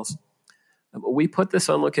the balls. We put this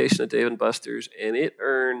on location at Dave & Buster's, and it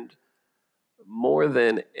earned more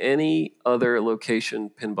than any other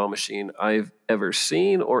location pinball machine I've ever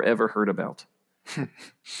seen or ever heard about.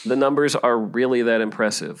 The numbers are really that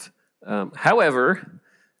impressive. However,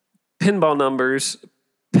 pinball numbers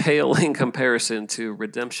pale in comparison to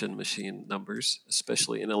redemption machine numbers,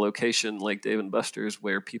 especially in a location like Dave & Buster's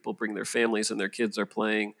where people bring their families and their kids are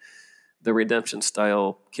playing the redemption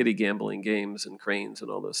style kiddie gambling games and cranes and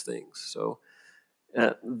all those things. So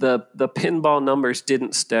the pinball numbers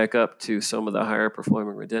didn't stack up to some of the higher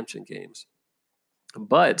performing redemption games.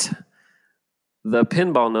 But the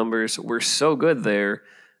pinball numbers were so good there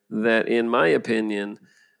that, in my opinion,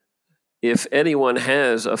 if anyone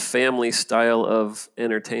has a family style of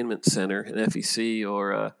entertainment center, an FEC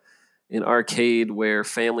or an arcade where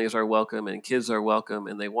families are welcome and kids are welcome,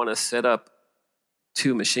 and they want to set up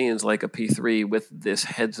two machines like a P3 with this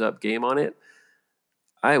heads-up game on it,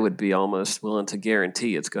 I would be almost willing to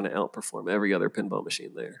guarantee it's going to outperform every other pinball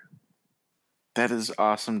machine there. That is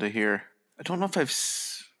awesome to hear. I don't know if I've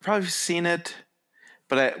probably seen it,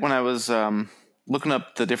 but when I was looking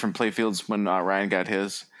up the different playfields when Ryan got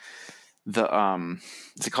his, is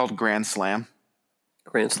it called Grand Slam?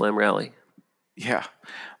 Grand Slam Rally. Yeah.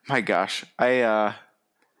 My gosh. I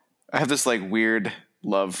have this like weird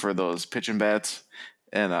love for those pitch and bats,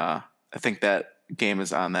 and I think that game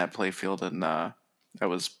is on that playfield, and I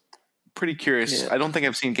was pretty curious. Yeah. I don't think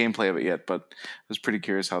I've seen gameplay of it yet, but I was pretty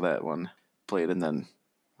curious how that one played. And then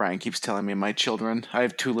Ryan keeps telling me my children, I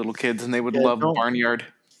have 2 little kids, and they would love Barnyard.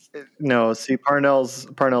 No, see, Parnell's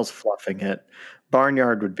fluffing it.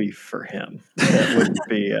 Barnyard would be for him. That wouldn't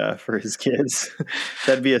be for his kids.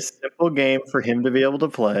 That'd be a simple game for him to be able to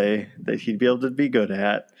play, that he'd be able to be good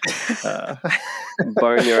at.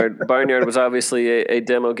 Barnyard was obviously a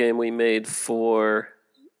demo game we made for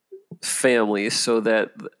families, so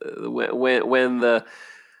that when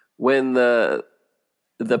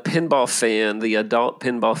the pinball fan, the adult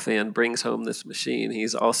pinball fan, brings home this machine,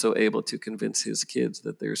 he's also able to convince his kids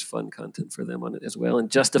that there's fun content for them on it as well and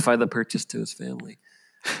justify the purchase to his family.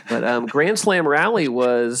 But Grand Slam Rally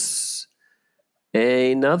was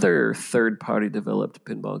another third-party developed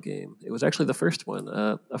pinball game. It was actually the first one.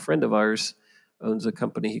 A friend of ours owns a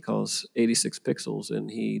company he calls 86 Pixels, and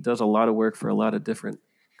he does a lot of work for a lot of different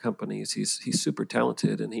companies. He's super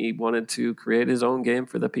talented, and he wanted to create his own game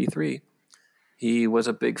for the P3. He was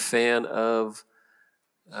a big fan of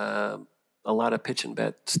a lot of pitch and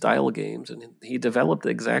bet style games, and he developed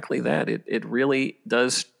exactly that. It really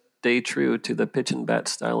does stay true to the pitch and bet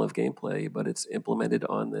style of gameplay, but it's implemented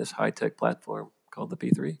on this high-tech platform called the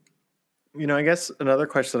P3. You know, I guess another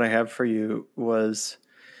question I have for you was,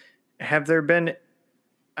 have there been,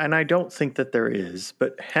 and I don't think that there is,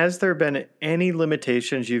 but has there been any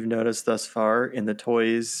limitations you've noticed thus far in the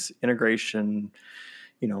toys integration,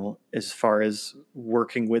 you know, as far as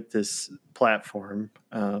working with this platform?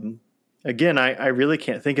 Again, I really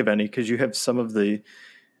can't think of any, because you have some of the,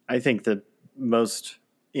 I think, the most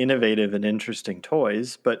innovative and interesting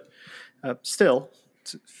toys, but still,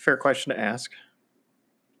 it's a fair question to ask.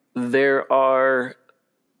 There are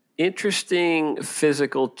interesting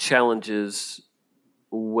physical challenges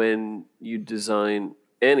when you design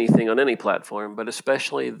anything on any platform, but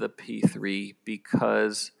especially the P3,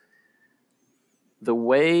 because the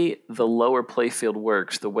way the lower playfield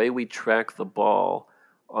works, the way we track the ball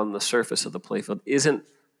on the surface of the playfield isn't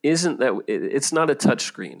that it's not a touch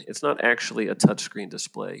screen. It's not actually a touch screen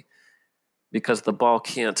display, because the ball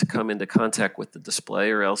can't come into contact with the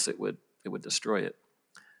display, or else it would destroy it.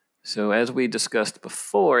 So as we discussed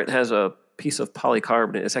before, it has a piece of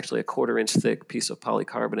polycarbonate. It's actually a 1/4 inch thick piece of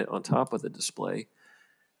polycarbonate on top of the display.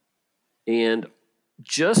 And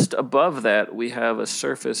just above that, we have a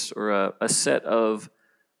surface or a set of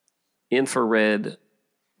infrared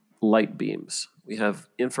light beams. We have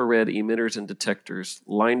infrared emitters and detectors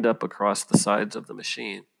lined up across the sides of the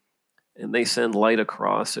machine, and they send light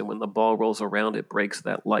across, and when the ball rolls around, it breaks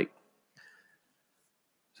that light.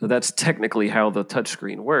 So that's technically how the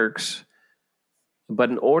touchscreen works, But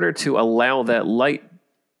in order to allow that light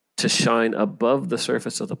to shine above the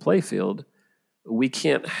surface of the playfield, we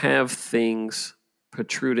can't have things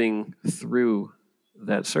protruding through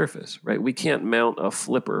that surface, right? We can't mount a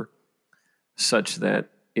flipper such that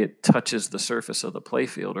it touches the surface of the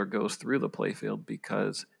playfield or goes through the playfield,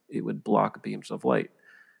 because it would block beams of light.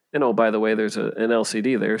 And oh, by the way, there's an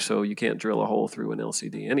LCD there, so you can't drill a hole through an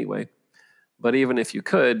LCD anyway. But even if you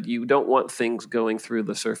could, you don't want things going through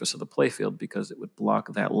the surface of the playfield, because it would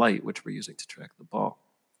block that light, which we're using to track the ball.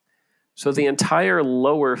 So the entire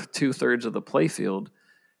lower 2/3 of the playfield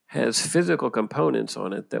has physical components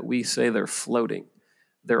on it that we say they're floating.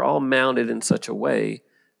 They're all mounted in such a way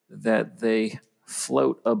that they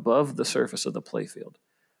float above the surface of the playfield.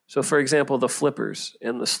 So, for example, the flippers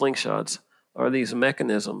and the slingshots are these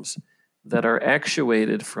mechanisms that are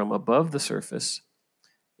actuated from above the surface,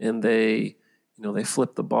 and they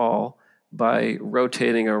flip the ball by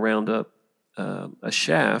rotating around a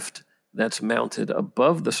shaft that's mounted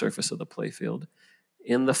above the surface of the playfield,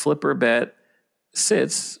 and the flipper bat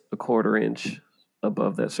sits a 1/4 inch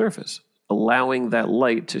above that surface, allowing that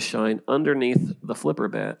light to shine underneath the flipper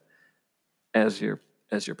bat as you're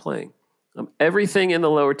playing. Everything in the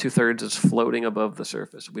lower 2/3 is floating above the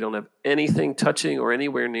surface. We don't have anything touching or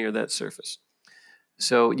anywhere near that surface.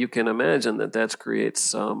 So you can imagine that creates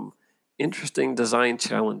some interesting design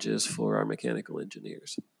challenges for our mechanical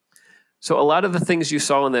engineers. So a lot of the things you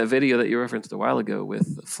saw in that video that you referenced a while ago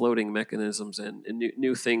with floating mechanisms and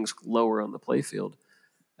new things lower on the playfield,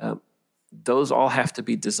 those all have to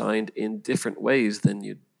be designed in different ways than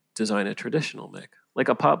you design a traditional mech. Like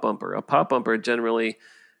a pop bumper. A pop bumper generally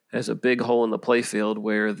has a big hole in the playfield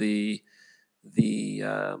where the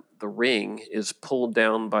ring is pulled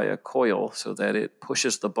down by a coil so that it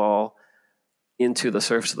pushes the ball into the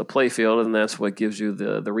surface of the playfield, and that's what gives you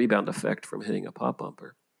the rebound effect from hitting a pop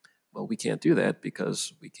bumper. Well, we can't do that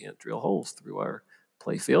because we can't drill holes through our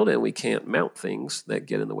playfield, and we can't mount things that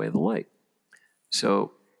get in the way of the light.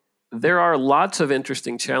 So there are lots of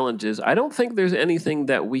interesting challenges. I don't think there's anything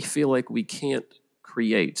that we feel like we can't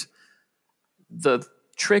create. The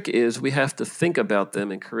trick is we have to think about them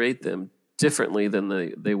and create them differently than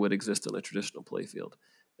they would exist on a traditional playfield.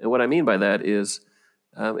 And what I mean by that is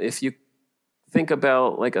if you think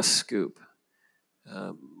about like a scoop,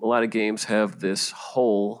 a lot of games have this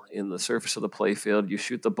hole in the surface of the playfield. You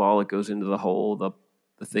shoot the ball, it goes into the hole,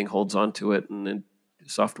 the thing holds onto it, and then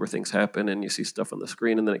software things happen, and you see stuff on the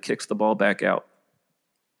screen, and then it kicks the ball back out.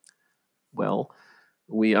 Well,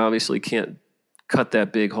 we obviously can't cut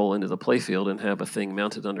that big hole into the playfield and have a thing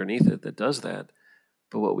mounted underneath it that does that.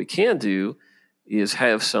 But what we can do is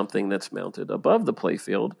have something that's mounted above the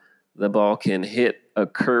playfield. The ball can hit a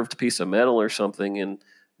curved piece of metal or something and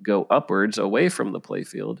go upwards away from the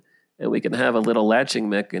playfield, and we can have a little latching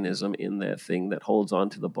mechanism in that thing that holds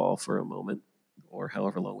onto the ball for a moment or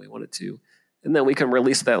however long we want it to, and then we can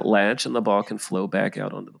release that latch and the ball can flow back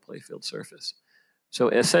out onto the playfield surface. So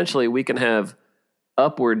essentially we can have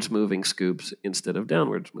upwards moving scoops instead of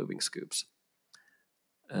downwards moving scoops.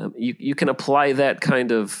 You can apply that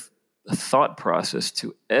kind of thought process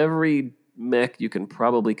to every mech you can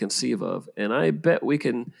probably conceive of, and I bet we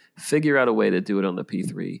can figure out a way to do it on the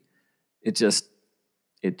P3. It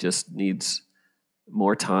just needs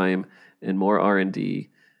more time and more R&D,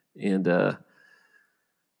 and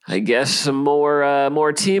I guess some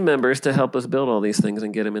more team members to help us build all these things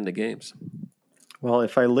and get them into games. Well,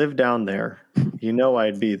 if I lived down there,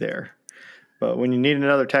 I'd be there. But when you need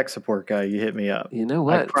another tech support guy, you hit me up. You know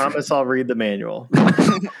what? I promise I'll read the manual.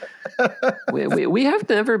 we have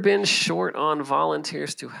never been short on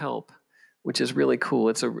volunteers to help, which is really cool.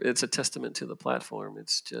 It's a testament to the platform.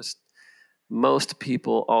 It's just most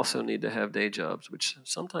people also need to have day jobs, which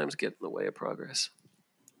sometimes get in the way of progress.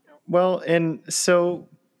 Well, and so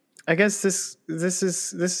I guess this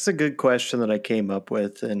is a good question that I came up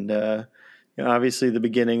with, and obviously the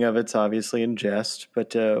beginning of it's obviously in jest,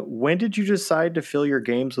 but when did you decide to fill your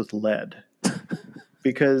games with lead?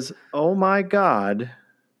 Because, oh my God,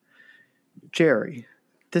 Jerry,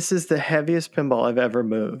 this is the heaviest pinball I've ever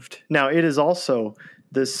moved. Now, it is also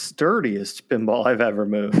the sturdiest pinball I've ever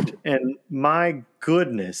moved. And my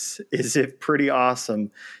goodness, is it pretty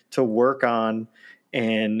awesome to work on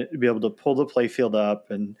and be able to pull the playfield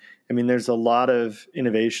up. And I mean, there's a lot of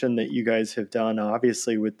innovation that you guys have done,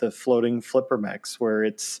 obviously, with the floating flipper mechs, where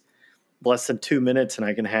it's less than 2 minutes and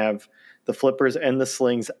I can have the flippers and the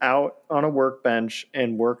slings out on a workbench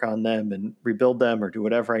and work on them and rebuild them or do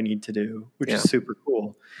whatever I need to do, which is super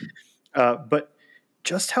cool. But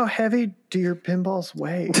just how heavy do your pinballs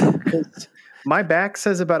weigh? Because My back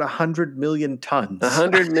says about 100 million tons.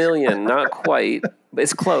 100 million, not quite.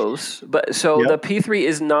 It's close. But so the P3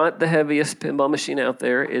 is not the heaviest pinball machine out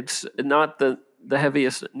there. It's not the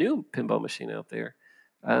heaviest new pinball machine out there.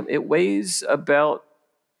 It weighs about,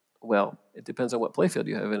 well, it depends on what playfield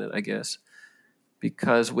you have in it, I guess.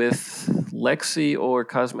 Because with Lexi or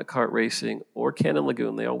Cosmic Kart Racing or Cannon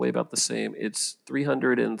Lagoon, they all weigh about the same. It's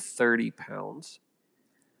 330 pounds.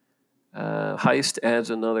 Heist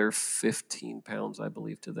adds another 15 pounds, I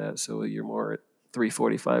believe, to that. So you're more at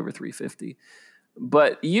 345 or 350.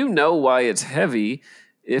 But you know why it's heavy.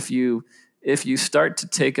 If you start to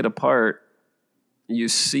take it apart, you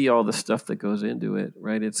see all the stuff that goes into it,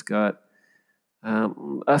 right? It's got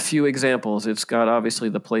a few examples. It's got obviously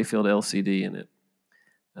the playfield LCD in it.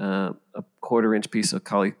 A 1/4-inch piece of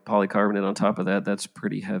polycarbonate on top of that. That's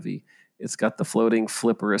pretty heavy. It's got the floating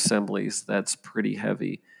flipper assemblies. That's pretty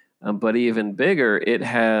heavy. But even bigger, it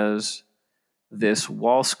has this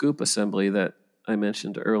wall scoop assembly that I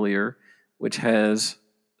mentioned earlier, which has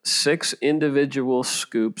 6 individual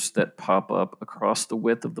scoops that pop up across the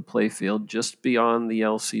width of the playfield, just beyond the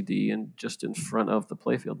LCD and just in front of the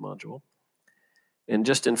playfield module. And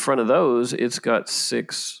just in front of those, it's got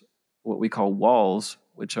 6 what we call walls,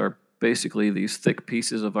 which are basically these thick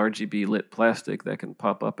pieces of RGB lit plastic that can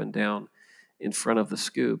pop up and down in front of the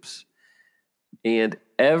scoops. And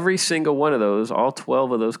every single one of those, all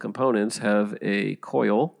 12 of those components, have a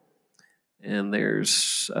coil, and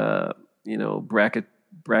there's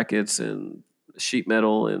brackets and sheet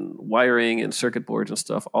metal and wiring and circuit boards and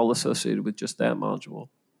stuff, all associated with just that module.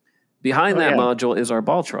 Behind that module is our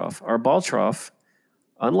ball trough. Our ball trough,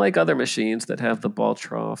 unlike other machines that have the ball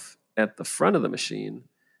trough at the front of the machine,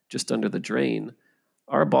 just under the drain,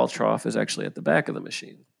 our ball trough is actually at the back of the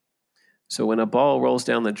machine. So when a ball rolls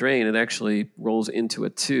down the drain, it actually rolls into a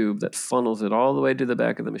tube that funnels it all the way to the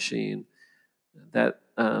back of the machine. That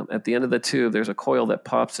at the end of the tube, there's a coil that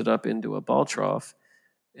pops it up into a ball trough.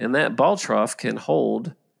 And that ball trough can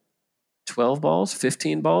hold 12 balls,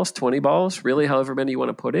 15 balls, 20 balls, really however many you want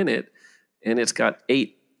to put in it. And it's got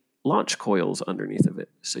 8 launch coils underneath of it.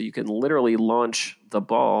 So you can literally launch the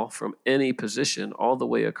ball from any position all the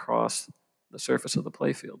way across the surface of the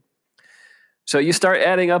playfield. So you start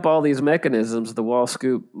adding up all these mechanisms. The wall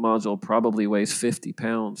scoop module probably weighs 50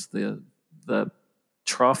 pounds. The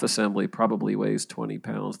trough assembly probably weighs 20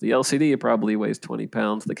 pounds. The LCD probably weighs 20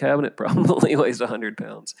 pounds. The cabinet probably weighs 100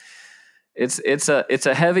 pounds. It's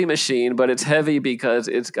a heavy machine, but it's heavy because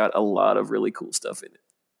it's got a lot of really cool stuff in it.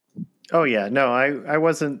 Oh yeah, no, I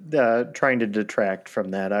wasn't trying to detract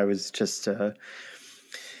from that. I was just,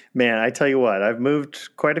 man, I tell you what, I've moved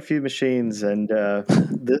quite a few machines, and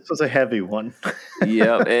this was a heavy one.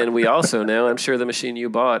 Yeah, and we also now, I'm sure the machine you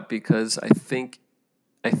bought, because I think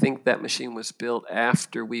that machine was built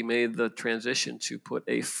after we made the transition to put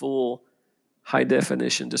a full high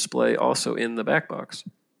definition display also in the back box.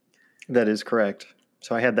 That is correct.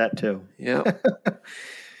 So I had that too. Yeah.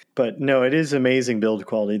 But no, it is amazing build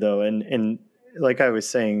quality though. And like I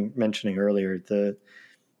was mentioning earlier,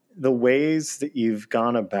 the ways that you've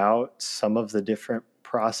gone about some of the different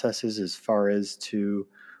processes as far as to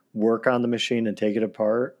work on the machine and take it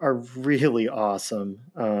apart are really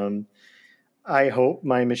awesome. I hope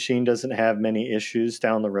my machine doesn't have many issues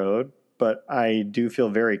down the road, but I do feel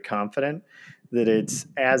very confident that it's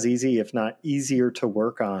as easy, if not easier, to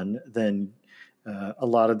work on than a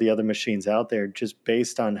lot of the other machines out there, just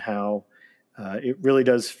based on how it really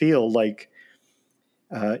does feel like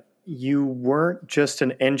you weren't just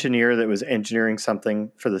an engineer that was engineering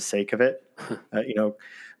something for the sake of it.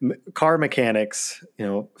 Car mechanics,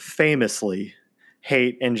 famously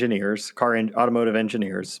hate engineers, automotive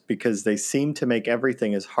engineers, because they seem to make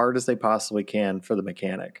everything as hard as they possibly can for the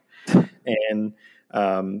mechanic. And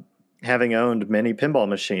having owned many pinball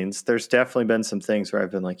machines, there's definitely been some things where I've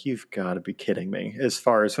been like, you've got to be kidding me, as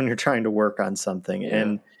far as when you're trying to work on something. Yeah.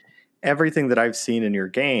 And everything that I've seen in your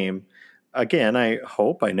game, again, I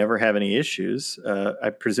hope I never have any issues. I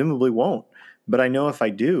presumably won't. But I know if I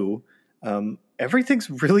do, everything's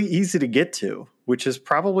really easy to get to, which is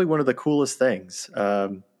probably one of the coolest things.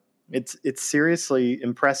 It's seriously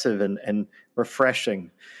impressive and refreshing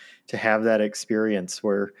to have that experience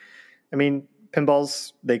where, I mean,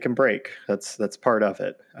 pinballs, they can break. That's part of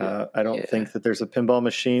it. I don't think that there's a pinball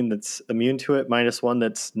machine that's immune to it, minus one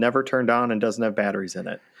that's never turned on and doesn't have batteries in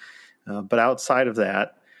it. But outside of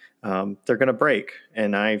that, they're going to break.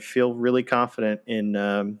 And I feel really confident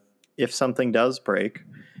in if something does break,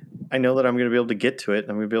 I know that I'm going to be able to get to it and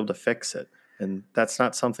I'm going to be able to fix it. And that's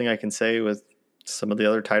not something I can say with some of the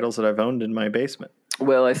other titles that I've owned in my basement.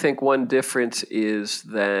 Well, I think one difference is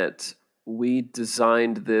that we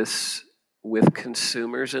designed this with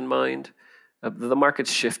consumers in mind. The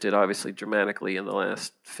market's shifted obviously dramatically in the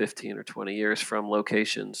last 15 or 20 years from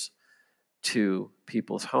locations to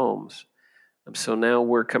people's homes. So now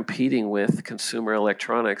we're competing with consumer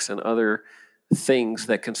electronics and other things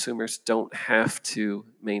that consumers don't have to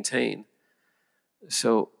maintain.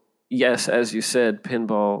 So yes, as you said,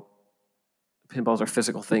 pinballs are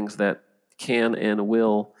physical things that can and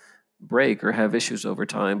will break or have issues over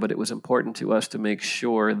time, but it was important to us to make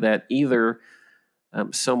sure that either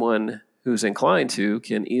someone who's inclined to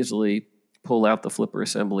can easily pull out the flipper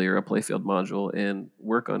assembly or a playfield module and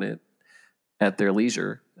work on it at their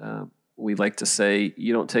leisure. We like to say,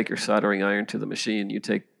 you don't take your soldering iron to the machine, you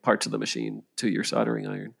take parts of the machine to your soldering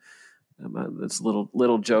iron. That's a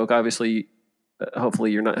little joke. Obviously,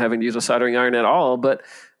 hopefully you're not having to use a soldering iron at all, but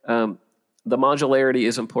the modularity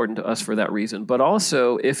is important to us for that reason. But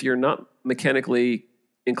also, if you're not mechanically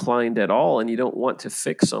inclined at all and you don't want to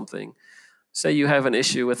fix something, say you have an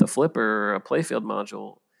issue with a flipper or a playfield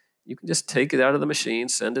module, you can just take it out of the machine,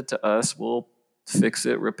 send it to us, we'll fix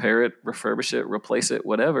it, repair it, refurbish it, replace it,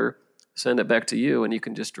 whatever, send it back to you, and you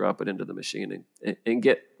can just drop it into the machine and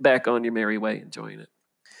get back on your merry way enjoying it.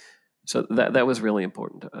 So that was really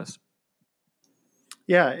important to us.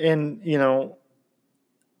 Yeah, and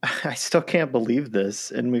I still can't believe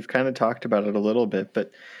this, and we've kind of talked about it a little bit,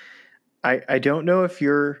 but I don't know if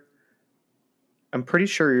I'm pretty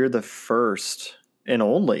sure you're the first and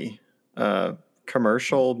only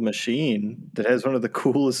commercial machine that has one of the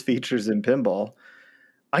coolest features in pinball.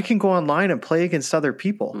 I can go online and play against other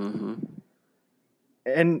people. Mm-hmm.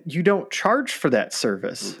 And you don't charge for that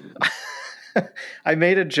service. Mm-hmm. I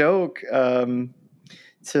made a joke to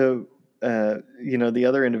the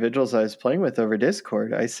other individuals I was playing with over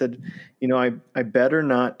Discord. I said, I better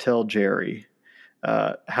not tell Jerry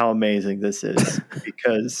how amazing this is,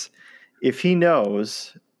 because if he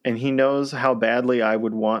knows, and he knows how badly I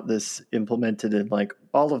would want this implemented in like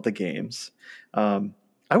all of the games,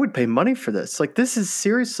 I would pay money for this. Like, this is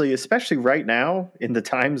seriously, especially right now in the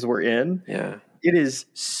times we're in. Yeah. It is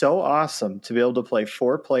so awesome to be able to play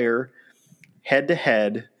 4-player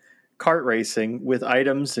head-to-head kart racing with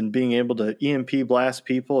items and being able to EMP blast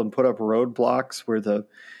people and put up roadblocks where the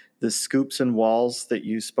scoops and walls that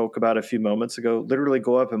you spoke about a few moments ago literally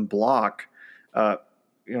go up and block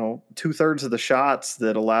 2/3 of the shots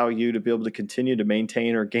that allow you to be able to continue to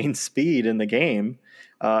maintain or gain speed in the game,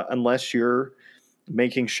 unless you're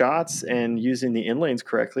making shots and using the inlanes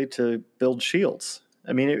correctly to build shields.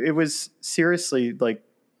 I mean, it was seriously like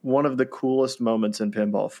one of the coolest moments in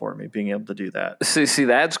pinball for me, being able to do that. See,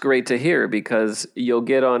 that's great to hear, because you'll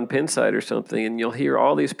get on Pinside or something and you'll hear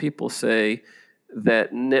all these people say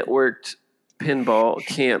that networked pinball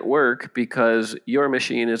can't work because your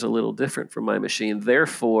machine is a little different from my machine.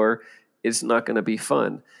 Therefore, it's not going to be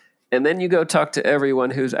fun. And then you go talk to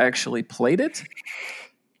everyone who's actually played it,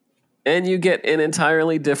 and you get an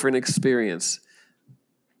entirely different experience.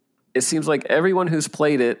 It seems like everyone who's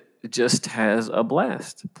played it just has a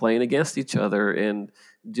blast playing against each other and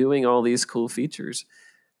doing all these cool features.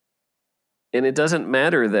 And it doesn't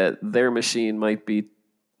matter that their machine might be,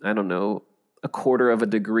 I don't know, 1/4 of a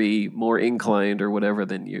degree more inclined or whatever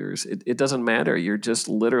than yours. It doesn't matter. You're just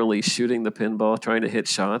literally shooting the pinball, trying to hit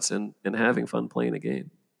shots, and having fun playing a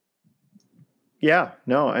game. Yeah,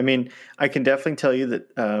 no, I mean, I can definitely tell you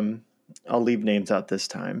that I'll leave names out this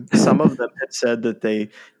time. Some of them had said that they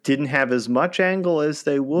didn't have as much angle as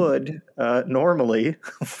they would normally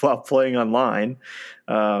while playing online.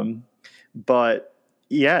 But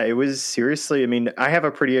yeah, it was seriously, I mean, I have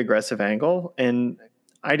a pretty aggressive angle, and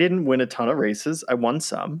I didn't win a ton of races. I won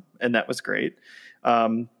some, and that was great.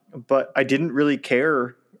 But I didn't really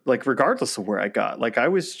care, like, regardless of where I got. Like, I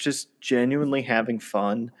was just genuinely having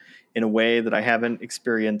fun in a way that I haven't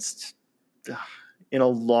experienced in a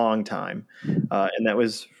long time. And that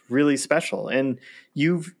was really special. And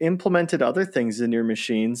you've implemented other things in your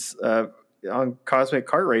machines. On Cosmic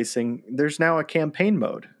Kart Racing, there's now a campaign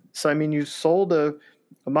mode. So, I mean, you sold a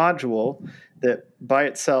module that by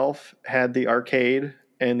itself had the arcade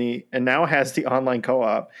and now has the online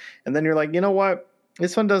co-op. And then you're like, you know what?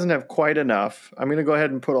 This one doesn't have quite enough. I'm going to go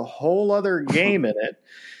ahead and put a whole other game in it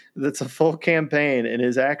that's a full campaign and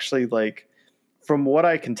is actually, like, from what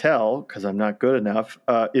I can tell, because I'm not good enough,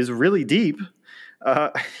 is really deep.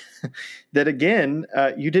 That again,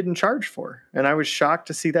 you didn't charge for, and I was shocked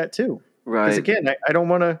to see that too. Right. Because again, I don't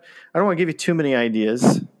want to give you too many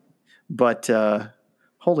ideas, but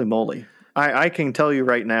holy moly, I can tell you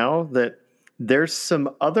right now that there's some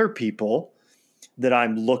other people that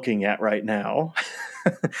I'm looking at right now,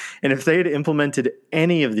 and if they had implemented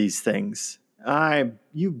any of these things,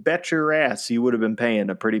 you bet your ass you would have been paying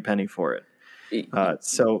a pretty penny for it.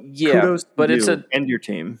 So Yeah, kudos to but you and your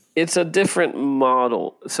team. it's a different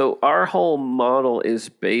model. So our whole model is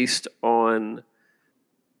based on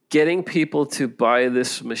getting people to buy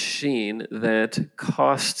this machine that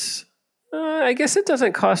costs, I guess it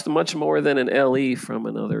doesn't cost much more than an LE from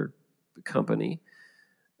another company,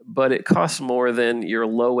 but it costs more than your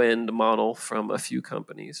low end model from a few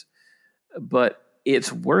companies. But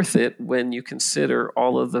it's worth it when you consider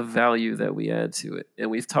all of the value that we add to it.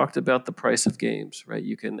 And we've talked about the price of games, right?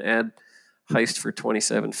 You can add Heist for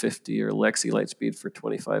 $2,750 or Lexi Lightspeed for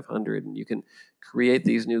 $2,500, and you can create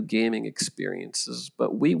these new gaming experiences.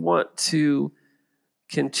 But we want to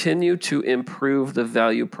continue to improve the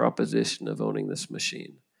value proposition of owning this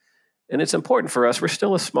machine. And it's important for us. We're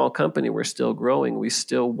still a small company. We're still growing. We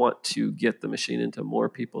still want to get the machine into more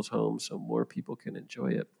people's homes so more people can enjoy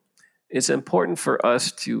it. It's important for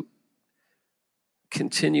us to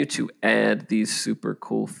continue to add these super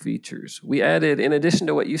cool features. We added, in addition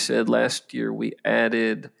to what you said last year, we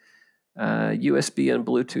added USB and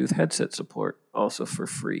Bluetooth headset support also for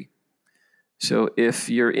free. So if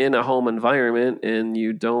you're in a home environment and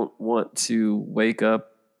you don't want to wake up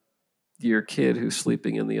your kid who's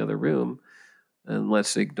sleeping in the other room, and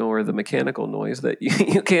let's ignore the mechanical noise that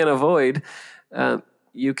you can't avoid,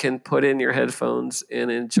 you can put in your headphones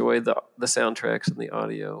and enjoy the soundtracks and the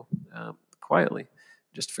audio quietly,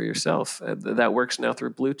 just for yourself. That works now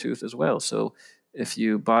through Bluetooth as well. So if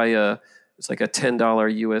you buy it's like a $10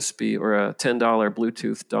 USB or a $10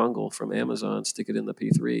 Bluetooth dongle from Amazon, stick it in the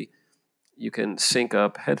P3, you can sync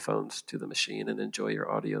up headphones to the machine and enjoy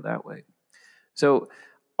your audio that way. So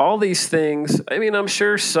all these things, I mean, I'm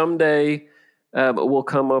sure someday we'll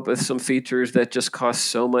come up with some features that just cost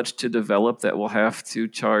so much to develop that we'll have to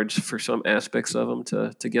charge for some aspects of them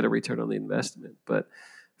to get a return on the investment. But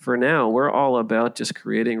for now, we're all about just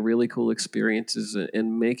creating really cool experiences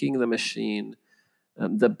and making the machine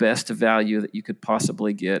the best value that you could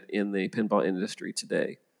possibly get in the pinball industry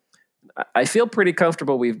today. I feel pretty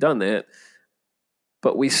comfortable we've done that,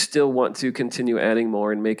 but we still want to continue adding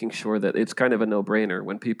more and making sure that it's kind of a no-brainer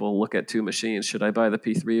when people look at two machines. Should I buy the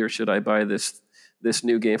P3 or should I buy this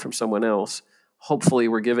new game from someone else? Hopefully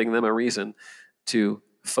we're giving them a reason to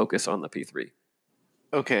focus on the P3.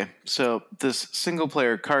 Okay, so this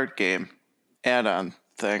single-player kart game add-on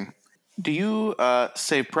thing, do you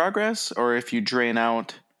save progress, or if you drain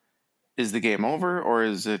out, is the game over, or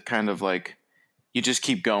is it kind of like you just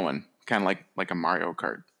keep going, kind of like a Mario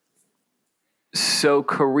Kart? So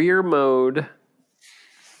career mode,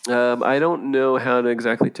 I don't know how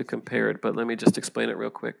exactly to compare it, but let me just explain it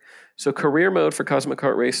real quick. So career mode for Cosmic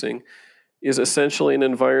Kart Racing is essentially an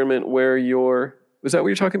environment where was that what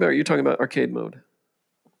you're talking about, or are you talking about arcade mode?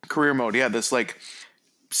 Career mode, yeah, this like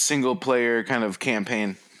single player kind of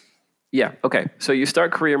campaign. Yeah, okay. So you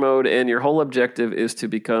start career mode, and your whole objective is to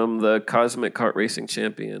become the Cosmic Kart Racing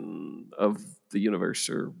champion of the universe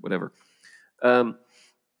or whatever.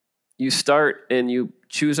 You start and you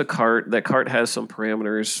choose a kart. That kart has some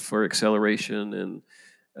parameters for acceleration, and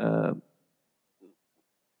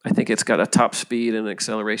I think it's got a top speed and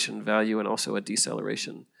acceleration value and also a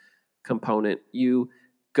deceleration component. You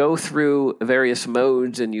go through various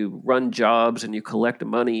modes and you run jobs and you collect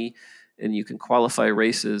money and you can qualify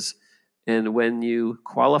races. And when you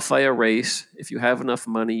qualify a race, if you have enough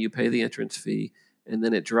money, you pay the entrance fee, and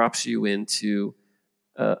then it drops you into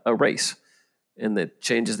a race. And that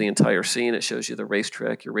changes the entire scene. It shows you the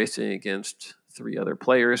racetrack. You're racing against 3 other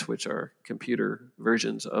players, which are computer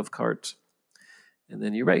versions of karts. And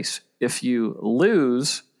then you race. If you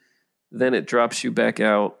lose, then it drops you back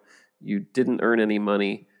out. You didn't earn any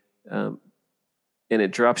money, and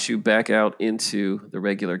it drops you back out into the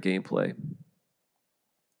regular gameplay.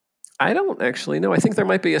 I don't actually know. I think there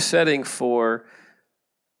might be a setting for...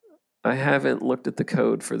 I haven't looked at the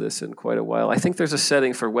code for this in quite a while. I think there's a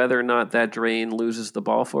setting for whether or not that drain loses the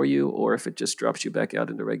ball for you or if it just drops you back out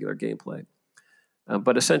into regular gameplay.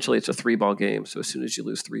 But essentially, it's a 3-ball game. So as soon as you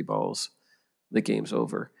lose 3 balls, the game's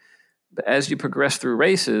over. But as you progress through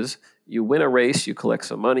races, you win a race, you collect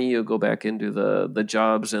some money, you go back into the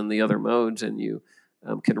jobs and the other modes, and you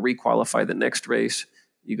can requalify the next race.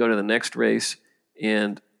 You go to the next race,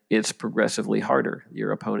 and it's progressively harder.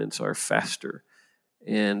 Your opponents are faster.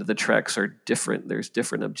 And the tracks are different. There's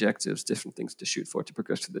different objectives, different things to shoot for to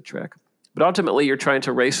progress through the track. But ultimately, you're trying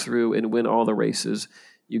to race through and win all the races.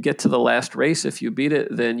 You get to the last race. If you beat it,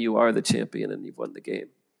 then you are the champion and you've won the game.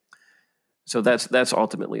 So that's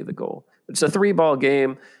ultimately the goal. It's a 3-ball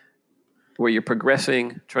game where you're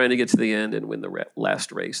progressing, trying to get to the end and win the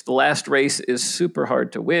last race. The last race is super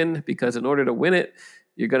hard to win because in order to win it,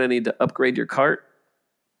 you're going to need to upgrade your kart.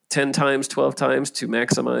 10 times, 12 times to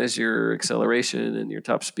maximize your acceleration and your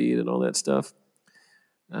top speed and all that stuff.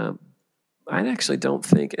 I actually don't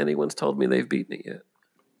think anyone's told me they've beaten it yet.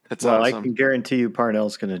 That's Well, awesome. I can guarantee you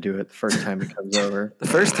Parnell's going to do it the first time it comes over. The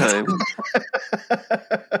first time, I'm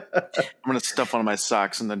going to stuff one of my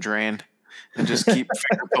socks in the drain and just keep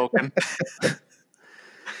finger poking.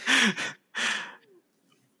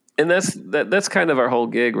 and that's kind of our whole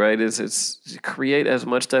gig, right? It's to create as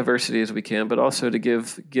much diversity as we can, but also to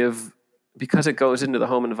give because it goes into the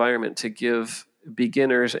home environment, to give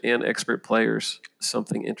beginners and expert players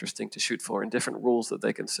something interesting to shoot for and different rules that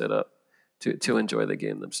they can set up to enjoy the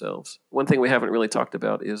game themselves. One thing we haven't really talked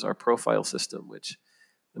about is our profile system, which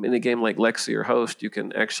in a game like Lexi or Host, you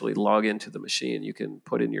can actually log into the machine. You can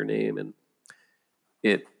put in your name, and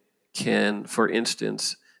it can, for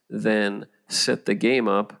instance, then set the game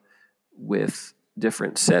up with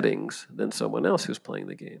different settings than someone else who's playing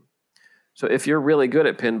the game. So if you're really good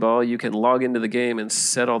at pinball, you can log into the game and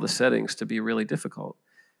set all the settings to be really difficult.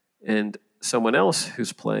 And someone else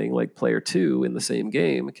who's playing, like player 2 in the same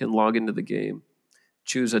game, can log into the game,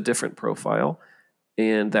 choose a different profile,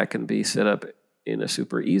 and that can be set up in a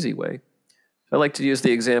super easy way. I like to use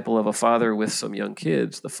the example of a father with some young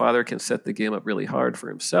kids. The father can set the game up really hard for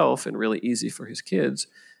himself and really easy for his kids,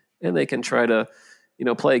 and they can try to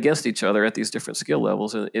play against each other at these different skill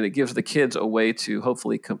levels, and it gives the kids a way to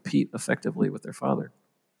hopefully compete effectively with their father.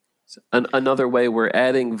 So another way we're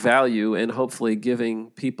adding value and hopefully giving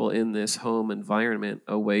people in this home environment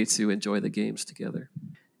a way to enjoy the games together.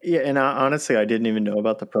 Yeah, and honestly, I didn't even know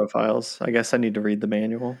about the profiles. I guess I need to read the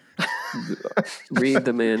manual. Read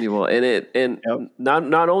the manual, and Yep.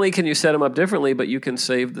 not only can you set them up differently, but you can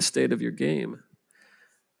save the state of your game.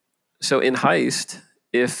 So in Heist,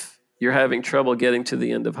 if you're having trouble getting to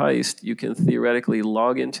the end of Heist, you can theoretically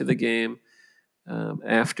log into the game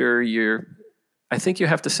after I think you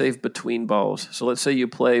have to save between balls. So let's say you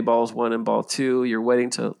play balls 1 and ball 2, you're waiting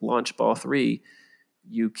to launch ball 3,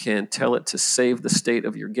 you can tell it to save the state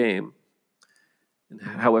of your game, and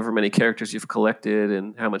however many characters you've collected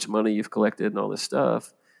and how much money you've collected and all this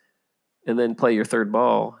stuff, and then play your third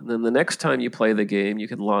ball. And then the next time you play the game, you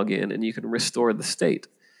can log in and you can restore the state.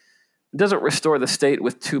 It doesn't restore the state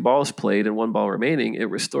with 2 balls played and 1 ball remaining. It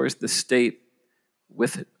restores the state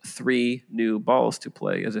with 3 new balls to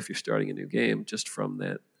play, as if you're starting a new game just from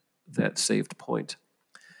that saved point.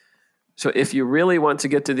 So if you really want to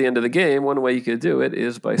get to the end of the game, one way you could do it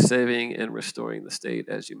is by saving and restoring the state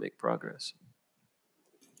as you make progress.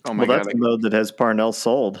 Oh my That's God. a mode that has Parnell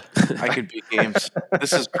sold. I could beat games.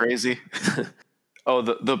 This is crazy. Oh,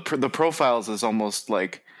 the profiles is almost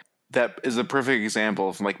like, that is a perfect example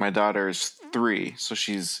of, like, my daughter's 3, so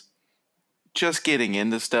she's just getting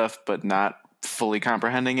into stuff but not fully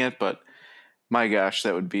comprehending it. But my gosh,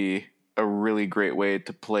 that would be a really great way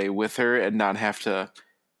to play with her and not have to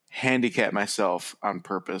handicap myself on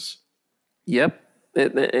purpose. Yep.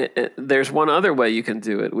 There's one other way you can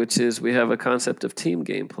do it, which is we have a concept of team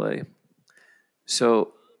gameplay.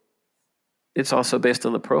 So it's also based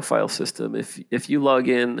on the profile system. If you log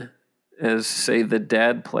in as, say, the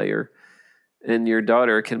dad player, and your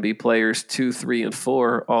daughter can be players 2, 3, and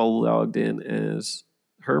 4 all logged in as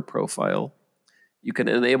her profile, you can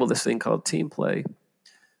enable this thing called team play,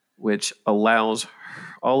 which allows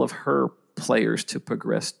all of her players to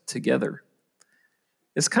progress together.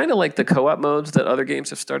 It's kind of like the co-op modes that other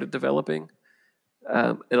games have started developing.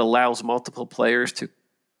 It allows multiple players to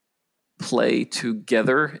play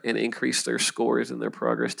together and increase their scores and their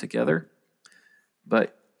progress together.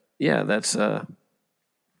 But yeah, that's a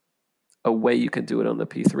way you can do it on the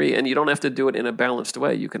P3. And you don't have to do it in a balanced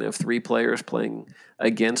way. You can have 3 players playing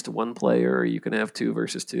against 1 player, or you can have 2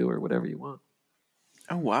 versus 2, or whatever you want.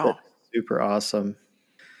 Oh, wow. Super awesome.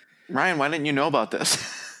 Ryan, why didn't you know about this?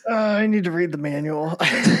 I need to read the manual.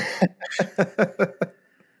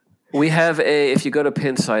 We have if you go to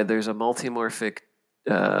Pinside, there's a multimorphic,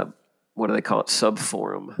 what do they call it,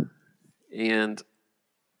 subforum. And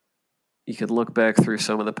you could look back through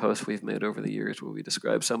some of the posts we've made over the years where we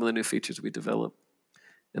describe some of the new features we developed.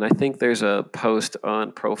 And I think there's a post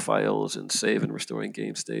on profiles and save and restoring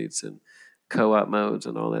game states and co-op modes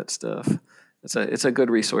and all that stuff. It's a good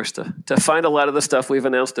resource to find a lot of the stuff we've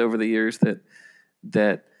announced over the years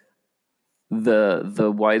that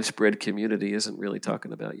the widespread community isn't really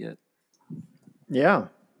talking about yet. Yeah.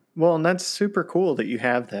 Well, and that's super cool that you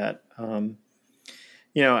have that.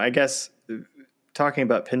 I guess talking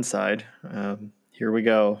about Pinside, here we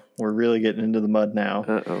go. We're really getting into the mud now.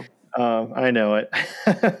 Uh-oh. I know it.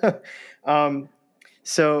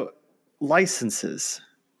 So licenses.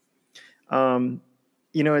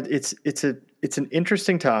 It's an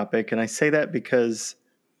interesting topic, and I say that because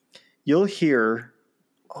you'll hear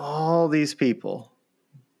all these people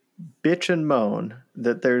bitch and moan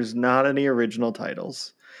that there's not any original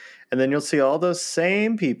titles. And then you'll see all those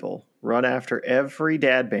same people run after every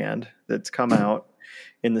dad band that's come out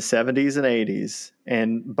in the 70s and 80s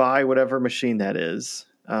and buy whatever machine that is.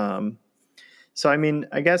 So, I mean,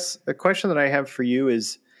 I guess a question that I have for you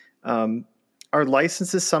is, are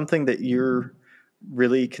licenses something that you're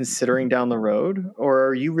really considering down the road, or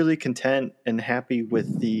are you really content and happy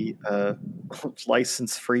with the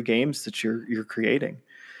license-free games that you're creating?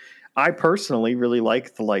 I personally really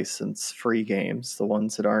like the license-free games, the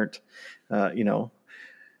ones that aren't,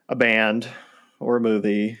 a band or a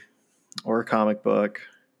movie or a comic book,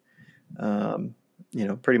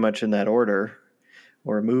 pretty much in that order,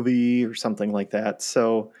 or a movie or something like that.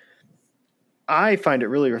 So I find it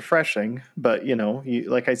really refreshing. But,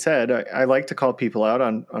 like I said, I like to call people out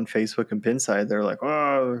on Facebook and Pinside. They're like,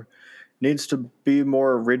 oh, needs to be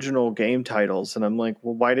more original game titles. And I'm like,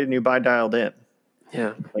 well, why didn't you buy Dialed In?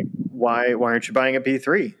 Yeah. Like, why aren't you buying a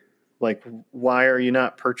P3? Like, why are you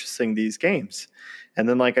not purchasing these games? And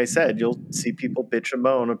then, like I said, you'll see people bitch and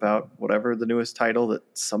moan about whatever the newest title that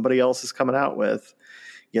somebody else is coming out with,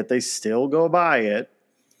 yet they still go buy it.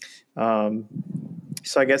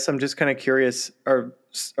 So I guess I'm just kind of curious, are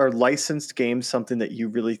licensed games something that you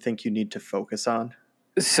really think you need to focus on?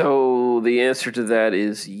 So the answer to that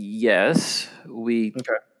is yes.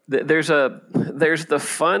 There's the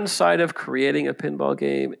fun side of creating a pinball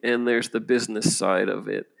game, and there's the business side of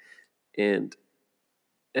it. And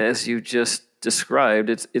as you just described,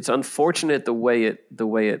 it's unfortunate the way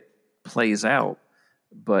it plays out.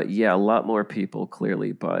 But yeah, a lot more people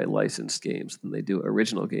clearly buy licensed games than they do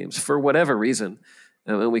original games for whatever reason.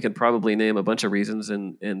 And we can probably name a bunch of reasons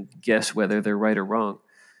and guess whether they're right or wrong.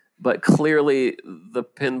 But clearly, the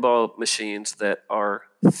pinball machines that are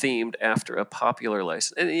themed after a popular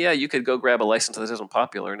license, and yeah, you could go grab a license that isn't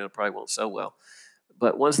popular and it probably won't sell well.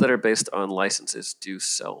 But ones that are based on licenses do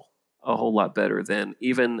sell a whole lot better than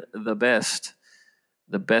even the best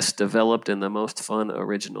developed and the most fun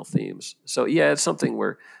original themes. So yeah, it's something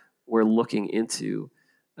we're looking into.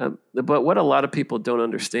 But what a lot of people don't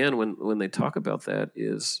understand when they talk about that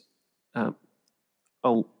is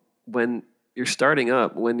when you're starting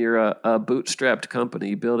up, when you're a bootstrapped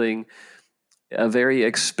company building a very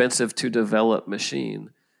expensive to develop machine,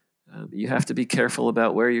 you have to be careful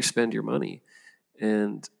about where you spend your money.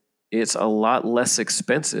 And it's a lot less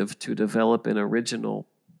expensive to develop an original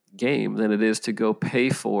game than it is to go pay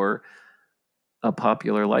for a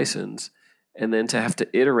popular license and then to have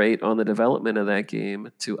to iterate on the development of that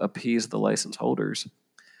game to appease the license holders.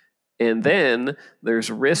 And then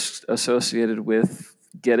there's risks associated with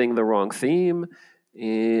getting the wrong theme,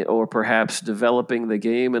 or perhaps developing the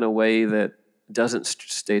game in a way that doesn't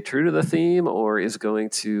stay true to the theme, or is going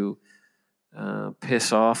to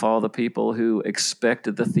piss off all the people who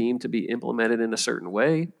expected the theme to be implemented in a certain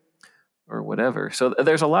way, or whatever. So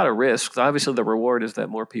there's a lot of risks. Obviously, the reward is that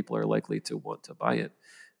more people are likely to want to buy it.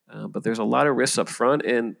 But there's a lot of risks up front.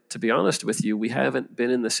 And to be honest with you, we haven't been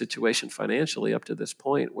in the situation financially up to this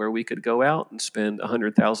point where we could go out and spend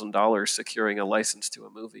 $100,000 securing a license to a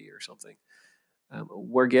movie or something.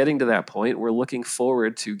 We're getting to that point. We're looking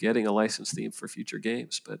forward to getting a license theme for future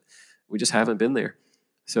games, but we just haven't been there.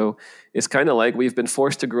 So it's kind of like we've been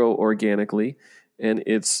forced to grow organically, and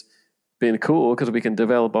it's been cool because we can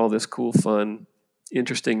develop all this cool, fun,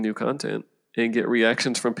 interesting new content and get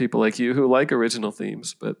reactions from people like you who like original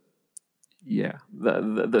themes. But yeah,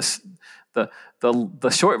 the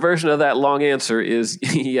short version of that long answer is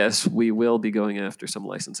yes, we will be going after some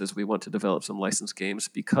licenses. We want to develop some licensed games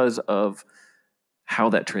because of how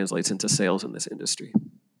that translates into sales in this industry.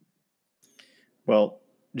 Well,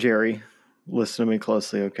 Jerry, listen to me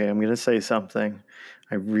closely, okay? I'm going to say something.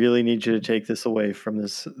 I really need you to take this away from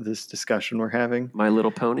this discussion we're having. My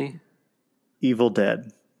Little Pony? Evil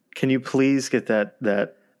Dead. Can you please get that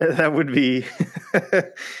would be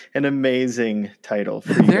an amazing title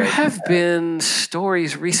for you. There have been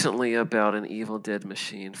stories recently about an Evil Dead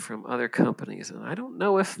machine from other companies, and I don't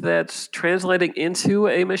know if that's translating into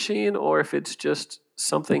a machine or if it's just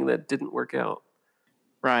something that didn't work out.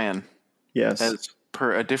 Ryan. Yes. As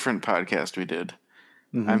per a different podcast we did,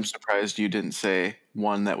 I'm surprised you didn't say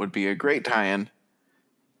one that would be a great tie-in,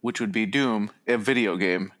 which would be Doom, a video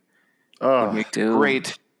game. Oh, would make Doom. a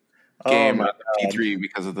great game Oh, on P3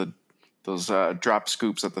 because of those drop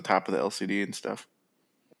scoops at the top of the LCD and stuff.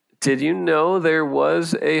 Did you know there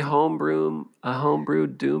was a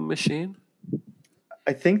homebrewed Doom machine?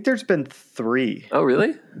 I think there's been 3. Oh,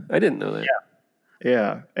 really? I didn't know that.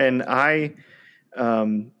 Yeah. And I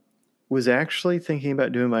was actually thinking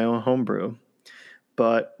about doing my own homebrew,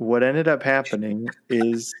 But what ended up happening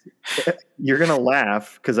is you're going to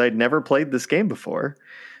laugh because I'd never played this game before.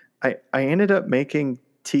 I ended up making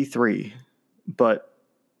T3, but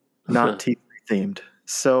not T3 themed.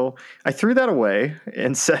 So I threw that away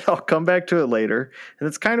and said I'll come back to it later. And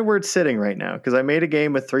that's kind of where it's sitting right now because I made a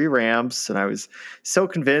game with 3 ramps and I was so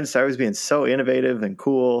convinced I was being so innovative and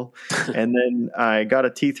cool. And then I got a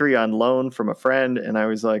T3 on loan from a friend and I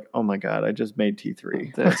was like, oh my God, I just made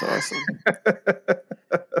T3. That's awesome.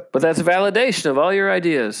 But that's a validation of all your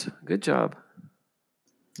ideas. Good job.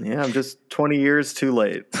 Yeah, I'm just 20 years too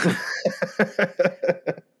late.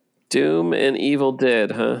 Doom and Evil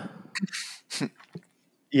Dead, huh?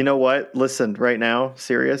 You know what? Listen, right now,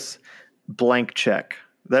 serious, blank check.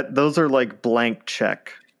 Those are like blank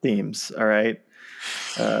check themes, all right?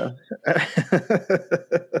 The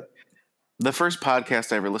first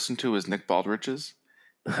podcast I ever listened to was Nick Baldrich's,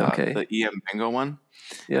 Okay. the EM Bingo one.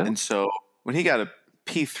 Yeah. And so when he got a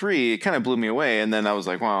P3, it kind of blew me away. And then I was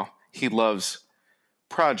like, wow, he loves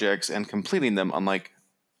projects and completing them. Unlike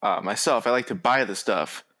myself, I like to buy the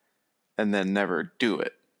stuff and then never do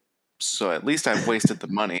it. So at least I've wasted the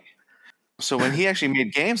money. So when he actually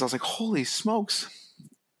made games, I was like, holy smokes.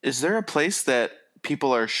 Is there a place that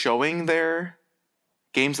people are showing their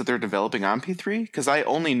games that they're developing on P3? Because I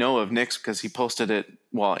only know of Nick's because he posted it,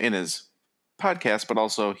 well, in his podcast, but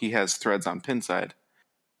also he has threads on Pinside.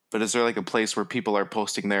 But is there like a place where people are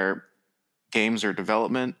posting their games or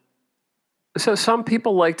development? So some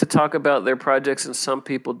people like to talk about their projects and some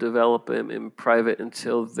people develop them in private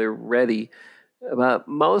until they're ready.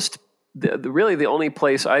 Really the only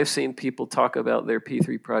place I've seen people talk about their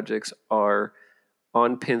P3 projects are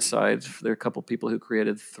on Pinside. There are a couple people who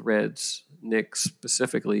created threads. Nick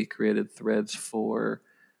specifically created threads for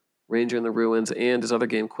Ranger in the Ruins and his other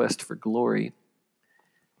game, Quest for Glory.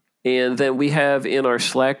 And then we have in our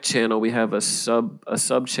Slack channel, we have a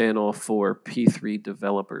sub channel for P3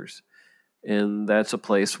 developers. And that's a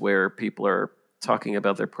place where people are talking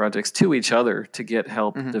about their projects to each other to get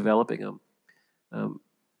help developing them.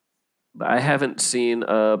 But I haven't seen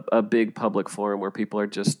a big public forum where people are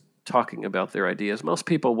just talking about their ideas. Most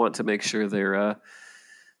people want to make sure the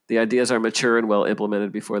ideas are mature and well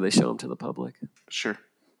implemented before they show them to the public. Sure.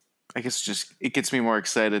 I guess it gets me more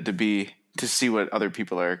excited to see what other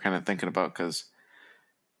people are kind of thinking about because,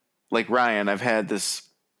 like Ryan, I've had this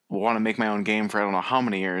want to make my own game for I don't know how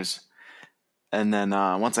many years. And then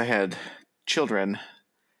once I had children,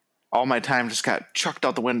 all my time just got chucked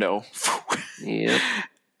out the window. Yep.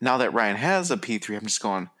 Now that Ryan has a P3, I'm just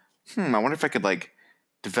going, I wonder if I could like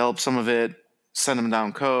develop some of it, send him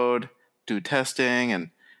down code, do testing. And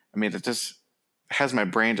I mean, it just has my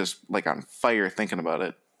brain just like on fire thinking about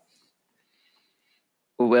it.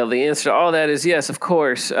 Well, the answer to all that is yes, of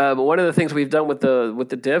course. One of the things we've done with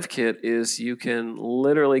the dev kit is you can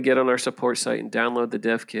literally get on our support site and download the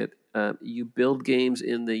dev kit. You build games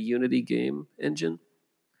in the Unity game engine.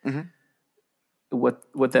 Mm-hmm.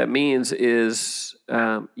 What that means is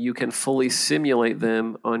you can fully simulate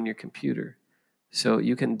them on your computer. So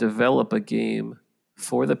you can develop a game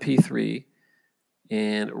for the P3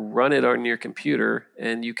 and run it on your computer,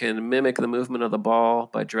 and you can mimic the movement of the ball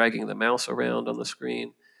by dragging the mouse around on the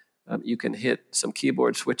screen. You can hit some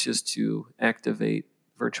keyboard switches to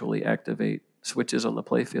virtually activate switches on the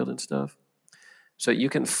playfield and stuff. So you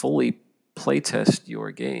can fully playtest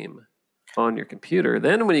your game on your computer.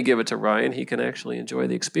 Then when you give it to Ryan, he can actually enjoy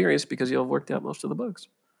the experience because you'll have worked out most of the bugs.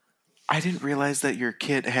 I didn't realize that your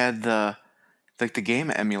kit had the game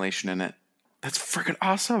emulation in it. That's freaking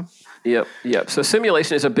awesome. Yep. So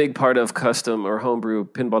simulation is a big part of custom or homebrew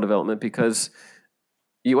pinball development because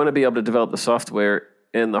you want to be able to develop the software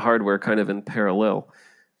and the hardware kind of in parallel.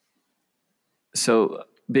 So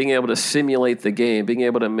being able to simulate the game, being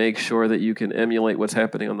able to make sure that you can emulate what's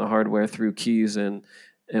happening on the hardware through keys and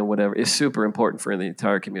whatever is super important for the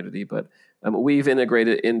entire community. But we've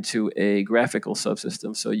integrated into a graphical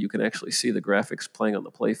subsystem so you can actually see the graphics playing on the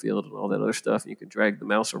playfield and all that other stuff. And you can drag the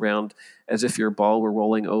mouse around as if your ball were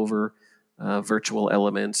rolling over virtual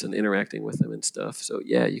elements and interacting with them and stuff. So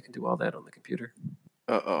yeah, you can do all that on the computer.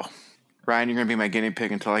 Uh-oh. Ryan, you're going to be my guinea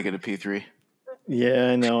pig until I get a P3. Yeah,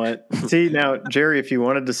 I know it. See, now, Jerry, if you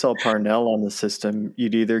wanted to sell Parnell on the system,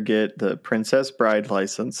 you'd either get the Princess Bride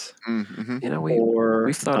license Mm-hmm. You know, or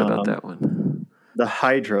we've thought about that one. The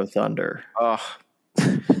Hydro Thunder. Oh,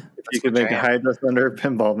 If you could make a Hydro Thunder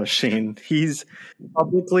pinball machine. He's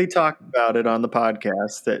publicly talked about it on the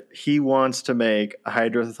podcast that he wants to make a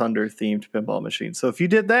Hydro Thunder themed pinball machine. So if you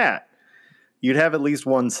did that, you'd have at least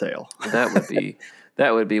one sale. That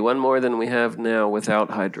would be one more than we have now without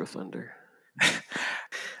Hydro Thunder.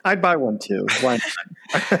 I'd buy one too. Why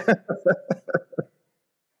not?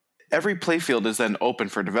 every playfield is then open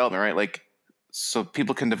for development, right? Like, so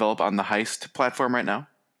people can develop on the Heist platform right now?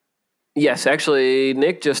 Yes, actually,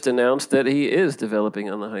 Nick just announced that he is developing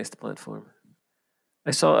on the Heist platform.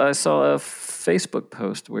 I saw a Facebook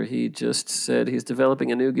post where he just said he's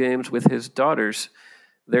developing a new games with his daughters.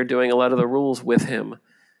 They're doing a lot of the rules with him,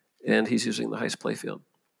 and he's using the Heist playfield.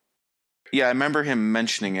 Yeah, I remember him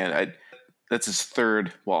mentioning it. That's his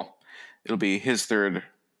third. Well, it'll be his third,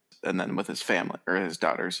 and then with his family or his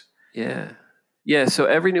daughters. Yeah. So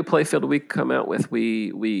every new playfield we come out with,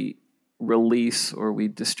 we release or we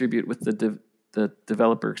distribute with the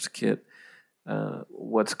developer's kit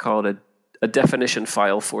what's called a definition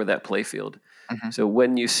file for that playfield. Mm-hmm. So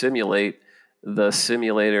when you simulate, the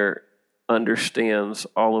simulator understands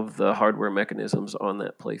all of the hardware mechanisms on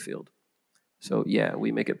that playfield. So yeah,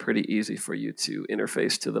 we make it pretty easy for you to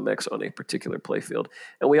interface to the mechs on a particular playfield.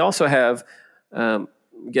 And we also have,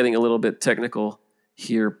 getting a little bit technical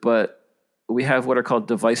here, but we have what are called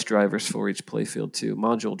device drivers for each playfield too,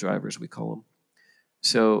 module drivers we call them.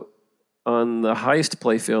 So on the Heist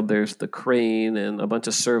playfield, there's the crane and a bunch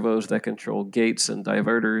of servos that control gates and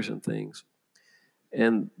diverters and things.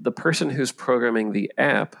 And the person who's programming the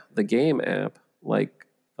app, the game app, like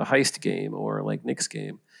the Heist game or like Nick's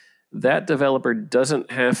game, that developer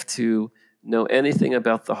doesn't have to know anything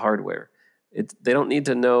about the hardware. They don't need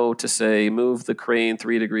to know to say, move the crane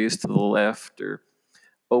 3 degrees to the left or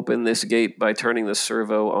open this gate by turning the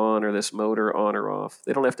servo on or this motor on or off.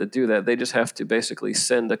 They don't have to do that. They just have to basically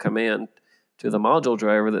send a command to the module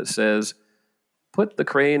driver that says, put the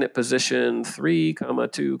crane at position 3,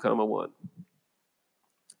 2, 1.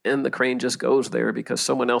 And the crane just goes there because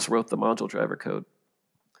someone else wrote the module driver code.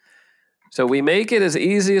 So we make it as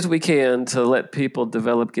easy as we can to let people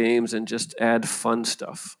develop games and just add fun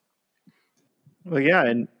stuff. Well,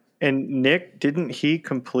 yeah, and Nick, didn't he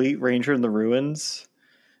complete Ranger in the Ruins?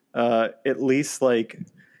 At least like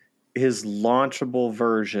his launchable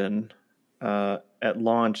version at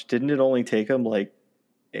launch, didn't it only take him like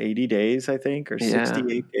 80 days, I think, or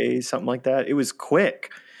 68 days, something like that? It was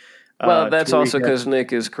quick. Well, that's also because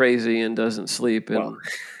Nick is crazy and doesn't sleep. And,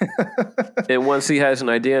 and once he has an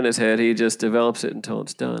idea in his head, he just develops it until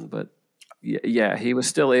it's done. But yeah, he was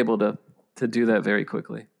still able to do that very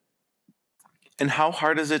quickly. And how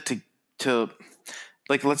hard is it to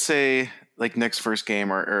like, let's say like Nick's first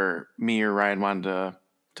game or me or Ryan wanted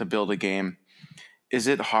to build a game. Is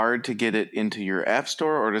it hard to get it into your app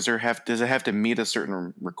store, or does it have to meet a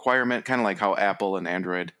certain requirement, kind of like how Apple and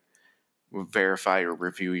Android verify or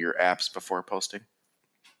review your apps before posting?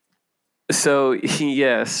 So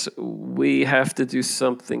yes, we have to do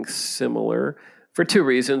something similar for two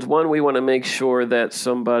reasons. One, we want to make sure that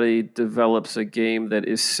somebody develops a game that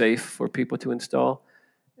is safe for people to install,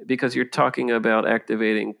 because you're talking about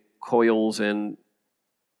activating coils and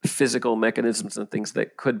physical mechanisms and things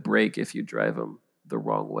that could break if you drive them the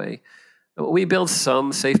wrong way. We build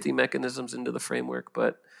some safety mechanisms into the framework,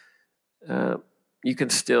 but you can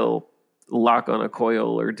still lock on a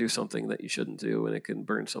coil or do something that you shouldn't do, and it can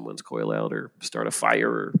burn someone's coil out or start a fire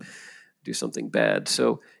or do something bad.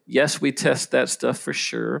 So yes, we test that stuff for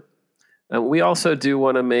sure. We also do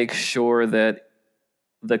want to make sure that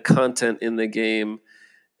the content in the game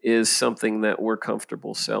is something that we're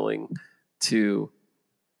comfortable selling to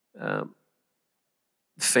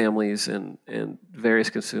families and various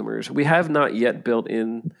consumers. We have not yet built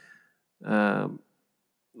in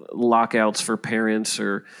lockouts for parents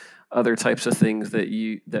or other types of things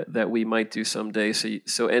that we might do someday,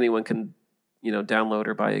 so anyone can download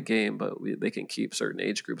or buy a game, but they can keep certain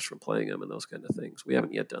age groups from playing them and those kind of things. We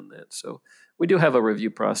haven't yet done that, so we do have a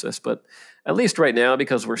review process, but at least right now,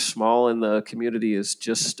 because we're small and the community is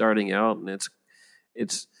just starting out, and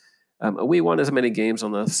it's we want as many games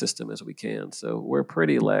on the system as we can, so we're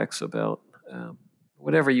pretty lax about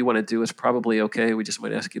whatever you want to do is probably okay. We just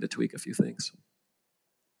might ask you to tweak a few things.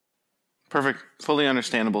 Perfect. Fully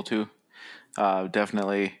understandable too.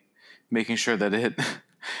 Definitely making sure that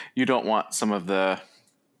you don't want some of the,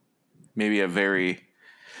 maybe a very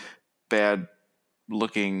bad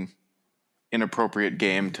looking inappropriate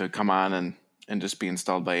game to come on and just be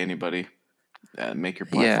installed by anybody and make your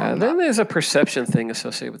platform. Yeah, then there's a perception thing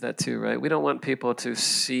associated with that too, right? We don't want people to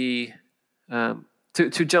see,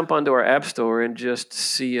 to jump onto our app store and just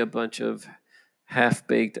see a bunch of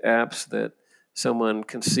half-baked apps that someone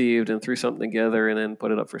conceived and threw something together and then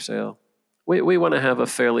put it up for sale. We want to have a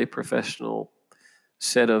fairly professional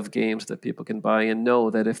set of games that people can buy and know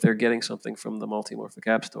that if they're getting something from the Multimorphic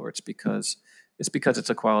App Store, it's because it's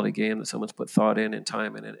a quality game that someone's put thought in and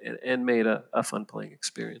time in it and made a fun playing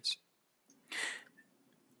experience.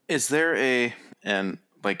 Is there and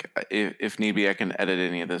like if need be, I can edit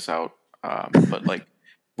any of this out. But like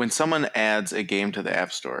when someone adds a game to the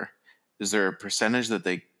App Store, is there a percentage that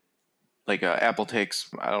they like Apple takes?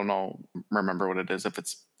 I don't know, remember what it is. If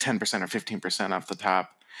it's 10% or 15% off the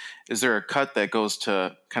top, is there a cut that goes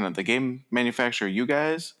to kind of the game manufacturer, you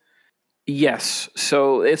guys? Yes.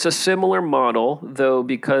 So it's a similar model, though,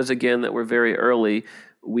 because again, that we're very early,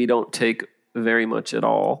 we don't take very much at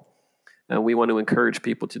all. And we want to encourage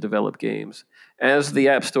people to develop games. As the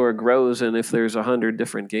App Store grows, and if there's 100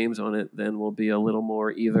 different games on it, then we'll be a little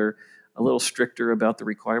more either a little stricter about the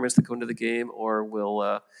requirements that go into the game, or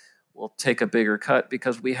we'll take a bigger cut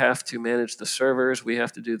because we have to manage the servers, we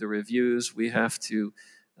have to do the reviews, we have to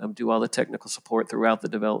do all the technical support throughout the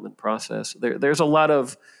development process. There's a lot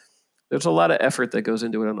of effort that goes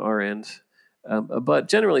into it on our end. But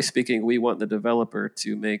generally speaking, we want the developer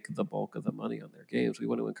to make the bulk of the money on their games. We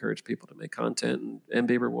want to encourage people to make content and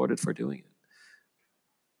be rewarded for doing it.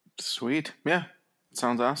 Sweet. Yeah.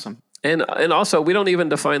 Sounds awesome. And also, we don't even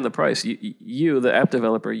define the price. You, the app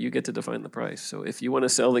developer, you get to define the price. So if you want to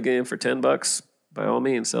sell the game for $10, by all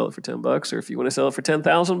means, sell it for $10. Or if you want to sell it for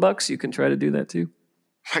 $10,000, you can try to do that too.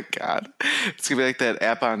 My God, it's gonna be like that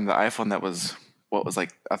app on the iPhone that was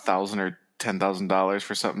like $1,000 or $10,000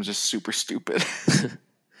 for something just super stupid.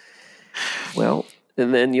 Well,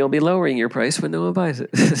 and then you'll be lowering your price when no one buys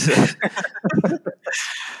it.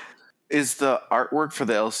 Is the artwork for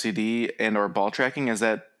the LCD and or ball tracking, is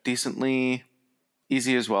that decently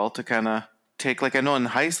easy as well to kind of take? Like I know in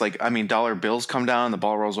Heist, like I mean, dollar bills come down, the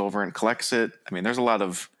ball rolls over and collects it. I mean, there's a lot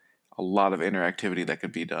of interactivity that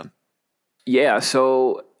could be done. Yeah,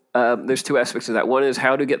 so there's two aspects of that. One is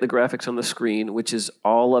how to get the graphics on the screen, which is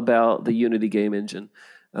all about the Unity game engine.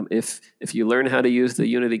 If you learn how to use the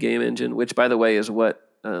Unity game engine, which by the way is what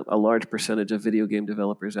a large percentage of video game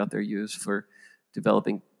developers out there use for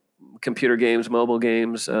developing computer games, mobile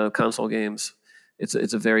games, console games. It's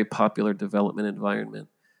a very popular development environment,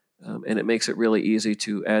 and it makes it really easy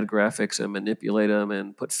to add graphics and manipulate them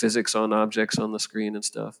and put physics on objects on the screen and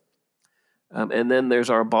stuff. And then there's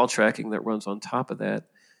our ball tracking that runs on top of that,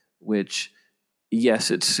 which,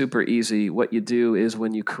 yes, it's super easy. What you do is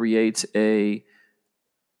when you create a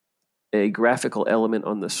graphical element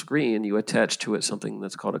on the screen, you attach to it something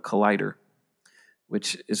that's called a collider,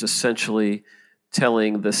 which is essentially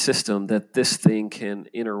telling the system that this thing can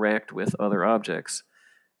interact with other objects.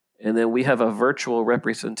 And then we have a virtual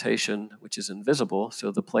representation, which is invisible,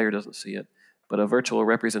 so the player doesn't see it, but a virtual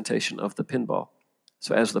representation of the pinball.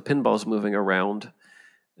 So as the pinball's moving around,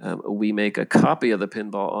 we make a copy of the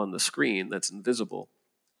pinball on the screen that's invisible,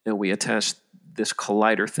 and we attach this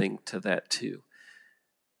collider thing to that too.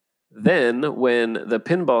 Then when the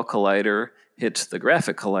pinball collider hits the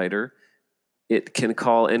graphic collider, it can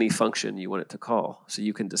call any function you want it to call. So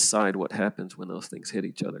you can decide what happens when those things hit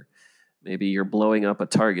each other. Maybe you're blowing up a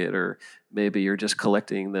target, or maybe you're just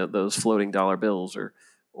collecting those floating dollar bills,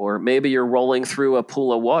 or maybe you're rolling through a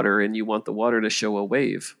pool of water and you want the water to show a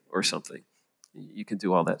wave or something. You can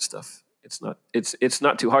do all that stuff. It's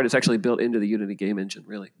not too hard. It's actually built into the Unity game engine,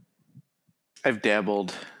 really. I've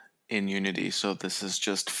dabbled in Unity, so this is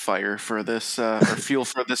just fire for this, or fuel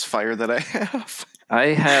for this fire that I have.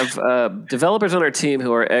 I have developers on our team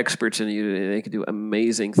who are experts in Unity. They can do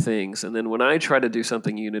amazing things. And then when I try to do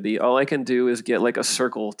something in Unity, all I can do is get like a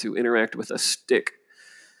circle to interact with a stick.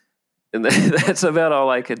 And that's about all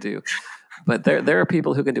I could do. But there are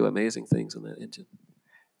people who can do amazing things in that engine.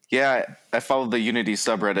 Yeah, I follow the Unity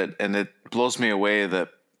subreddit, and it blows me away that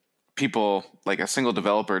people, like a single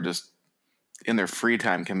developer, just in their free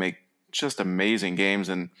time can make just amazing games.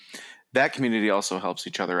 And that community also helps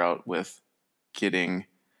each other out with getting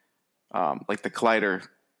like the collider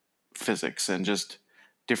physics and just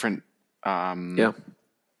different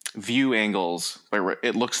view angles where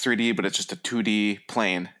it looks 3D, but it's just a 2D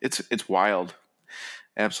plane. It's wild,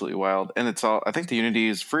 absolutely wild. And it's all, I think the Unity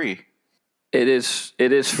is free. It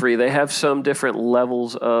is free. They have some different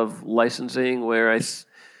levels of licensing where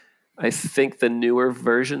I think the newer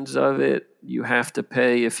versions of it, you have to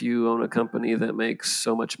pay if you own a company that makes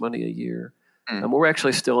so much money a year. We're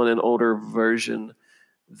actually still in an older version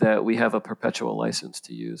that we have a perpetual license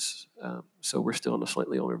to use. So we're still in a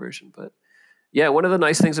slightly older version. But yeah, one of the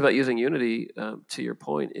nice things about using Unity, to your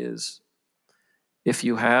point, is if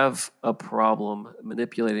you have a problem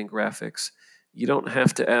manipulating graphics, you don't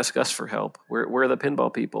have to ask us for help. We're the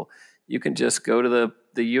pinball people. You can just go to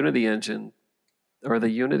the Unity engine or the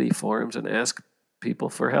Unity forums and ask people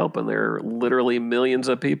for help. And there are literally millions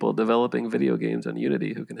of people developing video games on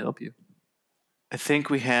Unity who can help you. I think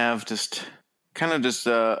we have just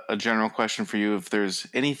a general question for you. If there's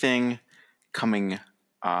anything coming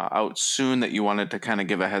out soon that you wanted to kind of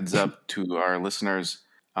give a heads up to our listeners,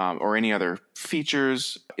 or any other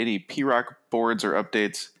features, any P-Rock boards or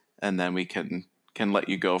updates, and then we can let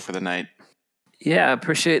you go for the night. Yeah, I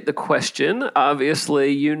appreciate the question.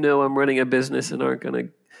 Obviously, I'm running a business and not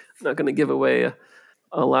going to give away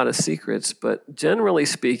a lot of secrets, but generally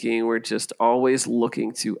speaking, we're just always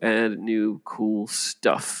looking to add new cool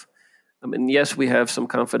stuff. I mean, yes, we have some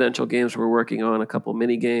confidential games we're working on, a couple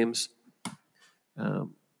mini games,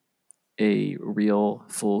 a real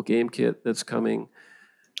full game kit that's coming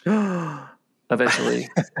eventually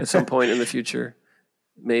at some point in the future.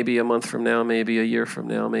 Maybe a month from now, maybe a year from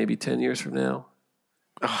now, maybe 10 years from now.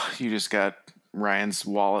 Oh, you just got Ryan's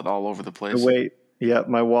wallet all over the place. Wait, yeah,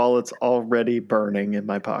 my wallet's already burning in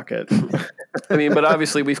my pocket. I mean, but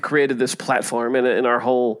obviously we've created this platform, and our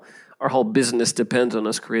whole business depends on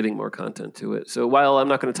us creating more content to it. So while I'm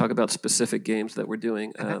not going to talk about specific games that we're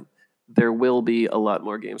doing, there will be a lot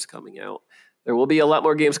more games coming out. There will be a lot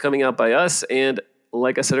more games coming out by us, and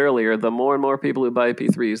like I said earlier, the more and more people who buy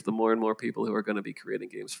P3s, the more and more people who are going to be creating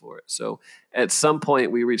games for it. So at some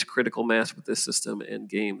point, we reach critical mass with this system, and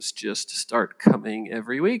games just start coming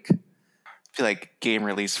every week. I feel like game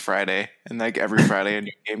release Friday, and like every Friday a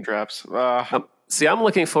new game drops. See, I'm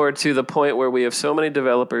looking forward to the point where we have so many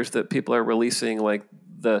developers that people are releasing like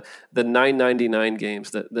the $9.99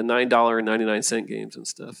 games, the $9.99 games and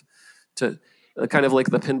stuff, to kind of like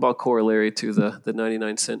the pinball corollary to the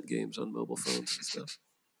 99-cent games on mobile phones and stuff.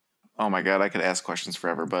 Oh my God, I could ask questions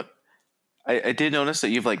forever, but I did notice that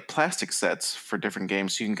you have like plastic sets for different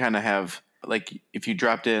games. So you can kind of have, like, if you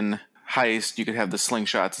dropped in Heist, you could have the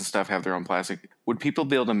slingshots and stuff have their own plastic. Would people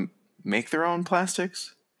be able to make their own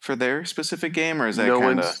plastics for their specific game, or is that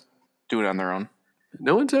kind of do it on their own?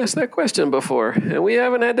 No one's asked that question before, and we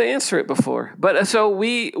haven't had to answer it before. But so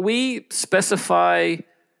we specify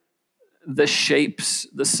the shapes,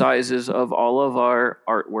 the sizes of all of our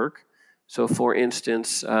artwork. So, for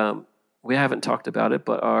instance, we haven't talked about it,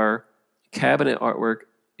 but our cabinet artwork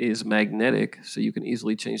is magnetic, so you can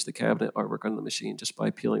easily change the cabinet artwork on the machine just by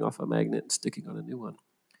peeling off a magnet and sticking on a new one.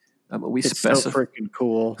 It's so freaking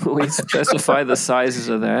cool. We specify the sizes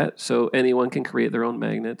of that, so anyone can create their own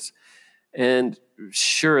magnets. And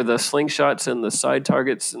sure, the slingshots and the side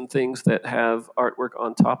targets and things that have artwork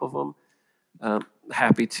on top of them,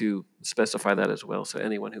 happy to specify that as well. So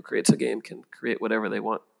anyone who creates a game can create whatever they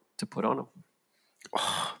want to put on them.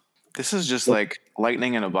 Oh, this is just like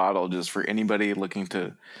lightning in a bottle, just for anybody looking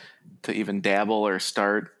to even dabble or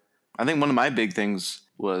start. I think one of my big things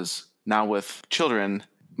was, now with children,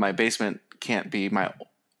 my basement can't be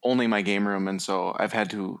only my game room, and so I've had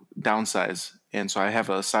to downsize, and so I have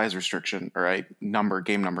a size restriction, or a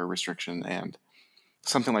game number restriction, and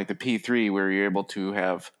something like the P3, where you're able to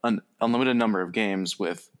have an unlimited number of games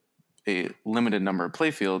with a limited number of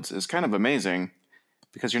playfields, is kind of amazing,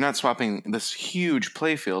 because you're not swapping this huge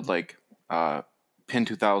playfield like Pin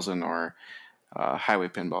 2000 or Highway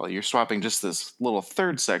Pinball. You're swapping just this little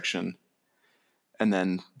third section, and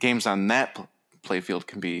then games on that playfield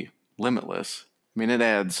can be limitless. I mean, it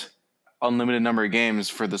adds unlimited number of games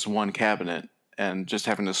for this one cabinet, and just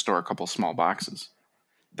having to store a couple small boxes.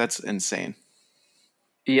 That's insane.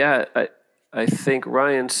 Yeah, I think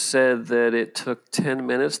Ryan said that it took 10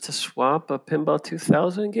 minutes to swap a Pinball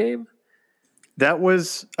 2000 game. That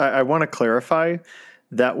was, I want to clarify,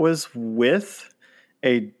 that was with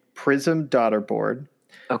a Prism daughter board,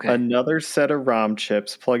 another set of ROM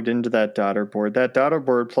chips plugged into that daughter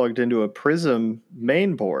board plugged into a Prism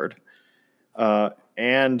main board,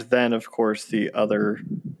 and then, of course, the other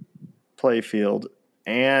playfield,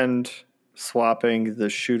 and swapping the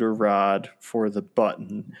shooter rod for the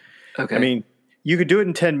button. Okay. I mean, you could do it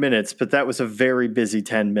in 10 minutes, but that was a very busy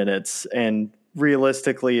 10 minutes, and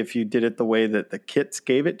realistically, if you did it the way that the kits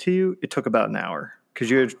gave it to you, it took about an hour, because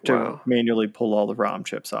you had to manually pull all the ROM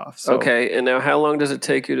chips off. So. Okay, and now how long does it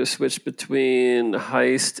take you to switch between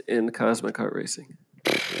Heist and Cosmic Kart Racing?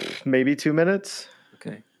 Maybe 2 minutes.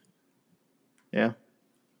 Okay. Yeah.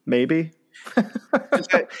 Maybe.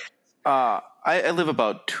 I live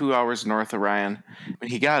about 2 hours north of Ryan. When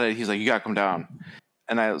he got it, he's like, "You got to come down."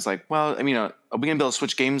 And I was like, "Well, I mean, are we going to be able to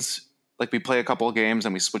switch games? Like, we play a couple of games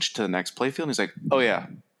and we switch to the next playfield?" And he's like, "Oh yeah.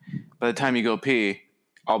 By the time you go pee,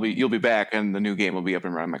 you'll be back and the new game will be up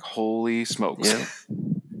and running." I'm like, "Holy smokes!"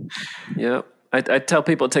 Yeah. I tell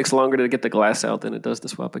people it takes longer to get the glass out than it does to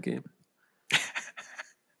swap a game.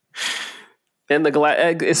 And the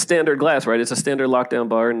glass is standard glass, right? It's a standard lockdown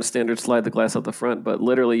bar and a standard slide the glass out the front. But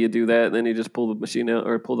literally, you do that, and then you just pull the machine out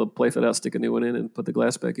or pull the playfield out, stick a new one in, and put the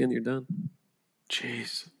glass back in. You're done.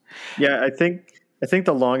 Jeez. Yeah, I think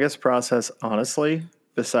the longest process, honestly,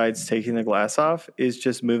 besides taking the glass off is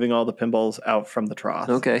just moving all the pinballs out from the trough.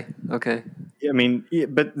 Okay. I mean,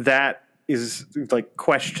 but that is like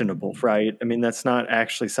questionable, right? I mean, that's not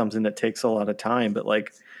actually something that takes a lot of time, but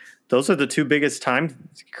like those are the two biggest time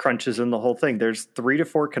crunches in the whole thing. There's 3 to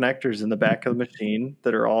 4 connectors in the back of the machine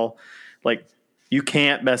that are all like, you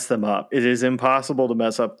can't mess them up. It is impossible to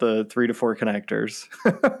mess up the 3 to 4 connectors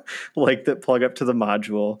like that plug up to the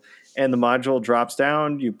module, and the module drops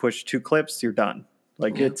down. You push 2 clips, you're done.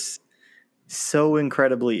 Like it's so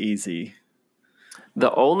incredibly easy.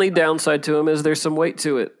 The only downside to them is there's some weight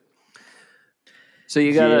to it. So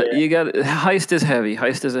you got Heist is heavy.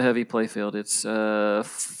 Heist is a heavy playfield. It's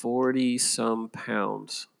 40 some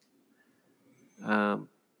pounds.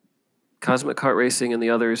 Cosmic Kart Racing and the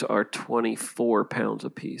others are 24 pounds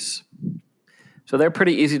apiece. So they're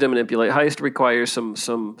pretty easy to manipulate. Heist requires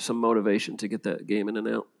some motivation to get that game in and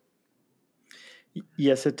out.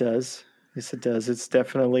 Yes, it does. It's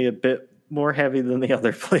definitely a bit more heavy than the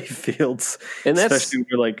other play fields, and especially when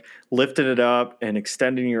you're like lifting it up and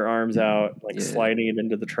extending your arms out, like sliding it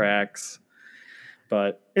into the tracks.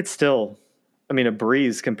 But it's still, I mean, a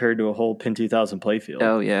breeze compared to a whole PIN 2000 play field.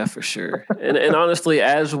 Oh yeah, for sure. and honestly,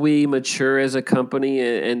 as we mature as a company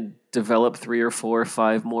and develop 3 or 4 or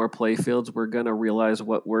 5 more play fields, we're gonna realize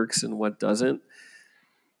what works and what doesn't.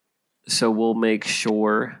 So we'll make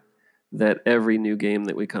sure that every new game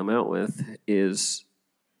that we come out with is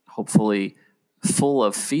hopefully full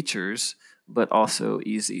of features, but also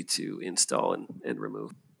easy to install and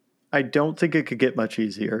remove. I don't think it could get much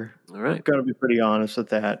easier. All right. I've got to be pretty honest with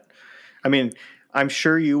that. I mean, I'm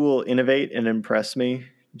sure you will innovate and impress me,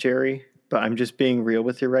 Jerry, but I'm just being real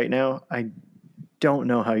with you right now. I don't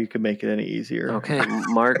know how you could make it any easier. Okay,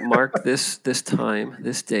 mark this time,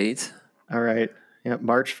 this date. All right. Yeah,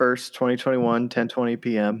 March 1st, 2021, 10:20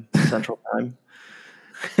 p.m. Central Time.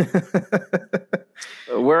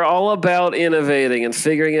 We're all about innovating and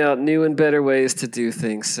figuring out new and better ways to do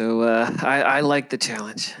things. So I like the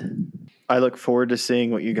challenge. I look forward to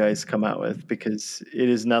seeing what you guys come out with, because it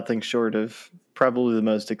is nothing short of probably the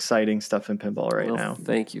most exciting stuff in pinball right now.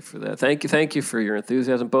 Thank you for that. Thank you for your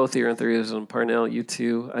enthusiasm, both your enthusiasm, Parnell, you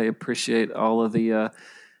too. I appreciate all of the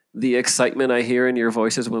excitement I hear in your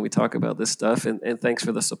voices when we talk about this stuff, and thanks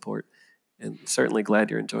for the support. And certainly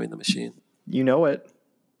glad you're enjoying the machine. You know it.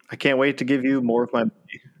 I can't wait to give you more of my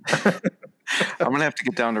money. I'm going to have to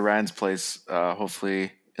get down to Ryan's place,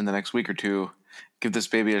 hopefully in the next week or two, give this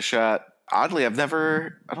baby a shot. Oddly, I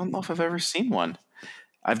don't know if I've ever seen one.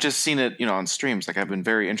 I've just seen it, on streams. Like, I've been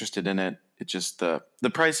very interested in it. It just, the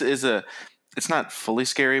price is it's not fully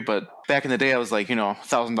scary, but back in the day I was like,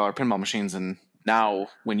 $1,000 pinball machines, and now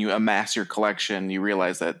when you amass your collection, you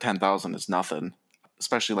realize that 10,000 is nothing.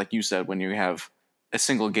 Especially like you said, when you have a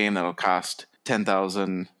single game that'll cost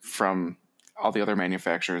 10,000 from all the other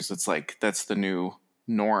manufacturers, it's like that's the new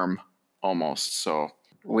norm almost. So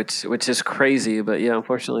which is crazy, but yeah,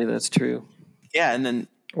 unfortunately that's true. Yeah, and then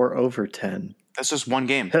or over 10. That's just one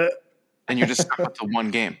game, and you're just stuck with the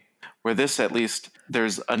one game. Where this, at least,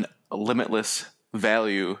 there's a limitless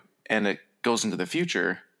value, and it goes into the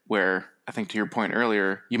future. Where I think, to your point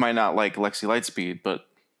earlier, you might not like Lexi Lightspeed, but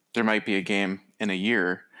there might be a game in a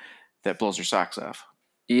year that blows your socks off.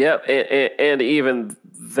 Yep, and even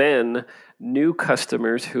then, new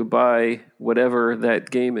customers who buy whatever that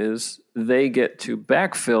game is, they get to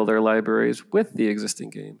backfill their libraries with the existing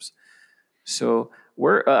games. So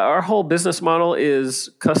our whole business model is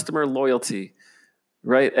customer loyalty,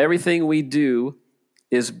 right? Everything we do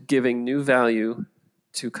is giving new value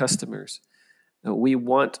to customers. Now, we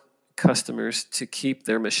want customers to keep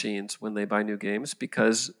their machines when they buy new games,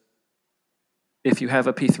 because if you have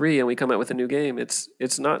a P3 and we come out with a new game, it's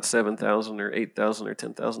not $7,000 or $8,000 or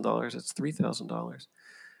 $10,000. It's $3,000.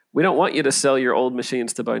 We don't want you to sell your old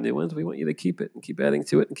machines to buy new ones. We want you to keep it and keep adding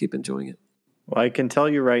to it and keep enjoying it. Well, I can tell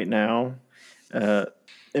you right now,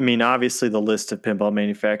 obviously the list of pinball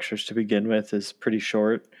manufacturers to begin with is pretty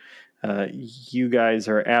short. You guys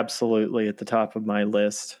are absolutely at the top of my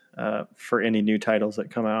list for any new titles that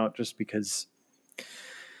come out, just because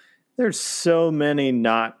there's so many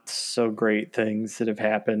not so great things that have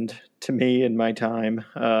happened to me in my time,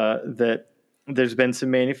 that there's been some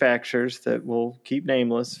manufacturers that will keep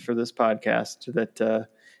nameless for this podcast that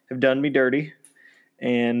have done me dirty.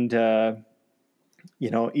 And,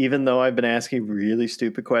 even though I've been asking really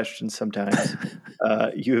stupid questions sometimes,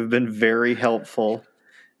 you have been very helpful,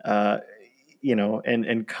 and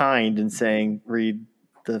kind in saying, read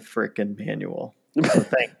the frickin' manual. So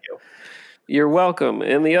thank you. You're welcome.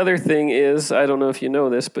 And the other thing is, I don't know if you know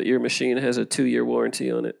this, but your machine has a 2-year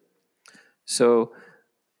warranty on it. So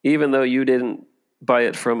even though you didn't buy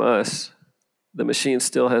it from us, the machine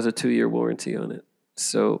still has a 2-year warranty on it.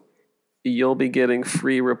 So you'll be getting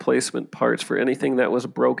free replacement parts for anything that was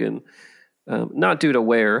broken, not due to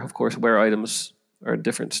wear. Of course, wear items are a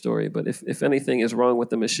different story. But if anything is wrong with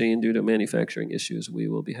the machine due to manufacturing issues, we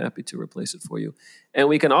will be happy to replace it for you. And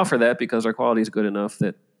we can offer that because our quality is good enough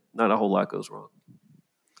that not a whole lot goes wrong.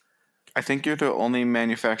 I think you're the only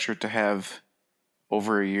manufacturer to have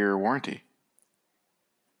over a year warranty.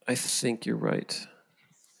 I think you're right.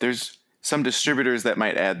 There's some distributors that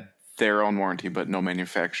might add their own warranty, but no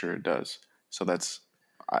manufacturer does. So it's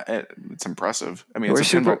impressive. I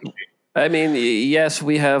mean, yes,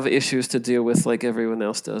 we have issues to deal with like everyone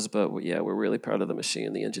else does, but we're really proud of the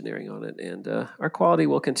machine, the engineering on it, and our quality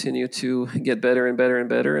will continue to get better and better and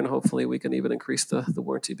better, and hopefully we can even increase the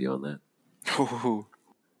warranty beyond that.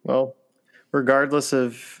 Well, regardless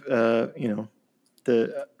of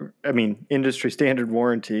industry standard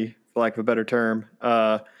warranty, for lack of a better term,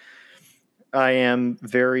 I am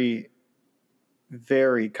very,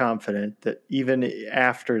 very confident that even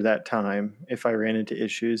after that time, if I ran into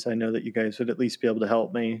issues, I know that you guys would at least be able to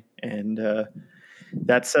help me. And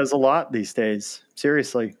that says a lot these days.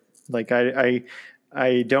 Seriously. Like I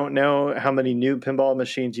don't know how many new pinball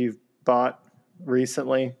machines you've bought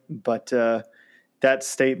recently, but that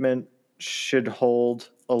statement should hold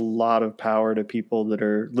a lot of power to people that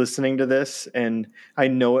are listening to this. And I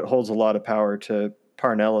know it holds a lot of power to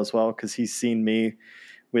Parnell as well, because he's seen me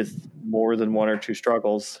with more than one or two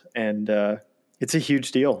struggles. And it's a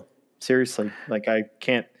huge deal. Seriously. Like, I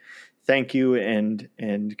can't thank you and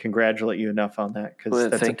congratulate you enough on that, because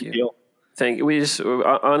that's a big deal. Thank you. We just,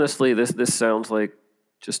 honestly, this sounds like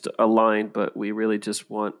just a line, but we really just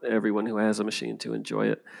want everyone who has a machine to enjoy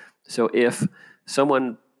it. So if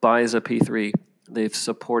someone buys a P3, they've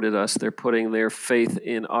supported us, they're putting their faith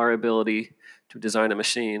in our ability to design a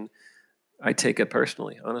machine. I take it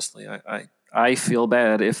personally, honestly. I feel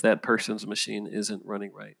bad if that person's machine isn't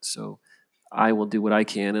running right. So I will do what I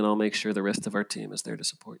can, and I'll make sure the rest of our team is there to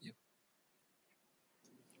support you.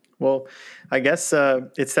 Well, I guess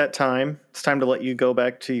it's that time. It's time to let you go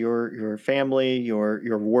back to your family,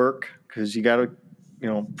 your work, because you got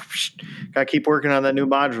to keep working on that new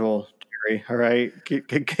module, Jerry. All right, get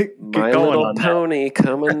My going Little on Pony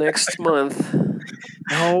coming next month.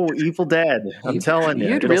 No, Evil Dead. I'm telling you.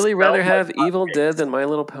 You'd really rather have Evil Dead than My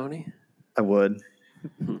Little Pony? I would.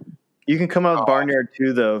 You can come out with Barnyard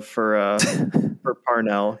 2, though, for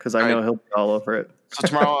Parnell, because I know he'll be all over it. So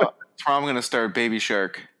tomorrow I'm going to start Baby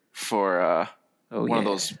Shark for one of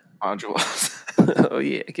those modules. Oh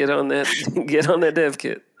yeah, get on that dev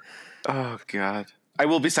kit. Oh God, I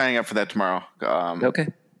will be signing up for that tomorrow. Okay,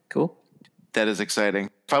 cool. That is exciting.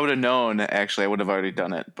 If I would have known, actually, I would have already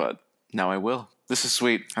done it, but now I will. This is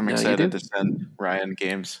sweet. I'm excited to send Ryan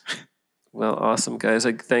games. Well, awesome, guys.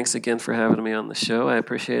 Thanks again for having me on the show. I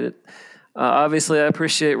appreciate it. Obviously, I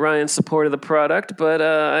appreciate Ryan's support of the product, but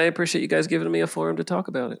I appreciate you guys giving me a forum to talk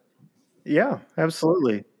about it. Yeah,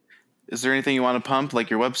 absolutely. Is there anything you want to pump, like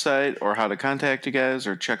your website or how to contact you guys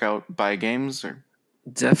or check out Buy Games? Or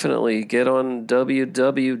Definitely get on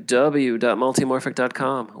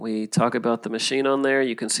www.multimorphic.com. We talk about the machine on there.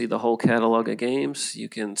 You can see the whole catalog of games. You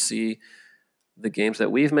can see the games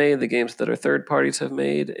that we've made, the games that our third parties have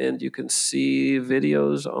made, and you can see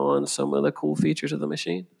videos on some of the cool features of the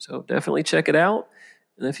machine. So definitely check it out.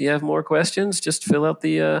 And if you have more questions, just fill out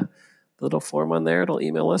the little form on there. It'll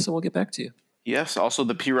email us and we'll get back to you. Yes. Also,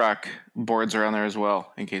 the P-Rock boards are on there as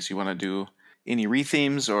well, in case you want to do any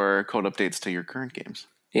rethemes or code updates to your current games.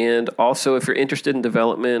 And also, if you're interested in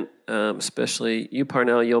development, especially you,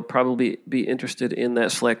 Parnell, you'll probably be interested in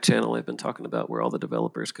that Slack channel I've been talking about, where all the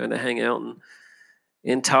developers kind of hang out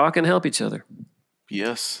and talk and help each other.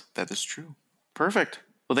 Yes, that is true. Perfect.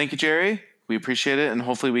 Well, thank you, Jerry. We appreciate it, and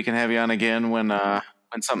hopefully we can have you on again when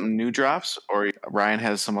something new drops, or Ryan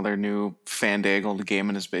has some other new fandangled game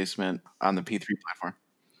in his basement on the P3 platform.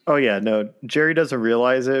 Oh, yeah. No, Jerry doesn't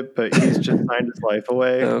realize it, but he's just signed his life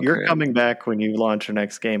away. Okay. You're coming back when you launch your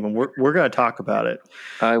next game, and we're going to talk about it.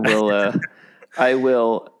 I will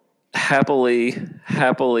happily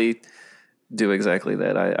do exactly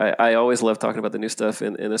that. I always love talking about the new stuff,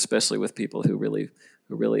 and especially with people who really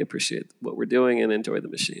appreciate what we're doing and enjoy the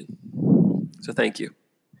machine. So thank you.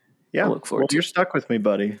 Yeah. I look forward to you're stuck with me,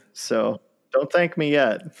 buddy. So don't thank me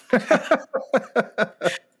yet.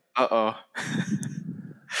 Uh-oh.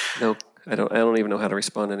 Nope. I don't even know how to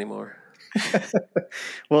respond anymore.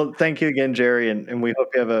 Well, thank you again, Jerry, and we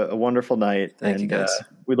hope you have a wonderful night. Thank you, guys.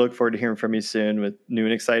 We look forward to hearing from you soon with new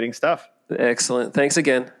and exciting stuff. Excellent. Thanks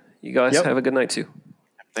again. You guys have a good night, too.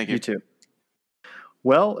 Thank you. You too.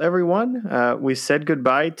 Well, everyone, we said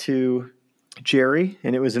goodbye to Jerry,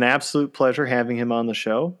 and it was an absolute pleasure having him on the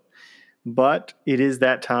show. But it is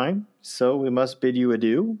that time, so we must bid you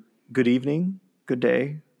adieu. Good evening, good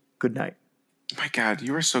day, good night. My God,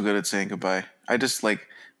 you were so good at saying goodbye. I just like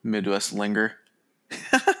Midwest linger.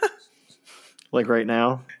 Like right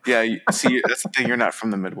now? Yeah, see, that's the thing. You're not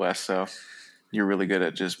from the Midwest, so you're really good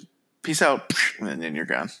at just peace out, and then you're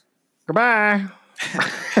gone. Goodbye.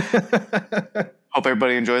 Hope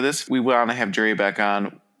everybody enjoyed this. We want to have Jerry back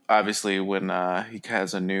on, obviously, when he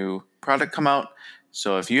has a new product come out.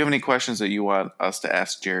 So if you have any questions that you want us to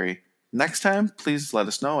ask Jerry next time, please let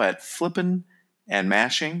us know at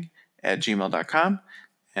flippinandmashing@gmail.com,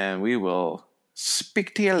 and we will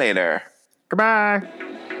speak to you later. Goodbye.